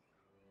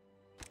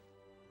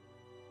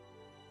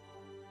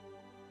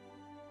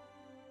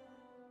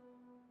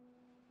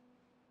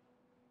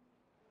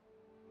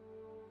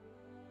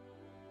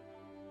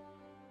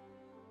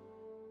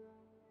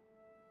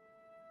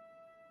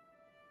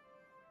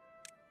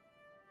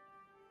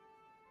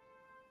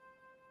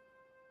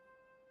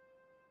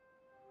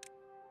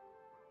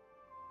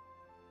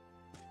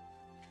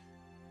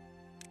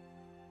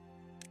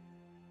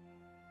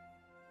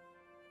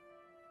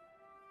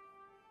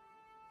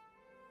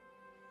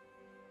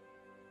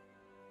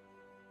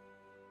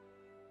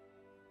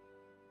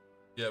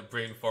 Yeah,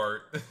 brain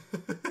fart.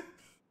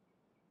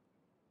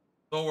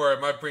 Don't worry,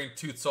 my brain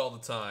toots all the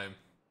time.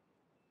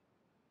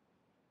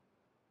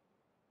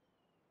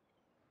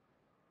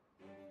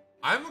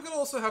 I'm gonna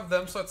also have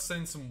them start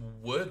sending some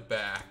wood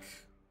back.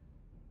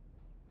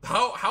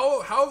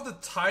 How have the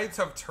tides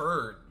have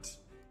turned?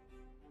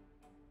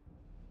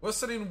 We're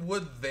sending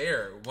wood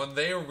there when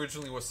they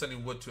originally were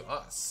sending wood to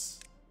us.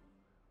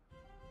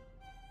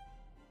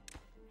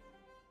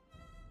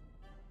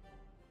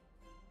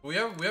 We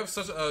have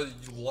such a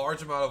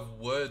large amount of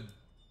wood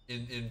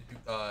in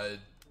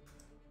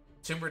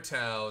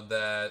Timbertown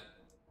that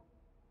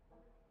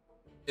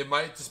it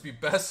might just be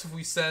best if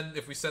we send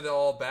it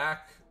all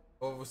back,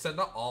 or we send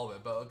not all of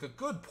it, but like a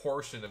good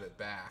portion of it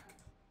back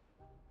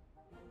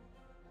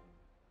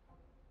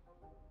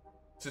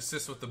to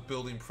assist with the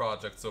building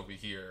projects over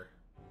here.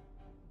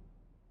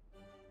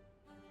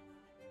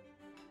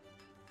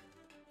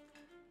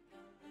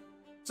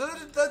 So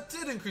that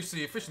did increase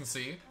the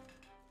efficiency.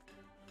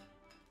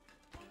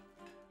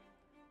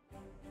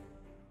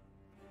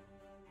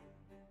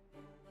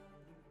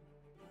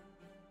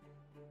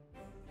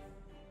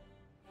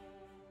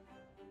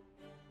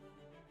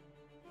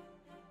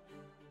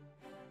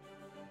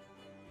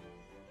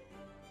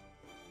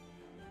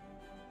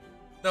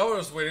 Now we're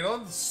just waiting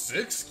on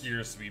 6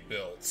 gears to be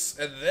built,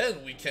 and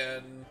then we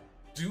can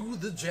do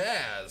the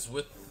jazz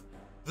with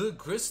the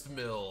grist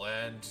mill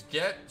and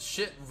get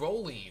shit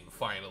rolling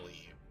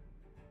finally.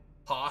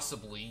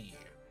 Possibly.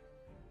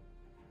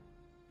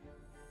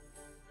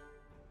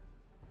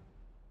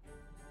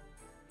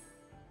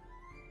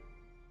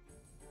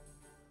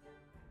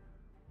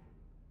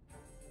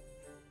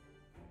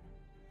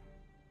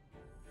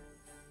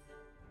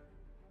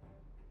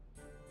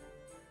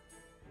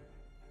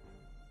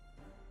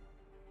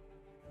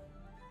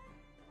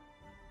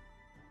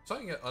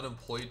 Starting to get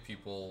unemployed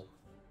people.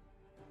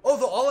 Oh,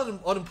 they're all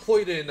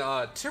unemployed in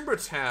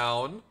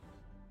Timbertown,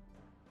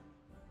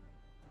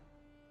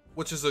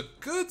 which is a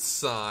good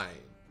sign.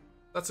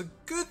 That's a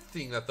good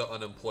thing that they're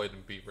unemployed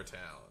in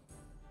Beavertown.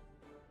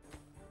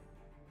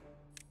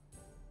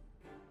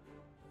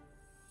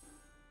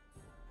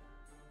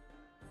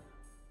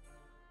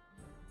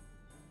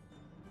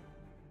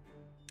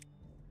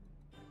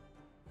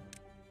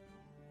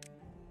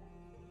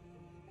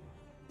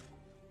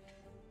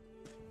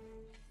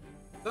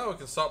 Now we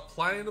can stop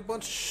planting a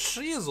bunch of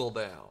shizzle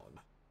down.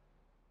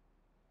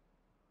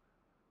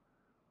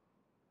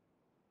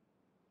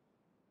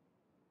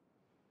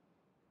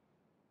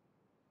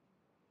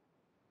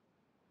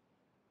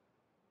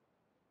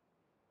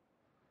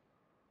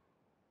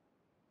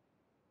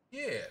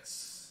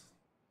 Yes.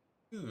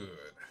 Good.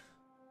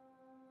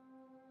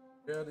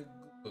 Very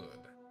good.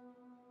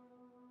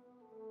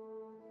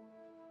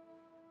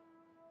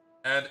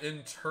 And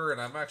in turn,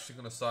 I'm actually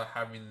going to start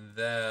having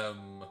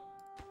them...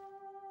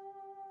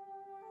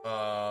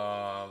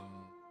 I'm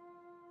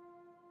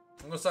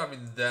gonna start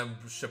having them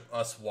ship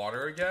us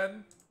water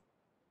again.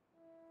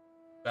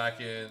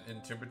 Back in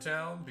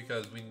Timbertown,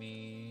 because we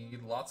need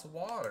lots of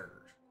water.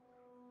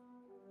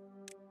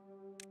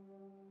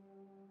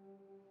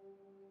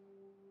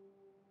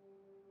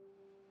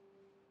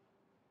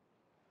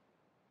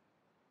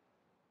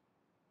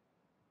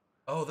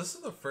 Oh, this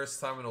is the first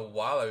time in a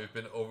while that we've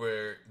been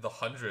over the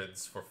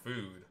hundreds for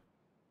food.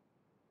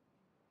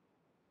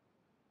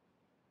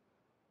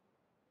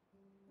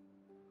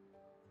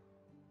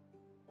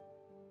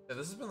 Yeah,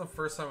 this has been the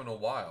first time in a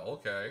while,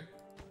 okay.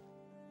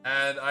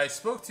 And I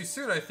spoke too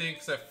soon, I think,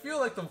 because I feel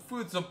like the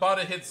food's about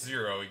to hit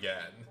 0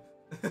 again.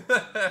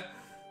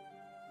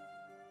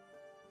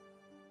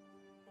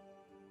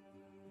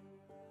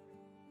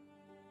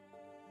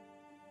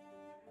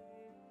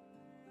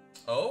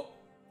 Oh?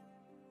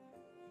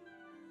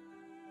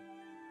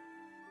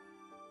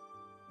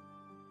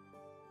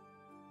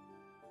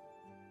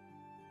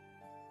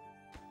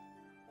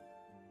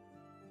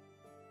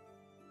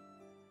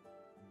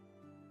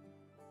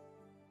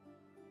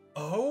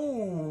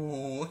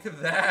 Oh, look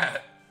at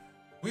that.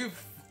 We've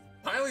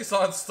finally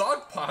started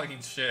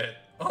stockpiling shit.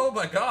 Oh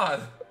my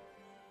god.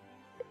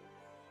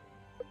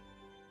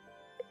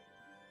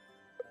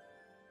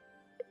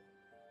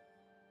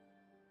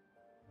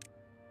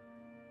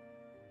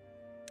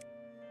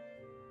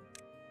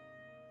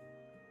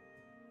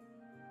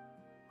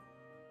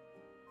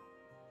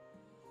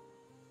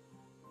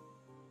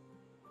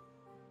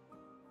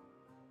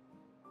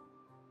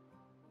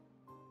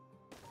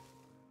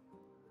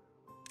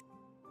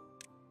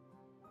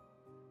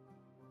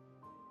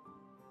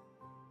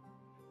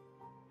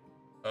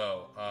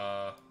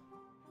 Oh,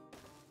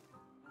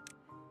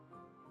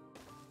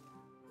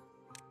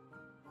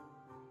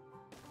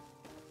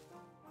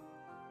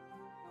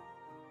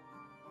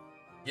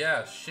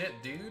 yeah,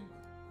 shit, dude.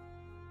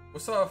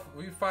 What's up?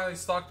 We finally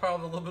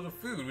stockpiled a little bit of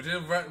food. We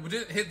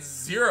didn't hit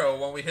 0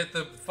 when we hit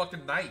the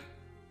fucking night.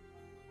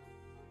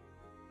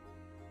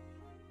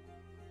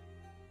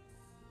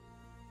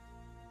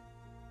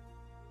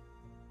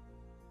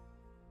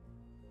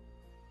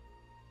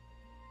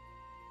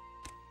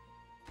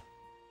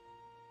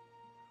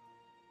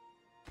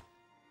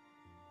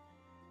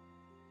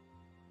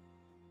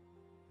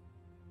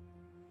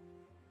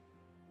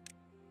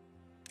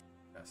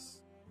 Yes.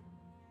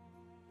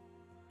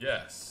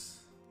 Yes.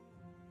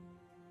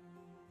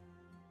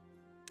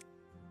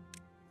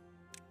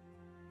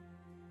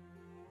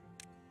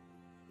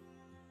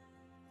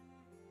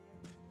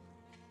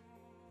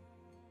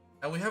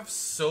 And we have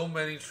so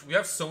much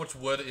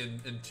wood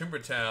in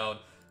Timbertown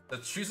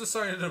that trees are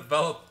starting to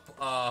develop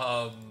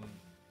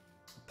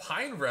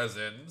pine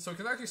resin, so we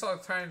can actually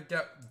start trying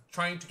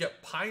to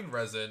get pine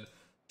resin,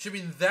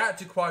 shipping that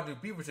to Quad New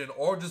Beaverton,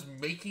 or just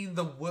making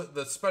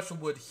the special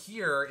wood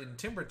here in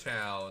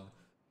Timbertown,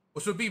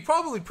 which would be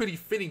probably pretty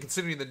fitting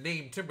considering the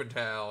name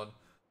Timbertown.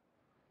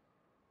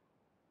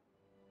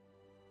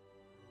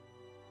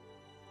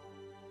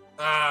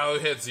 Ah, we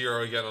hit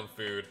 0 again on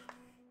food.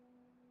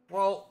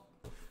 Well,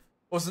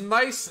 it was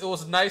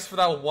nice for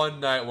that one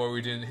night where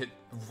we didn't hit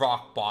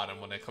rock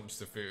bottom when it comes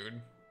to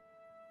food.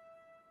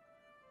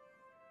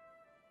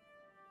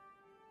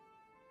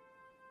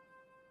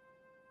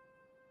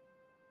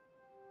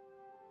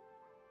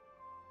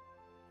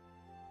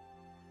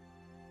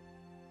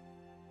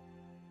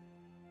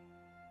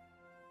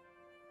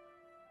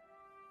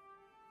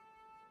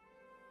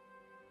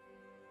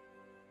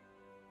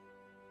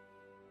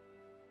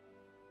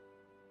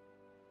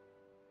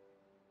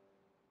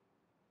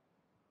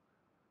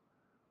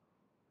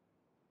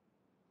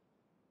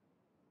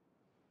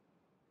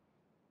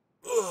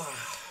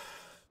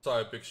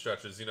 Sorry, big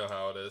stretches. You know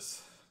how it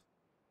is.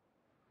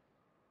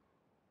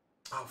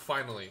 Oh,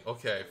 finally.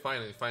 Okay,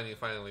 finally.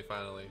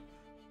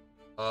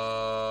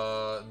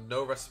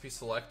 No recipe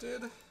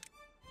selected.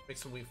 Make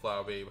some wheat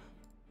flour, babe.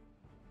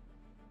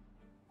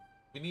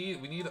 We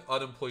need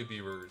unemployed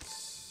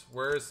beavers.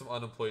 Where is some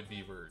unemployed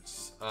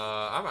beavers?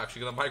 I'm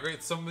actually gonna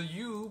migrate some of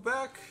you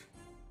back.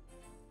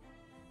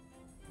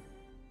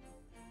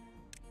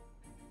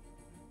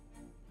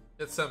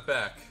 Get sent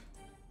back.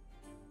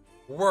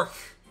 Work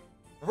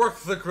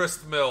the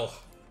grist mill.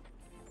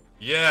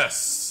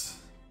 Yes.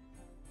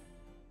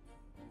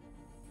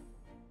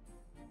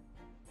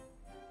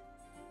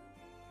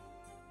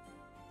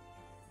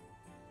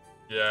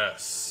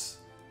 Yes.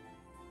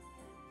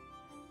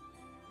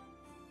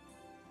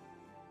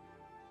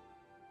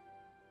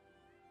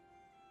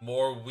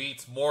 More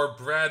wheat, more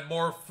bread,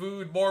 more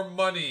food, more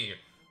money.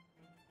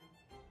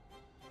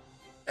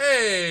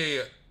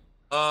 Hey,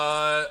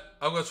 I'm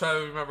gonna try to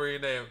remember your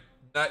name.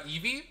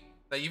 Naive?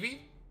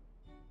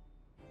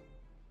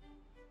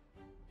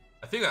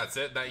 I think that's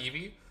it,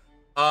 Naive.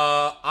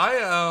 I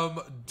am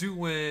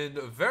doing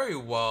very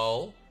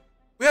well.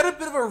 We had a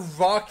bit of a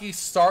rocky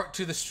start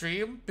to the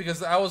stream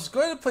because I was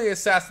going to play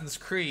Assassin's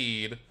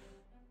Creed.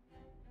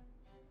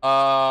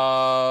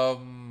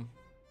 And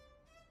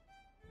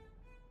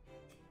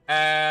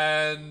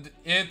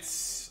it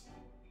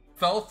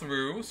fell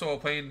through, so we're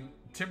playing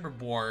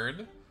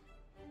Timberborn.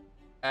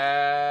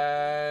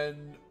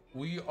 And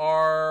we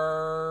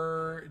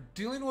are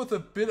dealing with a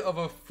bit of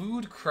a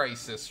food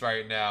crisis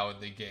right now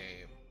in the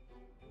game.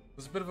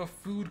 There's a bit of a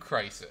food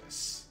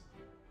crisis.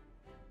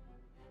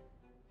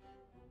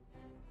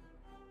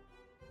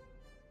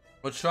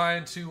 We're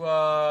trying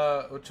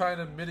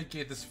to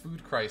mitigate this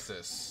food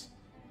crisis.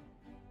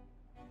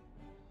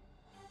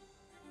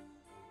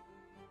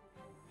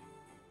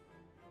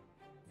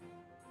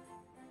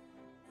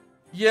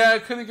 Yeah, I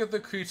couldn't get the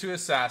creature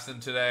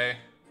assassin today.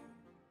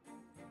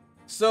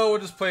 So we're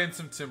just playing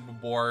some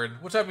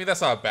Timberborn, which I mean,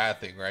 that's not a bad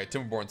thing, right?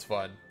 Timberborn's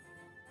fun.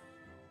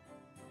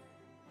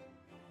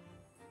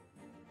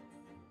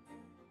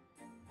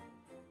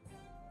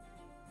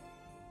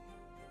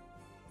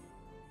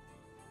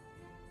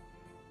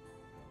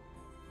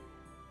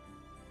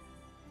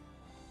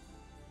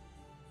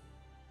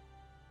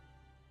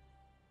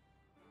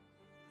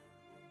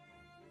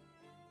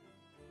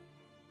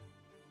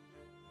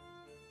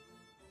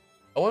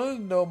 I want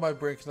to know my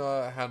brain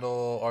cannot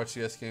handle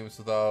RTS games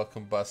without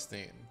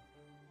combusting.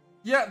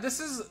 Yeah, this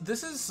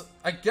is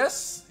I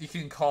guess you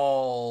can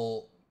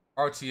call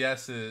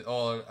RTSs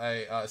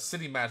or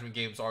city management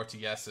games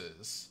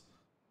RTSs.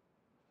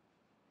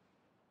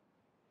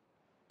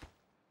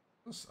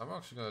 I'm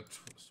actually gonna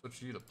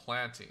switch you to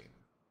planting.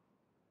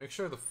 Make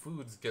sure the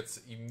foods gets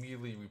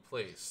immediately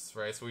replaced,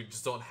 right? So we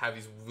just don't have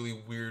these really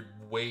weird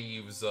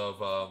waves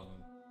of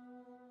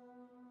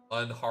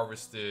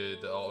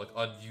unharvested or like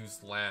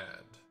unused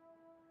land.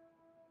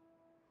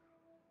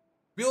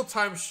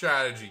 Real-time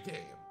strategy game.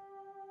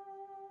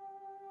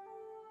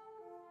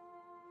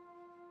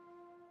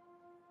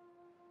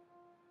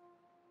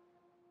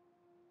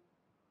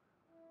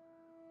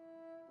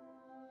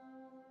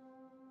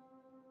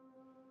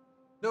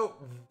 No,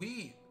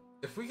 wheat.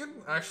 If we can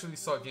actually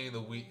start getting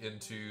the wheat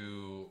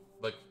into,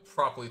 like,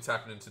 properly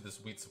tapping into this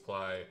wheat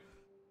supply,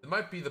 it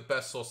might be the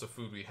best source of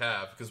food we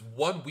have, because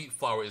one wheat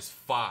flour is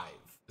 5.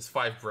 It's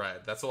 5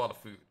 bread. That's a lot of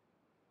food.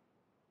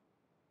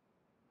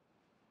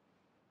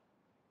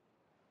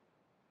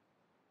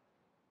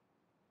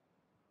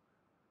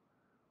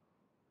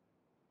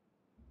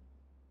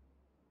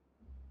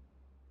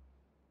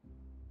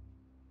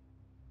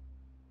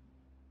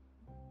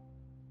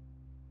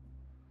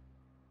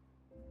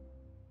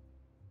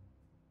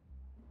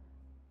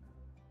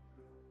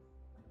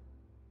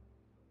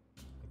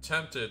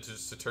 Tempted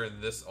just to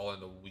turn this all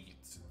into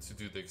wheat to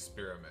do the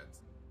experiment.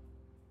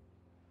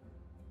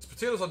 These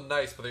potatoes are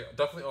nice, but they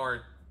definitely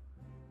aren't.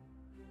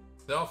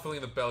 They're not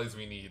filling the bellies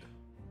we need.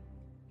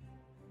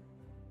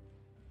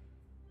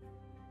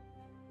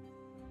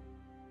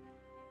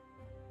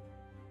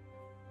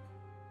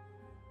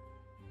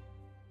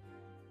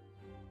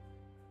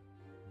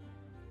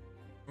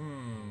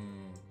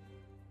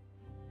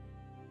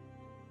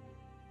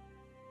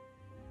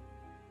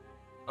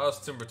 How's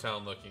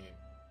Timbertown looking?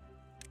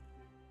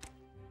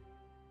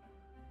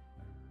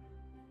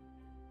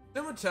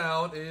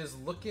 Timbertown is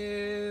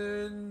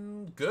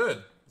looking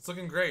good. It's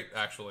looking great,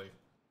 actually.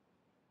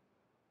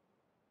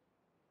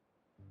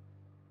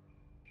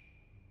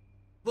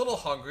 Little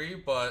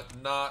hungry, but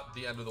not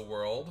the end of the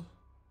world.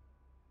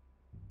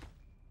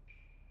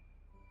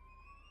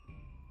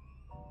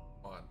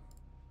 Come on.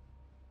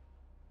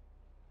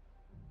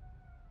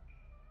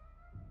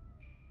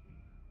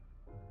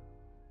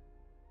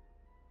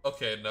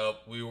 Okay, nope.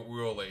 We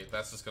were late.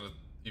 That's just gonna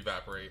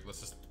evaporate. Let's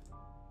just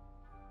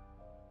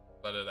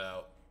let it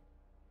out.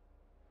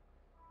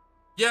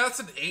 Yeah, that's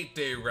an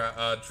 8-day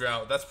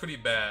drought. That's pretty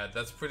bad.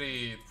 That's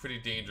pretty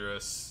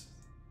dangerous.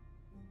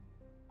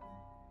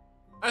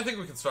 I think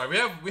we can start. We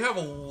have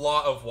a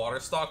lot of water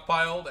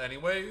stockpiled,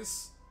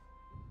 anyways.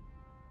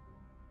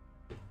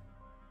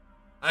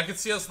 I could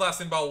see us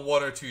lasting about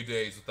 1 or 2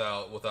 days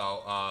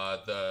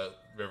without the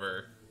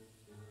river.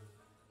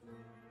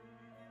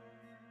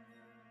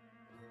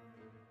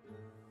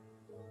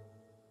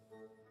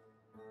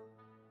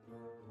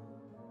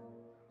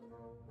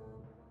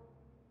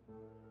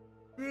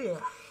 Yeah.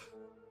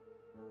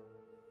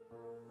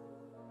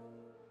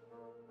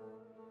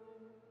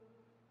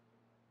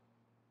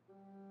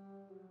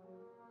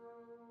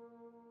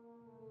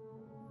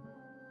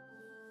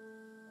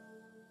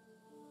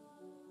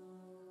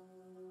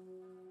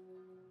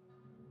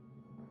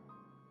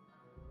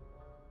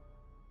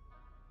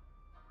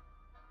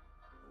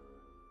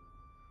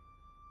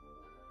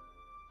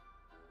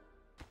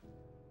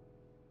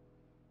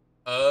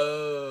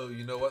 Oh,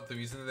 you know what? The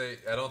reason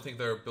I don't think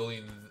they're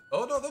building.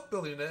 Oh no, they're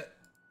building it.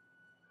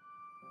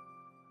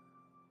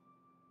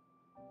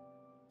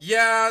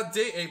 Yeah,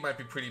 day 8 might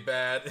be pretty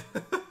bad.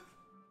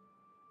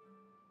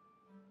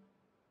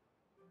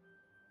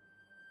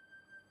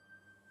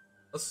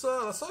 Let's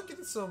start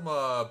getting some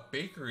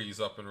bakeries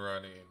up and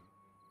running.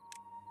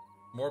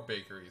 More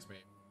bakeries,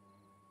 maybe.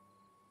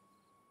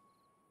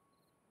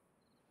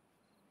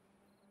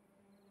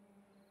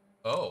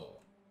 Oh,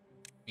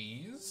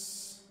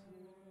 bees.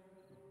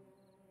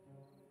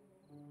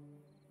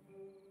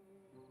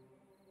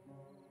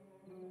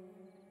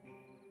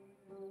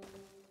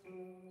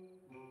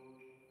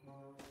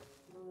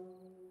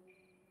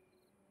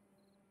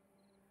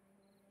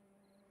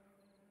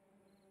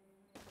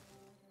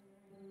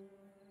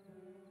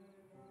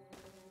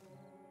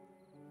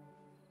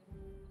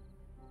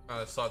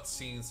 I start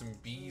seeing some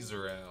bees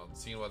around,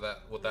 seeing what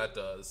that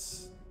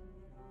does.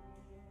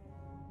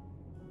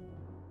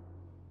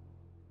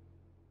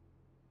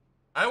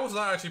 I was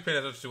not actually paying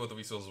attention to what the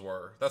resources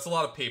were. That's a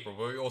lot of paper,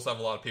 but we also have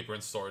a lot of paper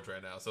in storage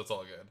right now, so it's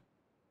all good.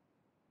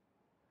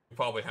 We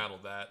probably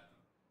handled that.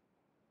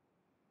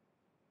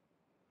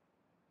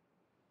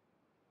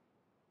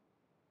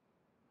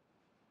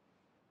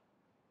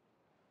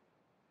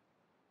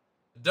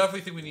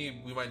 Definitely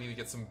think we might need to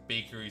get some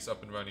bakeries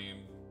up and running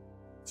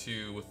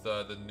too, with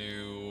the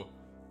new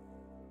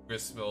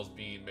grist mills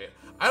being made.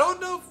 I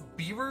don't know if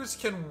beavers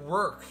can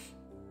work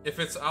if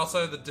it's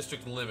outside of the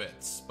district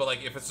limits, but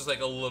like if it's just like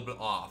a little bit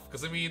off.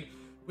 Because I mean,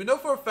 we know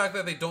for a fact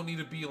that they don't need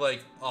to be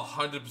like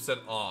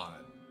 100% on,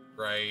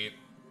 right?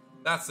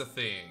 That's the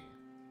thing.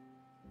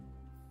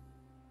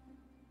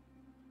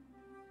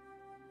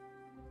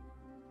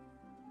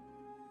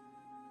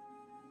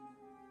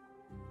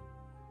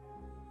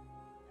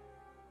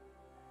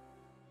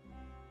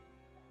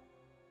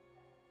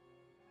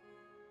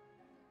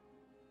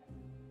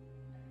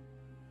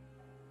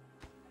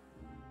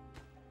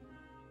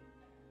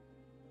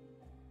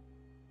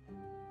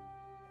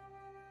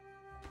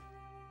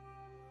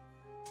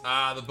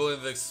 Ah, the building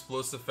of the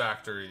explosive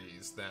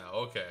factories now.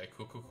 Okay,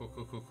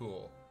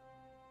 cool.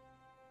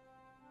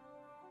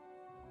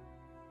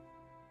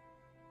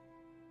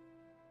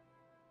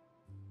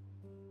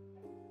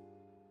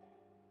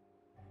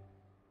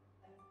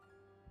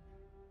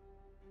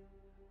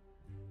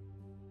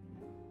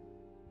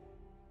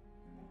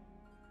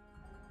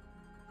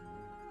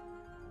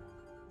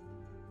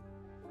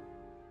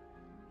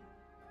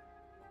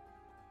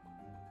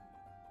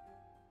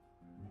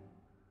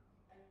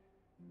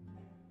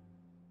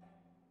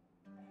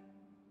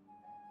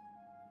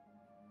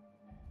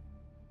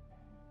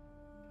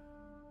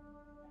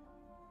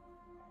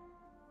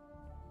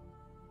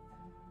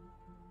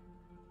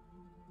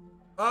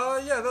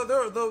 Yeah,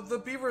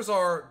 the beavers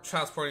are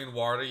transporting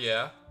water,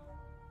 yeah.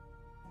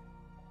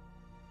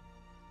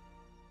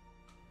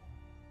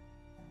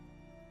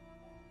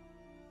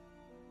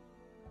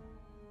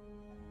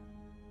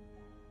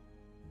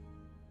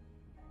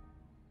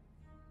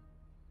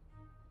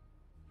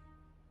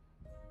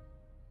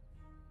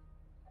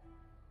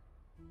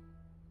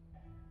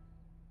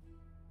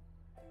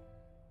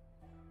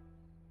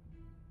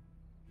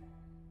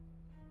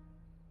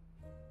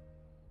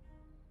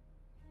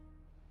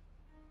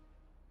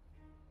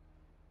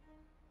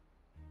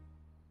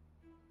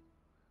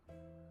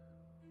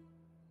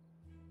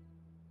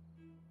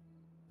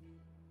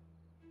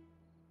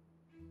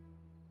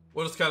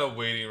 We're just kind of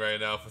waiting right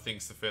now for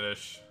things to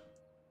finish.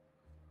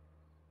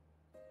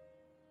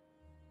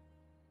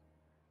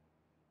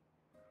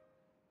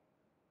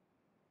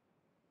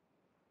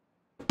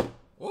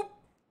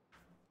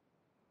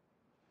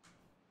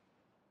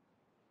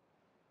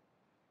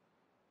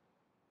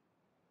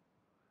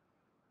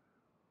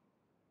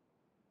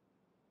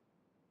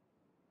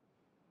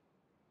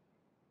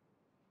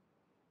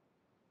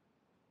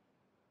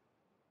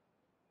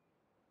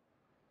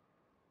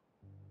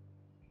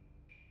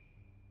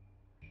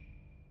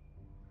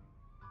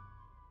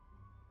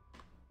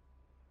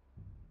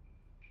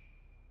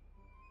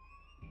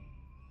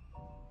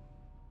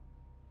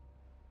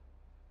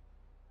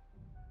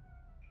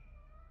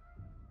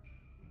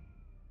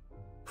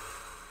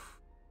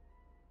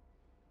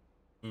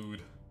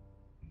 food.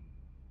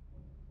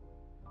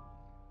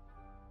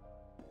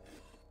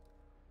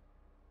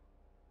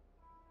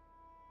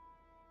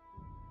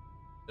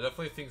 I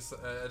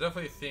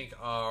definitely think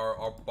our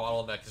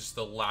bottleneck is just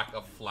the lack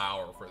of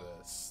flour for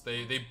this.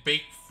 They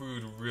bake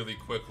food really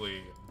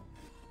quickly.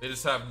 They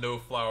just have no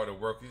flour to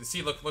work.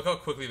 See, look how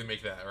quickly they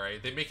make that,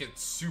 right? They make it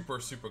super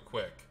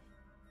quick.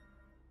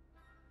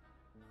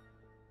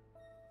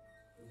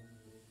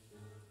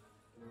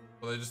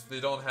 Well,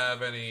 they don't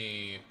have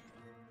any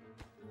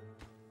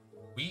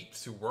wheat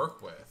to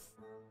work with.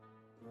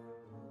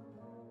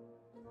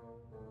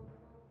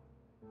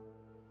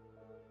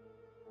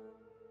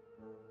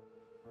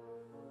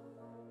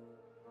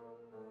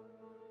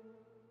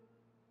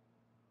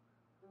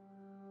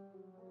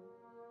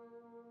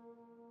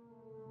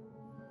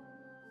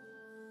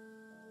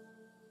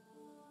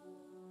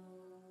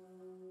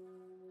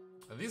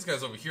 And these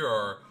guys over here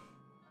are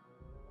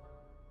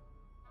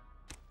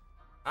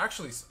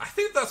actually, I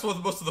think that's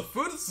what most of the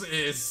food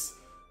is.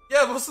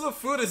 Yeah, most of the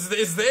food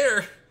is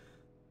there.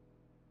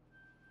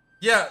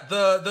 Yeah,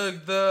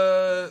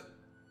 the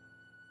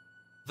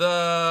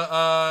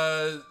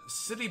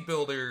city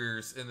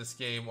builders in this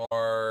game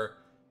are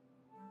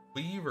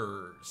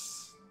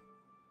beavers.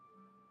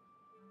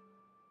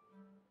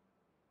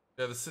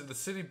 Yeah, the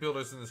city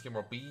builders in this game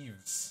are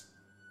beeves.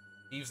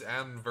 Beeves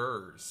and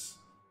vers.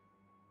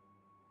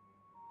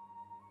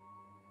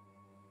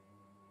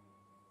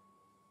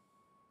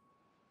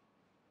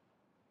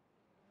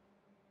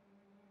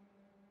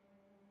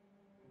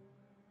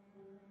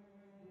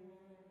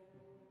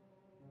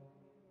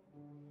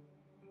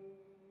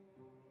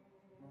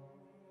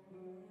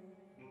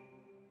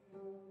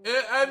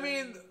 I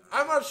mean,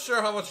 I'm not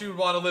sure how much you would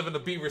want to live in a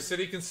beaver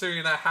city,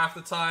 considering that half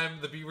the time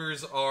the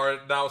beavers are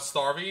now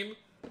starving.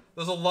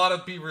 There's a lot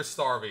of beavers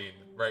starving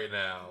right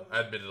now,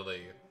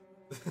 admittedly.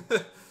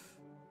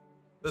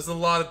 There's a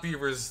lot of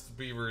beavers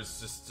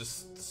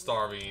just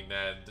starving,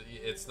 and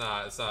it's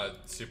not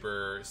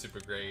super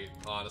great,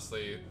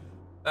 honestly.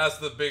 That's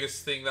the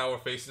biggest thing that we're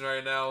facing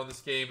right now in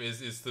this game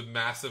is the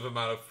massive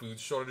amount of food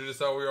shortages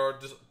that we are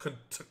just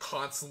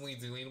constantly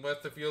dealing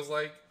with, it feels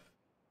like.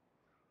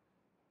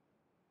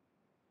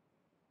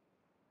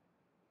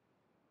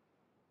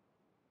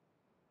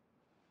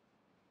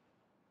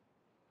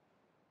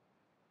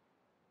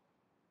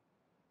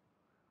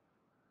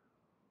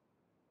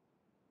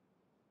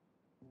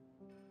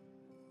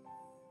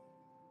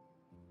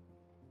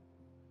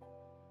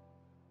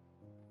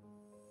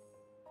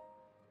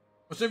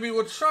 Which I mean,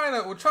 we're trying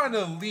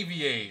to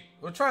alleviate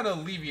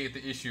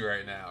the issue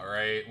right now,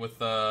 right? With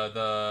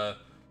the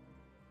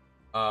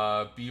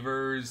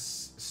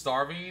beavers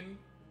starving.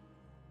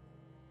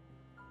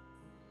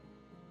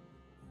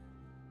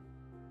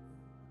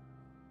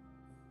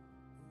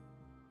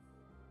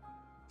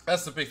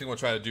 That's the big thing we're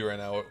trying to do right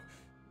now.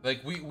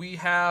 Like we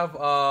have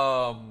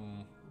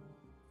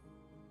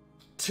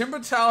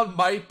Timbertown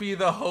might be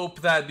the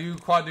hope that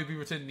Quad New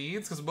Beaverton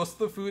needs, because most of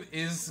the food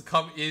is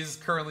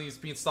currently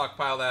being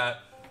stockpiled at.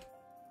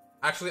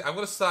 Actually, I'm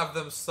gonna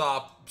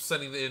stop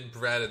sending in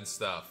bread and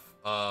stuff.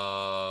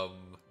 I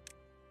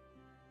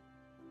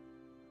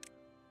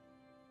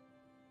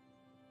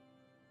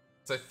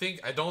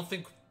don't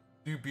think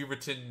New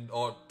Beaverton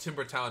or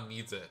Timbertown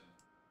needs it.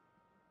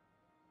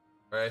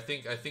 Right? I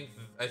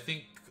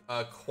think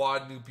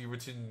Quad New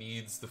Beaverton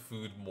needs the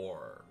food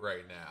more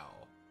right now.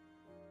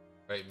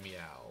 Right,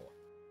 meow.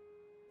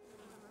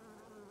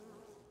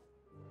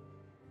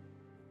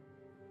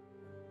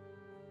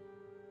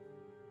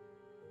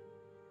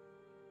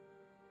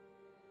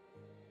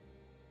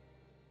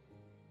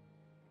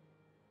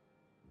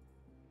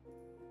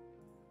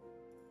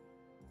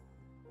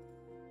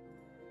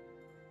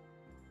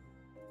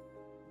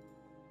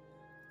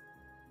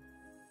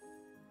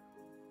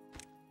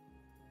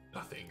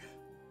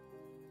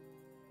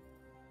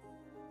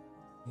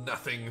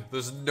 Nothing.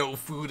 There's no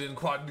food in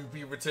Quad New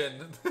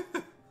Beaverton.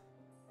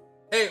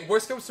 Hey,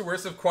 worst comes to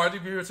worst, if Quad New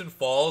Beaverton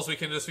falls, we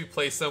can just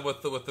replace them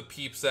with the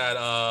peeps at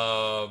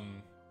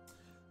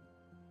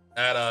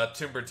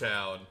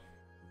Timbertown.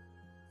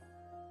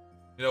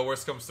 You know,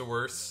 worst comes to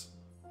worst.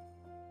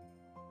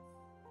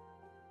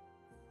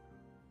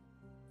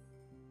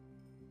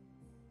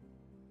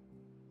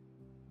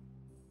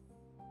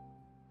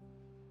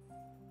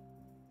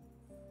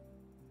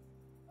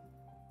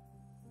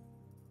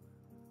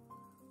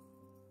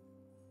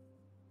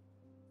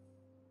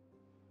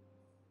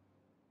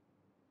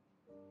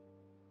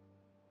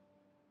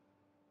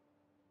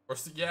 Or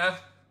yeah.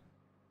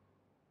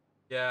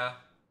 Yeah.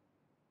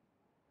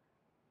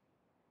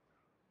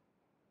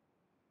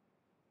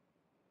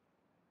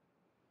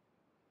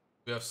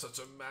 We have such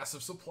a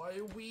massive supply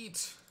of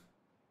wheat.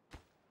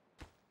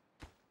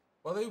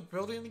 What are they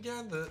building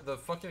again? The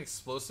fucking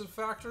explosive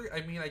factory?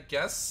 I mean, I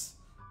guess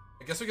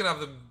we can have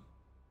them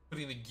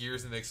putting the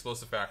gears in the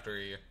explosive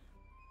factory.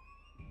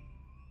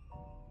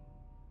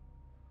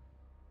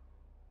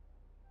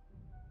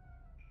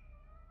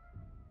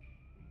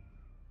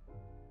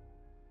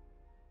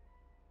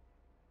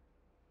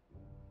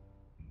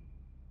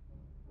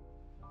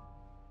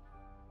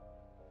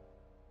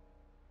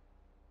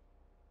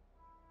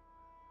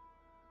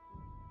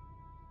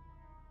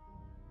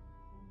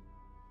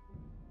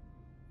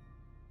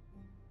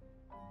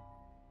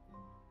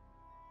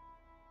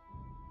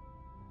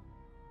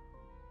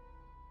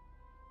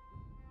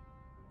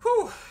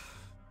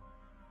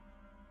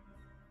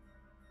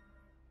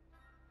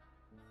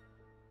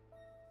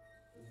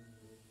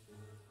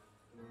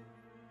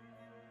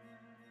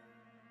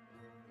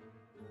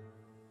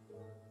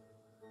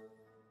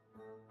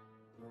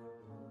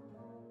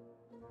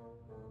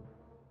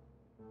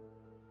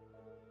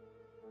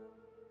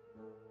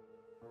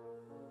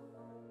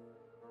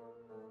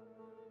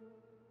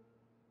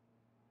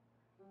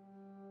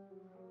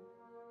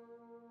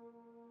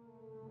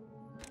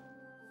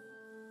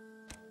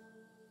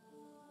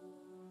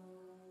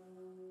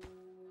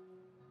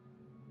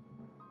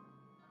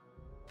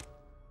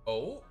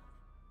 Oh,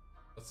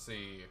 let's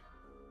see.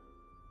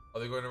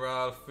 Are they going to run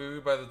out of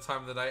food by the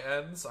time the night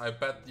ends? I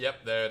bet.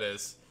 Yep, there it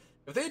is.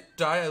 If they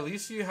die, at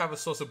least you have a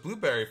source of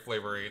blueberry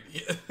flavoring.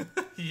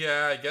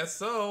 Yeah, I guess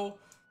so.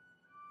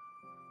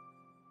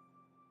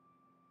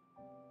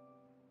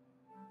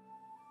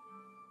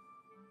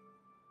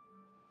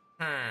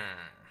 You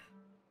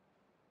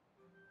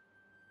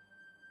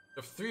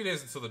have 3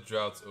 days until the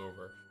drought's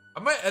over.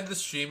 I might end the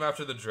stream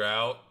after the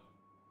drought.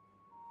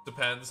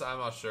 Depends, I'm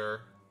not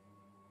sure.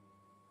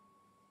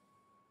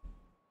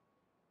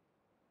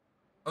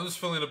 I'm just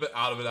feeling a bit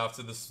out of it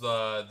after this,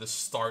 the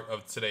start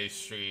of today's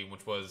stream,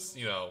 which was,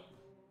 you know,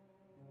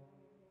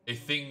 a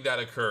thing that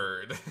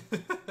occurred.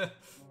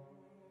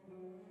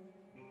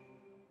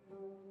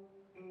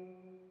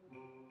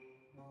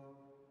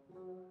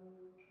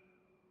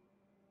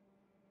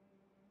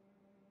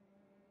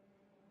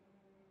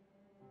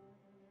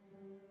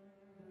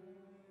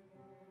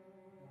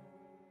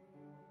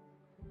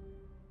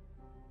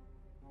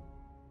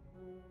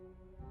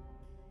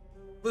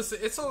 Listen,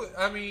 it's a,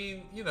 I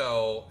mean, you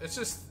know, it's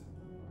just,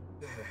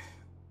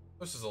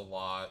 this is a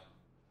lot.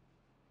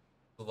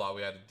 A lot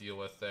we had to deal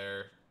with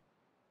there.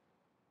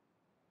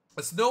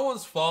 It's no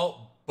one's fault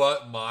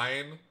but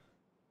mine,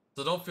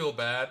 so don't feel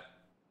bad.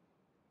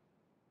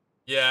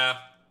 Yeah.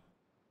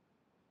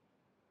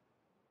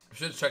 I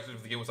should have checked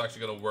if the game was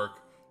actually going to work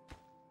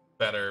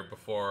better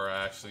before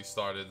I actually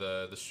started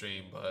the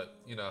stream, but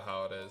you know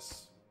how it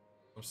is.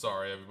 I'm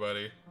sorry,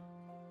 everybody.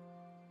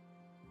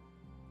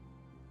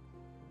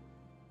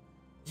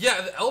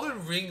 Yeah, the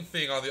Elden Ring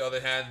thing, on the other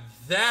hand,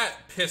 that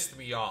pissed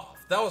me off.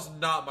 That was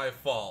not my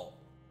fault.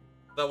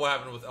 That what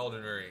happened with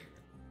Elden Ring.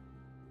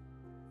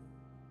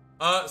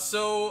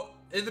 So,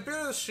 in the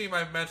beginning of the stream,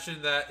 I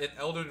mentioned that in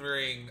Elden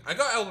Ring... I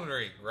got Elden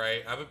Ring,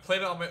 right? I've been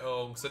playing it on my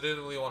own, because I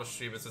didn't really want to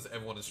stream it since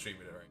everyone is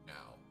streaming it right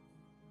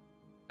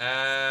now.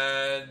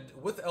 And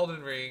with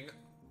Elden Ring,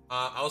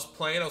 I was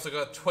playing, I was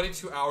like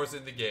 22 hours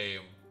in the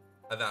game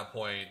at that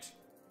point.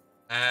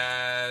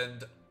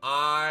 And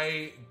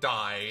I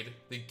died,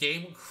 the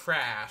game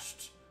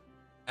crashed,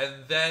 and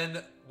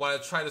then when I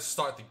tried to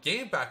start the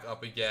game back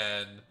up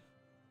again,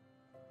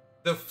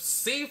 the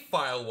save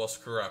file was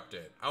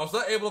corrupted. I was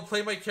not able to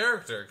play my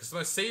character because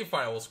my save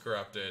file was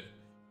corrupted.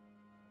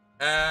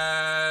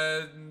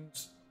 And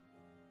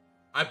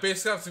I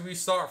basically have to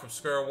restart from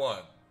square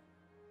one.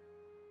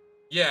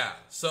 Yeah,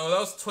 so that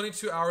was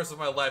 22 hours of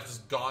my life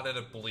just gone in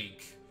a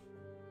blink.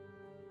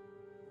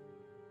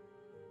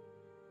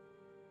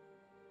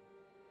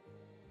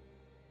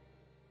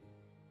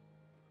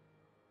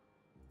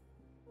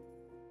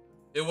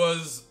 It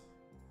was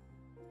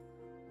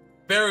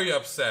very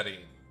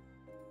upsetting.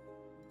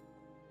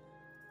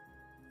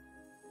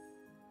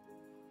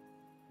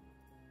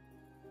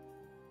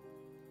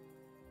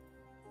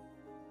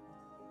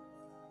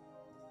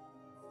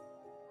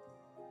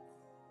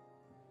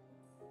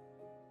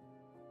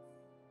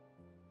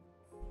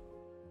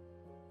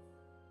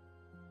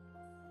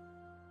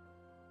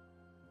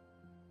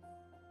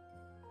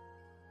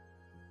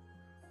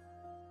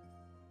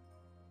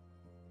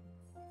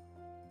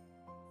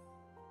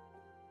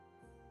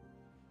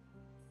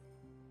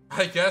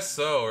 I guess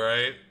so,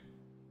 right?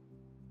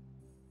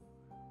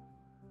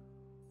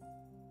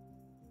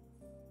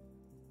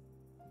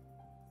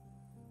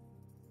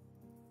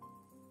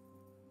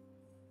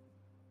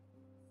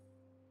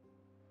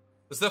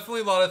 There's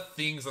definitely a lot of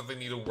things that they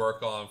need to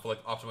work on for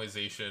like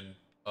optimization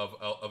of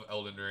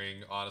Elden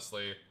Ring,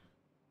 honestly.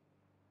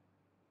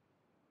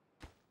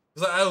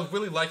 Because I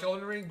really like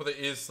Elden Ring, but it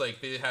is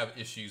like they have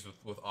issues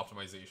with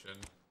optimization.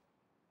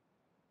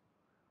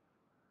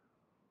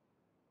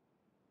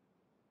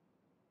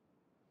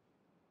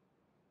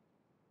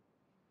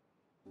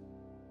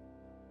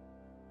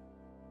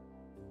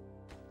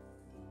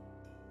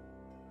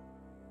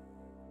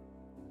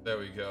 There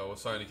we go. We're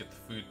starting to get the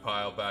food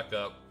pile back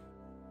up.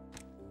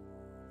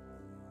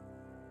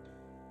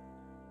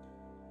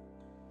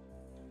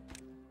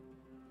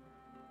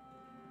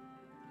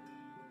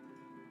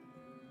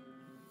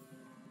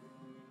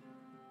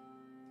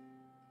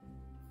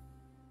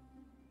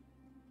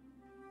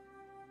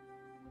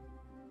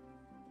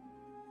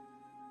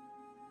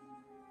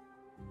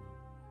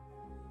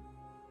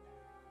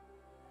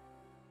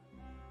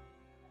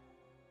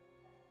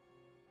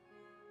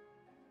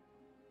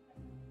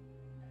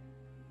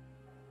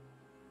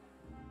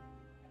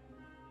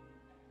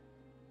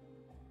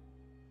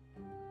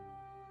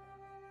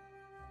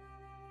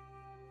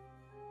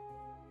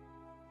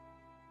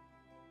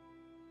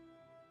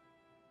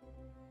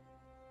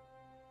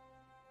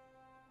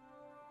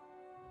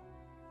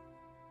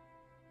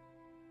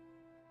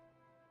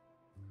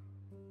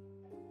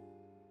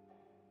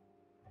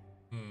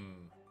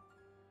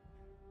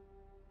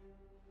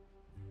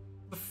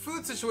 The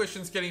food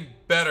situation's getting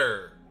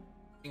better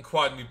in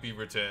Quad New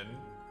Beaverton.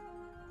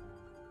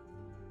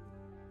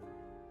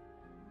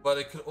 But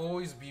it could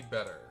always be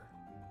better.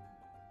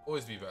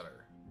 Always be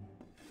better.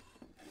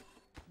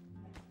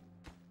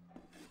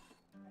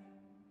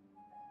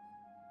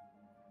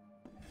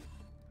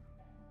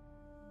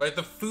 Right,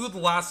 the food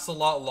lasts a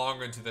lot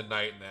longer into the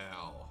night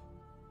now.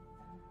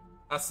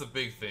 That's the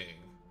big thing.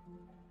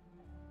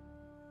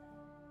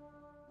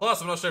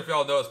 Plus, I'm not sure if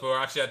y'all noticed, but we're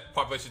actually at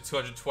population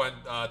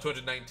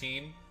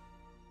 219.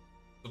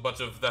 A bunch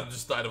of them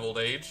just died of old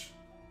age.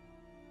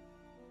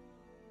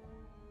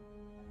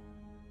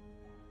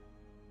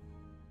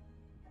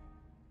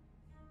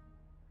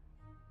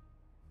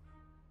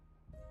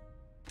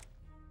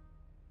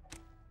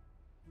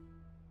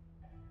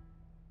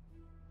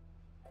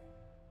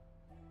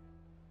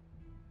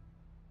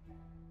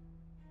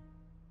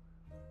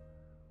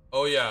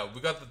 Oh yeah, we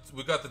got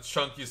the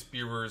chunkiest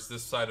beavers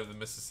this side of the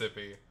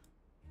Mississippi.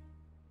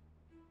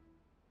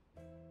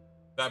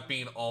 That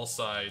being all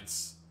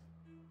sides.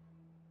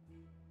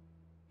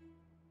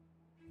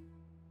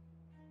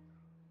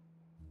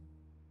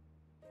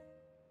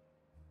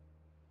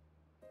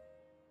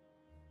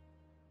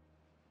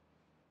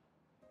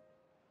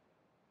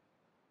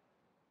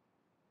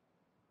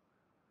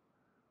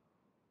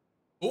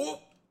 Oh!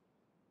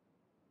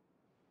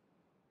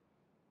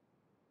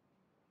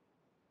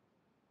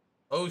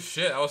 Oh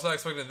shit, I was not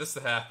expecting this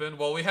to happen.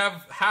 Well, we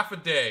have half a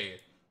day.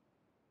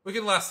 We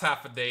can last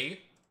half a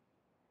day.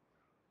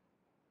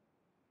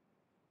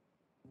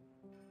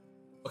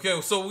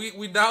 Okay, so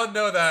we now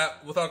know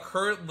that with our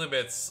current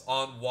limits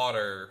on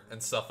water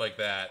and stuff like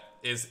that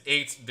is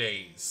 8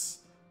 days.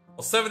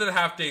 Well,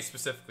 7.5 days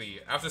specifically.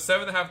 After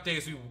 7.5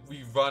 days,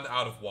 we run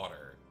out of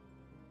water.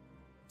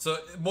 So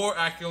more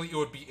accurately, it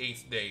would be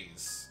 8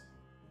 days.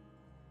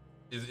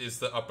 Is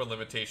the upper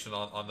limitation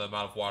on the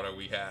amount of water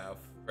we have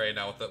right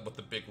now with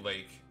the big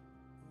lake.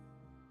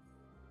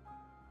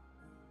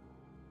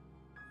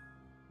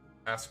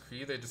 Ask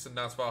Creed, they just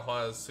announced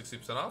Valhalla is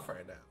 60% off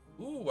right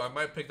now. Ooh, I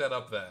might pick that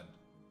up then.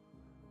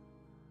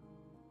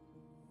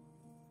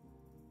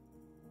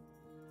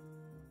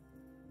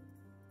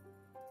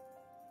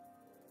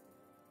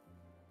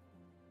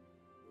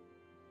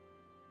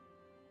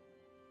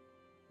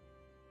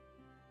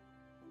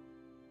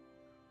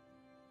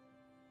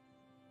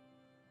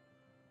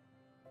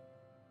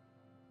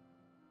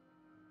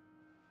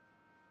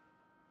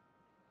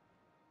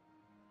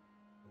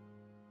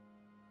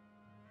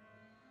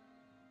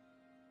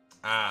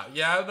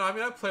 Yeah, no, I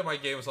mean, I play my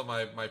games on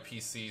my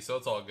PC, so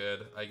it's all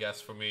good, I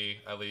guess, for me,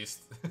 at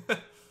least.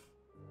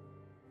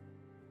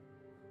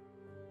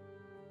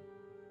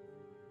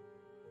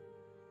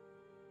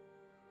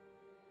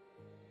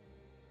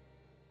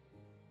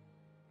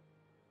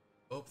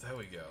 Oh, there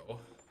we go.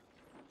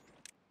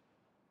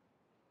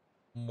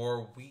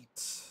 More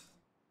wheat.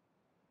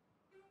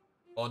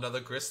 Oh, another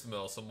grist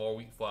mill, some more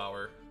wheat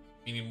flour.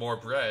 Meaning more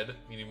bread,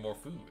 meaning more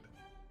food.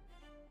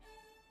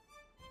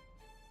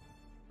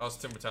 How's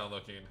Timbertown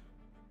looking?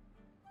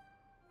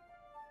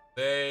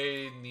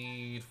 They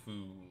need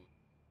food.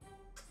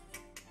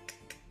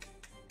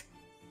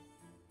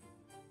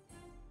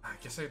 I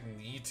guess I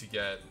need to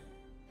get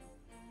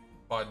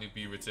New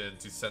Beaverton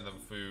to send them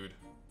food.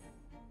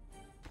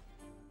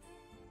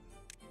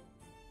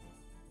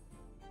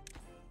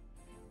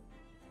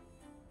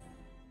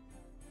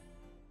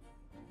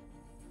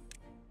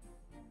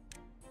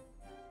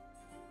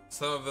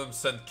 Some of them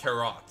send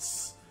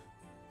carrots.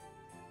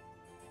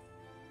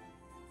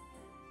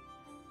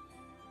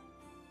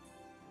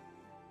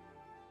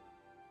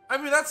 I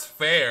mean, that's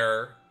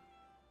fair.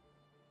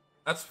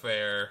 That's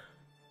fair.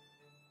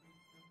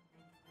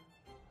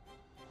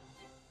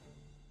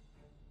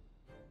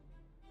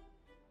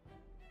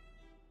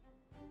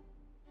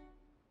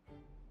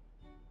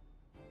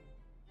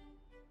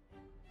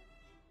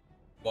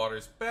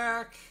 Water's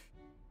back.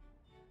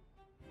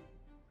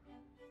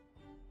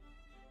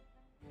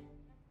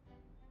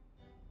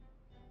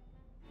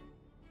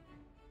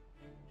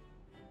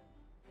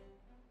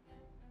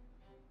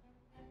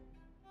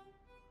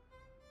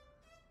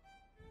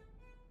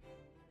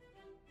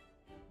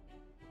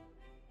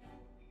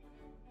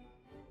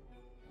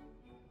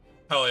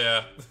 Hell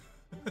yeah.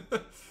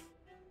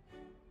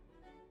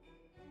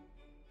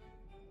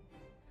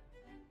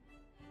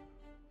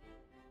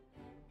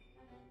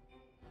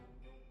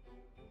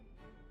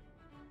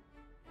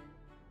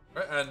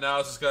 Right, and now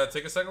it's just gotta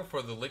take a second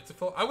for the lake to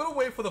fill. I'm gonna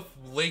wait for the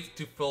lake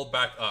to fill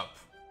back up.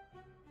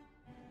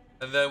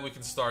 And then we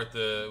can start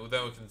then we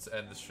can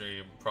end the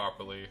stream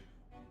properly.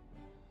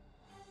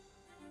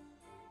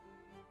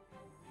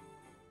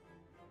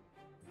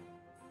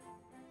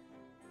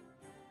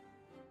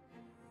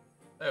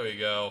 There we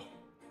go.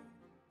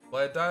 Will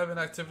I die of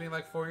inactivity in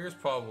like 4 years?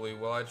 Probably.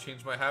 Will I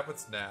change my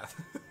habits? Nah.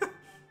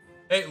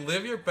 Hey,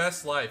 live your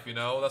best life, you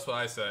know? That's what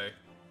I say.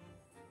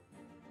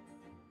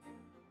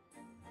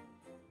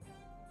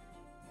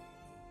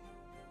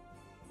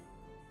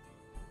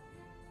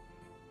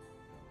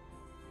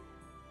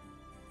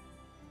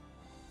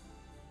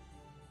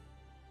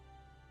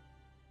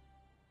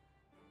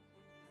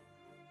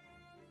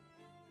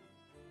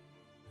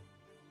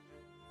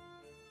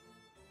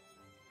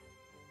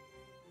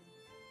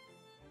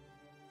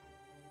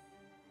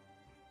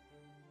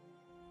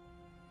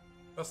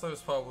 Best life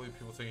is probably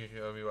people thinking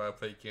of me while I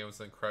play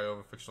games and cry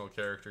over fictional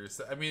characters.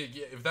 I mean,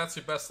 if that's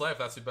your best life,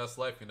 that's your best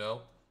life, you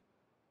know?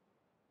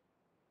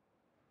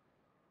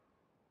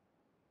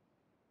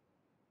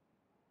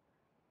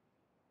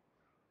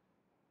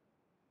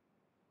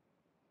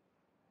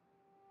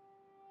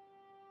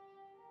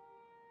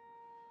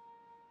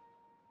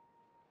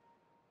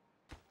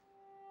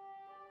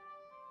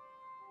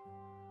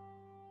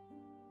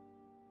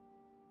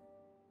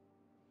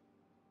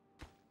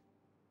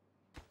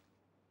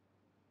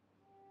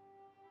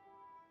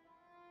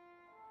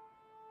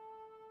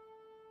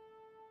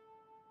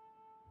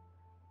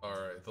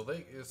 Alright, the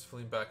lake is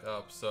filling back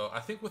up, so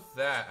I think with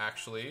that,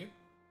 actually,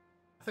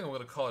 I think I'm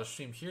going to call it a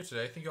stream here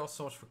today. Thank you all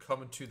so much for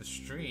coming to the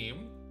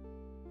stream.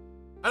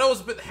 I know it was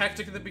a bit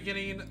hectic in the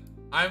beginning.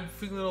 I'm just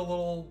feeling a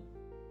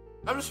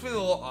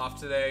little off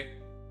today.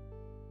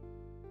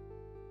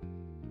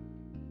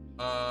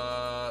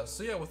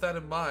 So yeah, with that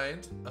in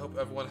mind, I hope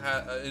everyone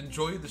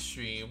enjoyed the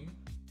stream.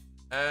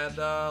 And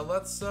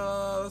let's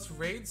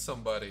raid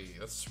somebody.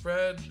 Let's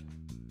spread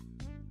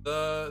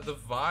the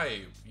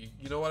vibe.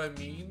 You know what I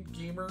mean,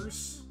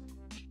 gamers?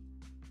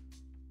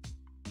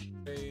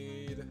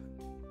 Raid.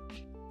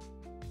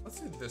 Let's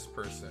do this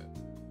person.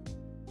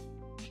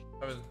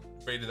 I haven't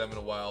raided them in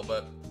a while,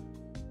 but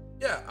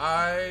yeah,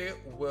 I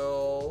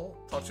will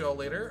talk to y'all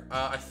later.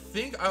 I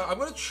think I'm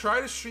gonna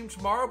try to stream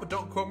tomorrow, but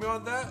don't quote me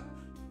on that.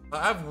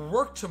 I have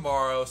work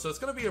tomorrow, so it's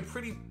gonna be a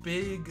pretty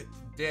big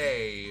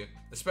day,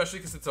 especially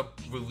because it's a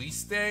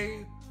release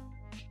day.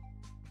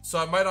 So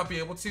I might not be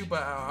able to,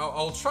 but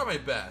I'll try my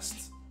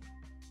best.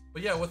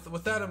 But yeah,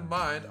 with that in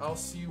mind, I'll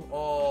see you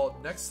all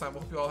next time. I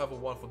hope you all have a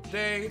wonderful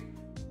day,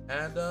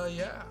 and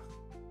yeah.